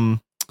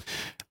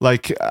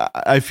 Like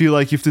I feel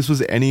like if this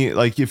was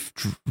if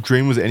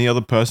Dream was any other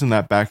person in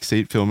that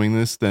backseat filming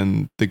this,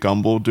 then the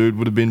Gumball dude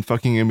would have been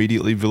fucking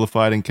immediately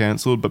vilified and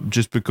cancelled. But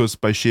just because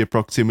by sheer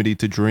proximity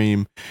to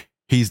Dream,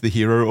 he's the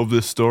hero of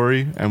this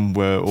story, and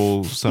we're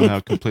all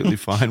somehow completely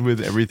fine with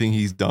everything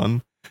he's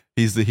done.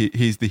 He's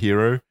the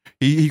hero.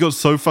 He got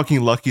so fucking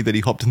lucky that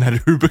he hopped in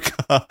that Uber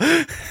car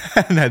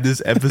and had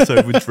this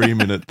episode with Dream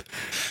in it.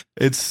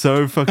 It's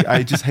so fucking.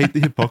 I just hate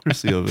the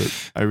hypocrisy of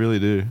it. I really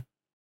do.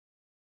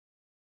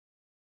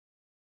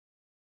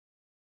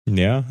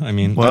 Yeah, I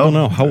mean, I don't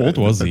know. How old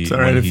was he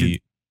when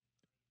he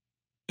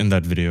in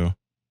that video?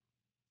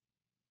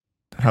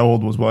 How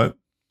old was what?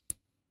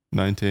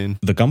 19.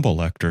 The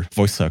Gumball actor,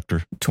 voice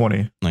actor.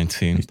 20.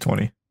 19. He's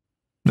 20.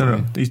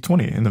 No, he's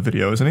 20 in the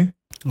video, isn't he?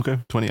 Okay,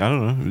 20. I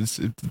don't know. It's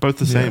both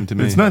the same to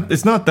me. It's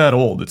not that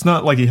old. It's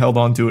not like he held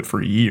on to it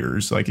for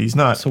years. Like he's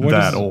not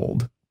that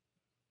old.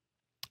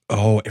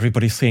 Oh,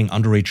 everybody's saying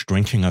underage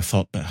drinking. I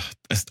thought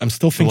I'm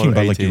still thinking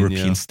about 18, like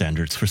European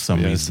standards for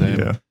some reason.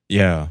 Same.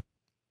 Yeah.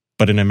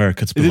 But in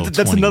America, it's below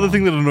 21. Another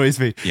thing that annoys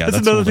me. Yeah,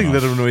 that's another thing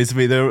that annoys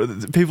me.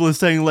 People are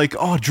saying like,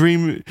 "Oh,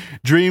 Dream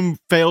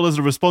failed as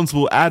a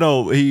responsible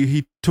adult.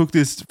 He took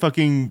this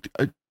fucking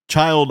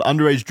child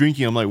underage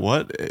drinking." I'm like,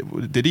 what?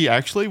 Did he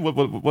actually?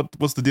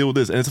 What's the deal with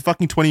this? And it's a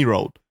fucking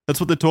 20-year-old. That's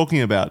what they're talking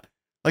about.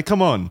 Like,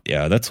 come on.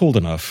 Yeah, that's old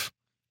enough.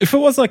 If it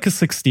was like a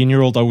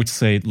 16-year-old, I would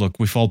say, look,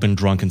 we've all been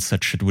drunk and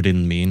said shit we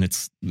didn't mean.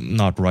 It's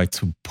not right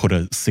to put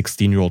a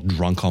 16-year-old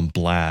drunk on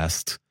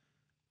blast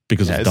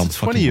because of dumb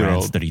fucking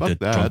rants that he did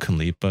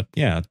drunkenly. But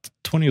yeah,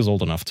 20 is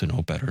old enough to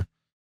know better.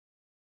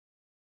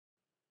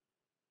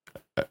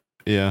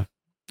 Yeah.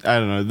 I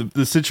don't know.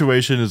 The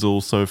situation is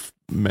also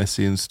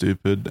messy and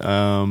stupid.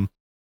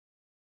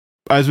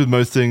 As with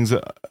most things,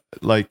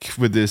 like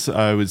with this,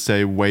 I would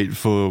say wait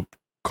for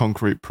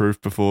concrete proof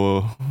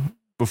before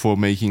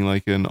making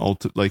like an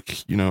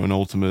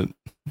ultimate,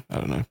 I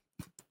don't know,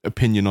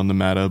 opinion on the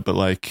matter, but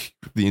like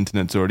the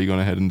internet's already gone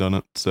ahead and done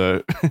it.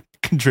 So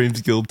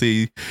Dream's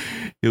guilty.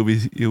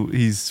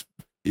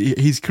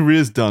 His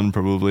career's done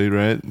probably,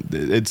 right?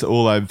 It's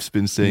all I've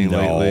been seeing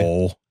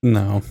lately.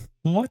 No.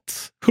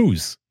 What?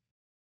 Whose?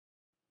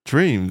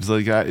 Dreams.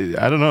 Like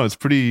I don't know. It's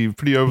pretty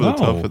over the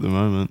top at the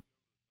moment.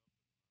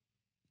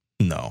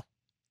 No.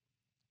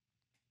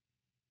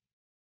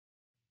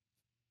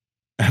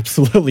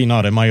 Absolutely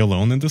not. Am I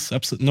alone in this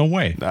episode? No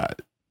way.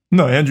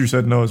 No, Andrew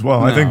said no as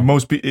well. No. I think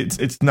most people.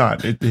 It's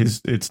not.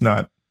 It's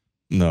not.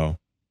 No.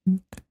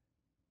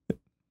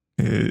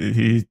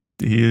 He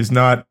is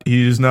not.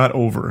 He is not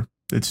over.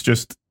 It's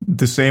just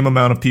the same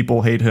amount of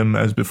people hate him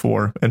as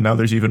before, and now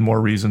there's even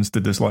more reasons to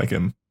dislike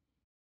him.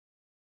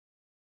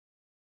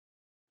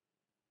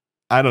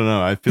 I don't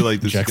know. I feel like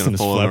this Jackson is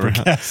going to fall over.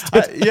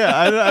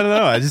 I don't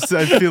know. I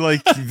feel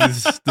like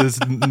there's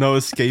no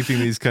escaping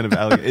these kind of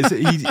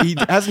allegations. He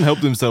hasn't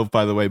helped himself,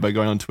 by the way, by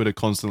going on Twitter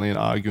constantly and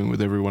arguing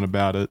with everyone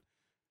about it.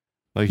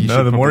 Like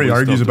the more he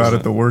argues about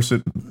it, the worse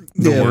it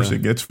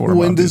gets for him.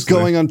 When does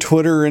going on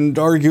Twitter and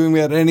arguing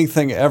about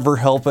anything ever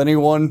help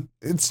anyone?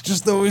 It's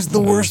just always the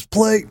worst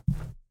play.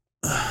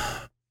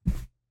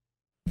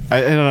 I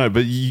don't know,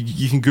 but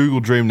you can Google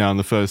Dream now, and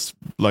the first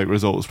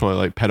result is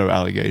probably pedo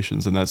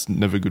allegations, and that's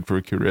never good for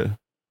a career.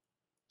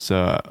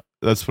 So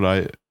that's what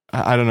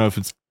I don't know if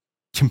it's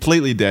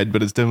completely dead,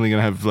 but it's definitely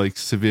going to have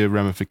severe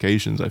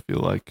ramifications. I feel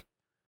like.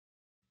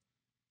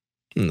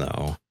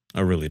 No,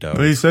 I really don't.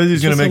 But he says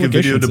he's going to make a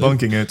video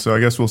debunking it, so I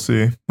guess we'll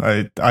see.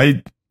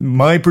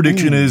 My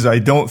prediction is I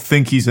don't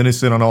think he's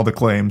innocent on all the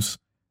claims.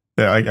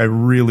 I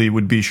really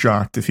would be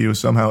shocked if he was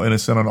somehow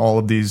innocent on all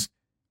of these.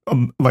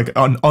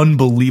 An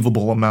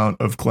unbelievable amount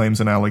of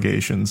claims and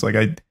allegations.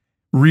 I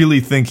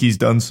really think he's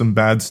done some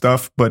bad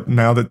stuff, but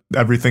now that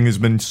everything has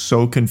been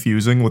so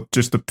confusing with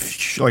just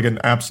an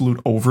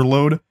absolute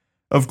overload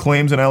of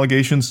claims and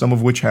allegations, some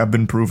of which have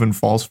been proven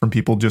false from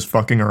people just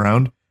fucking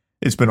around,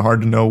 it's been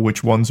hard to know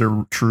which ones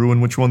are true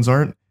and which ones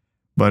aren't.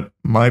 But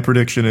my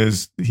prediction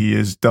is he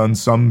has done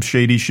some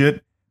shady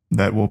shit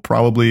that will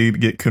probably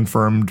get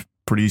confirmed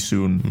pretty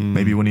soon,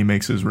 maybe when he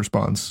makes his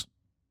response.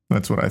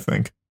 That's what I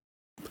think.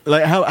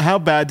 How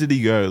bad did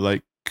he go?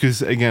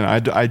 Because again,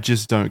 I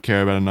just don't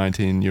care about a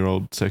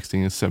 19-year-old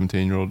sexting a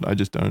 17-year-old. I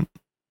just don't.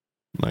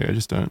 I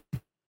just don't.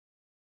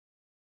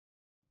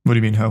 What do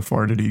you mean? How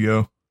far did he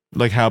go?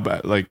 How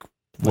bad?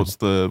 What's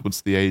the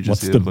age?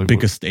 What's the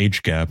biggest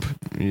age gap?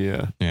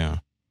 Yeah.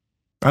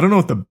 I don't know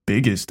what the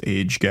biggest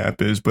age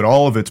gap is, but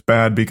all of it's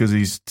bad because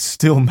he's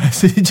still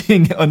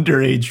messaging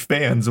underage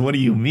fans. What do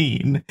you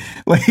mean?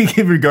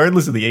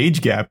 Regardless of the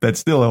age gap, that's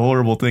still a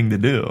horrible thing to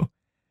do.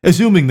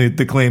 Assuming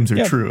the claims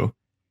are true.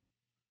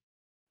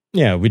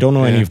 Yeah, we don't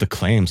know any of the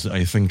claims.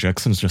 I think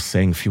Jackson's just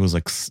saying if he was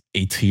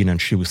 18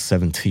 and she was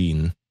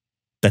 17,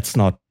 that's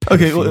not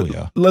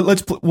pedophilia.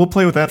 Okay, we'll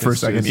play with that for a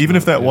second. Even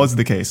if that was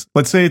the case,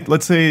 let's say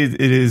it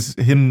is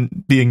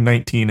him being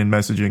 19 and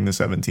messaging the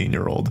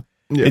 17-year-old.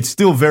 Yeah. It's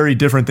still very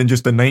different than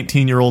just a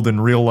 19-year-old in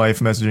real life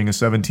messaging a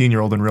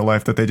 17-year-old in real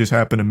life that they just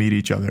happen to meet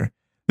each other.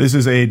 This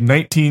is a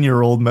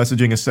 19-year-old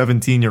messaging a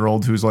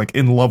 17-year-old who's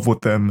in love with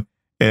them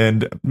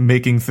and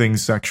making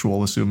things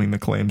sexual, assuming the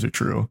claims are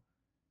true.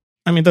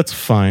 I mean, that's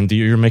fine.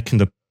 You're making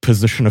the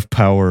position of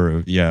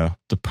power,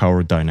 the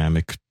power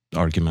dynamic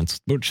arguments,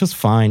 which is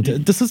fine.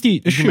 This is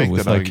the issue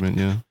with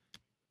argument,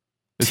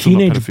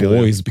 teenage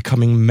boys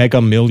becoming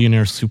mega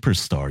millionaire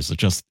superstars.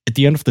 At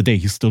the end of the day,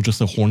 he's still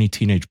just a horny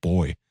teenage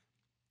boy.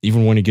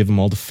 Even when you give him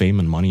all the fame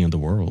and money in the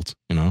world,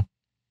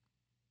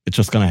 it's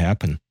just going to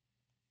happen.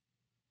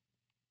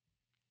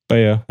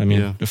 But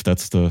if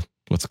that's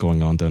what's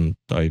going on, then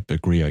I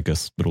agree. I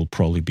guess it'll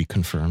probably be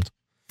confirmed.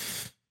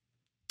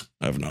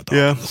 I have no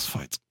doubt in this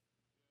fight.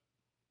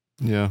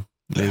 Yeah,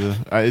 neither.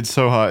 It's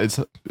so hard.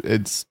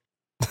 It's.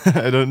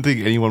 I don't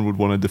think anyone would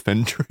want to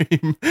defend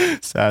Dream.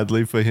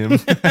 Sadly for him,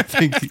 I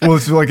think. Well,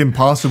 it's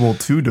impossible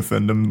to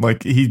defend him.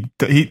 He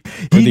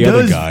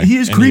does. He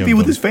is creepy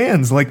with his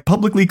fans.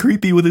 Publicly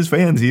creepy with his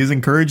fans. He has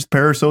encouraged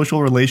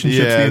parasocial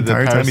relationships the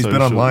entire time he's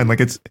been online.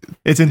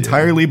 It's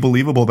entirely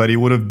believable that he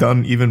would have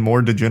done even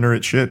more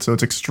degenerate shit. So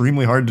it's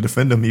extremely hard to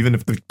defend him, even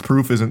if the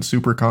proof isn't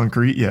super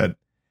concrete yet.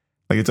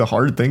 It's a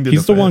hard thing to defend.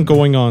 He's the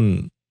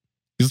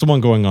one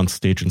going on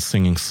stage and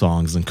singing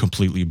songs in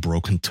completely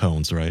broken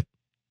tones, right?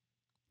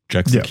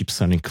 Jackson keeps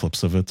sending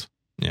clips of it.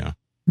 Yeah.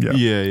 I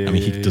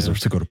mean, he deserves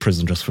to go to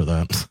prison just for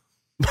that.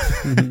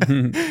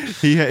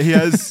 he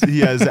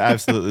has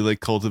absolutely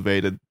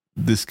cultivated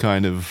this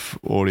kind of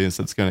audience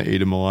that's going to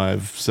eat him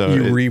alive. So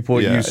you reap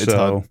what you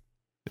sow.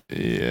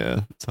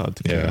 It's hard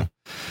to care.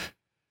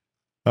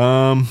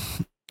 All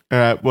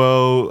right.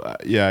 Well,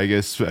 I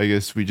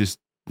guess we just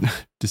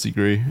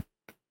disagree.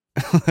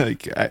 I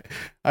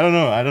don't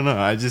know.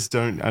 I just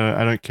don't.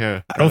 I don't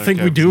care. I don't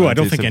think we do. I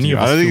don't think any of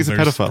us feel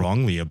very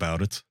strongly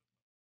about it.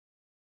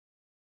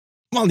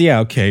 Well, yeah,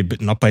 okay, but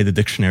not by the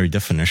dictionary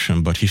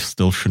definition. But he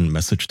still shouldn't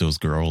message those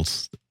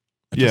girls.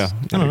 I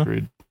don't know.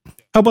 Agreed.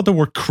 How about the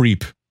word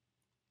creep?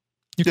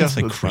 You can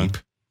say creep.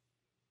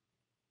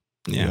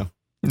 Yeah.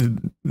 All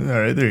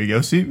right, there you go.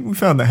 See, we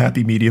found the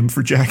happy medium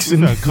for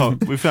Jackson.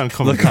 We found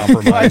common the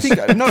compromise. I think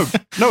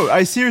no,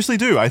 I seriously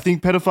do. I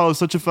think pedophile is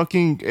such a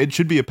fucking. It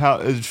should be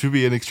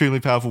an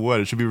extremely powerful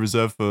word. It should be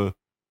reserved for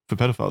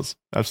pedophiles.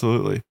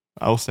 Absolutely,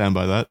 I'll stand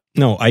by that.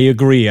 No, I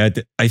agree. I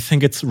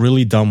think it's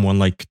really dumb when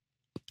like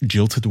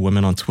jilted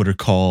women on Twitter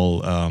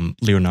call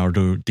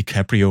Leonardo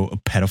DiCaprio a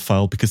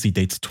pedophile because he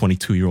dates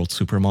 22-year-old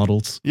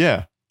supermodels.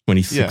 Yeah, when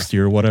he's 60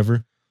 or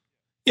whatever.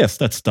 Yes,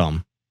 that's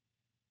dumb.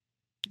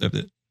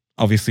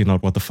 Obviously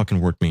not what the fucking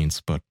word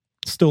means, but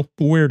still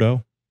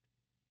weirdo.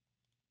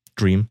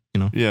 Dream,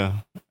 Yeah.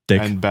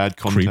 Dick. And bad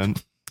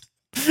content.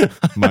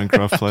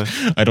 Minecraft play.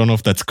 I don't know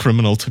if that's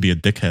criminal to be a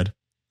dickhead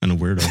and a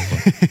weirdo,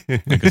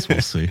 but I guess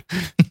we'll see.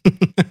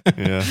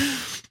 Yeah.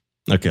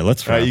 Okay,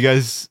 let's wrap. All right, you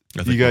guys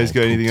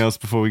got anything else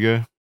before we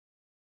go?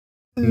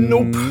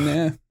 Nope.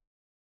 Nah.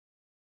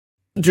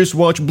 Just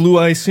watch Blue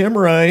Eye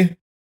Samurai.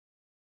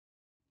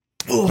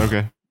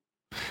 Okay.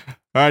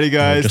 Alrighty,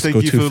 guys. Just thank go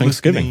you to for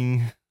Thanksgiving.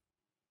 listening.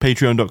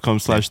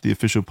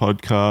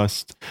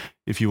 Patreon.com/theofficialpodcast.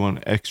 If you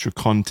want extra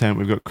content,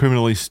 we've got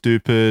Criminally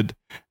Stupid,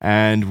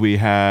 and we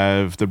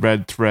have the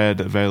Red Thread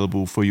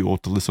available for you all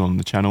to listen on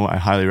the channel. I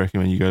highly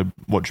recommend you go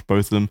watch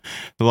both of them.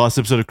 The last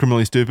episode of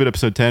Criminally Stupid,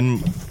 episode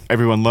 10,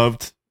 everyone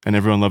loved, and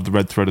everyone loved the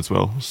Red Thread as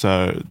well.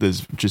 So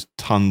there's just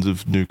tons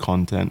of new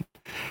content.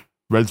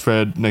 Red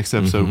Thread, next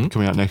episode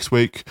coming out next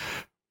week.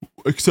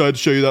 Excited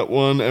to show you that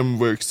one, and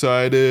we're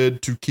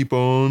excited to keep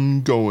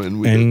on going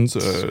with it.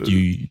 So.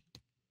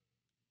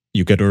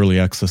 You get early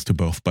access to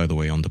both, by the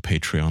way, on the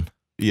Patreon.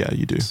 Yeah,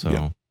 you do. So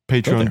yeah.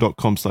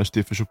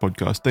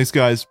 Patreon.com/theofficialpodcast. Thanks,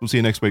 guys. We'll see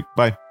you next week.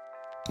 Bye.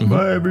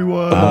 Bye,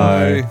 everyone.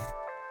 Bye.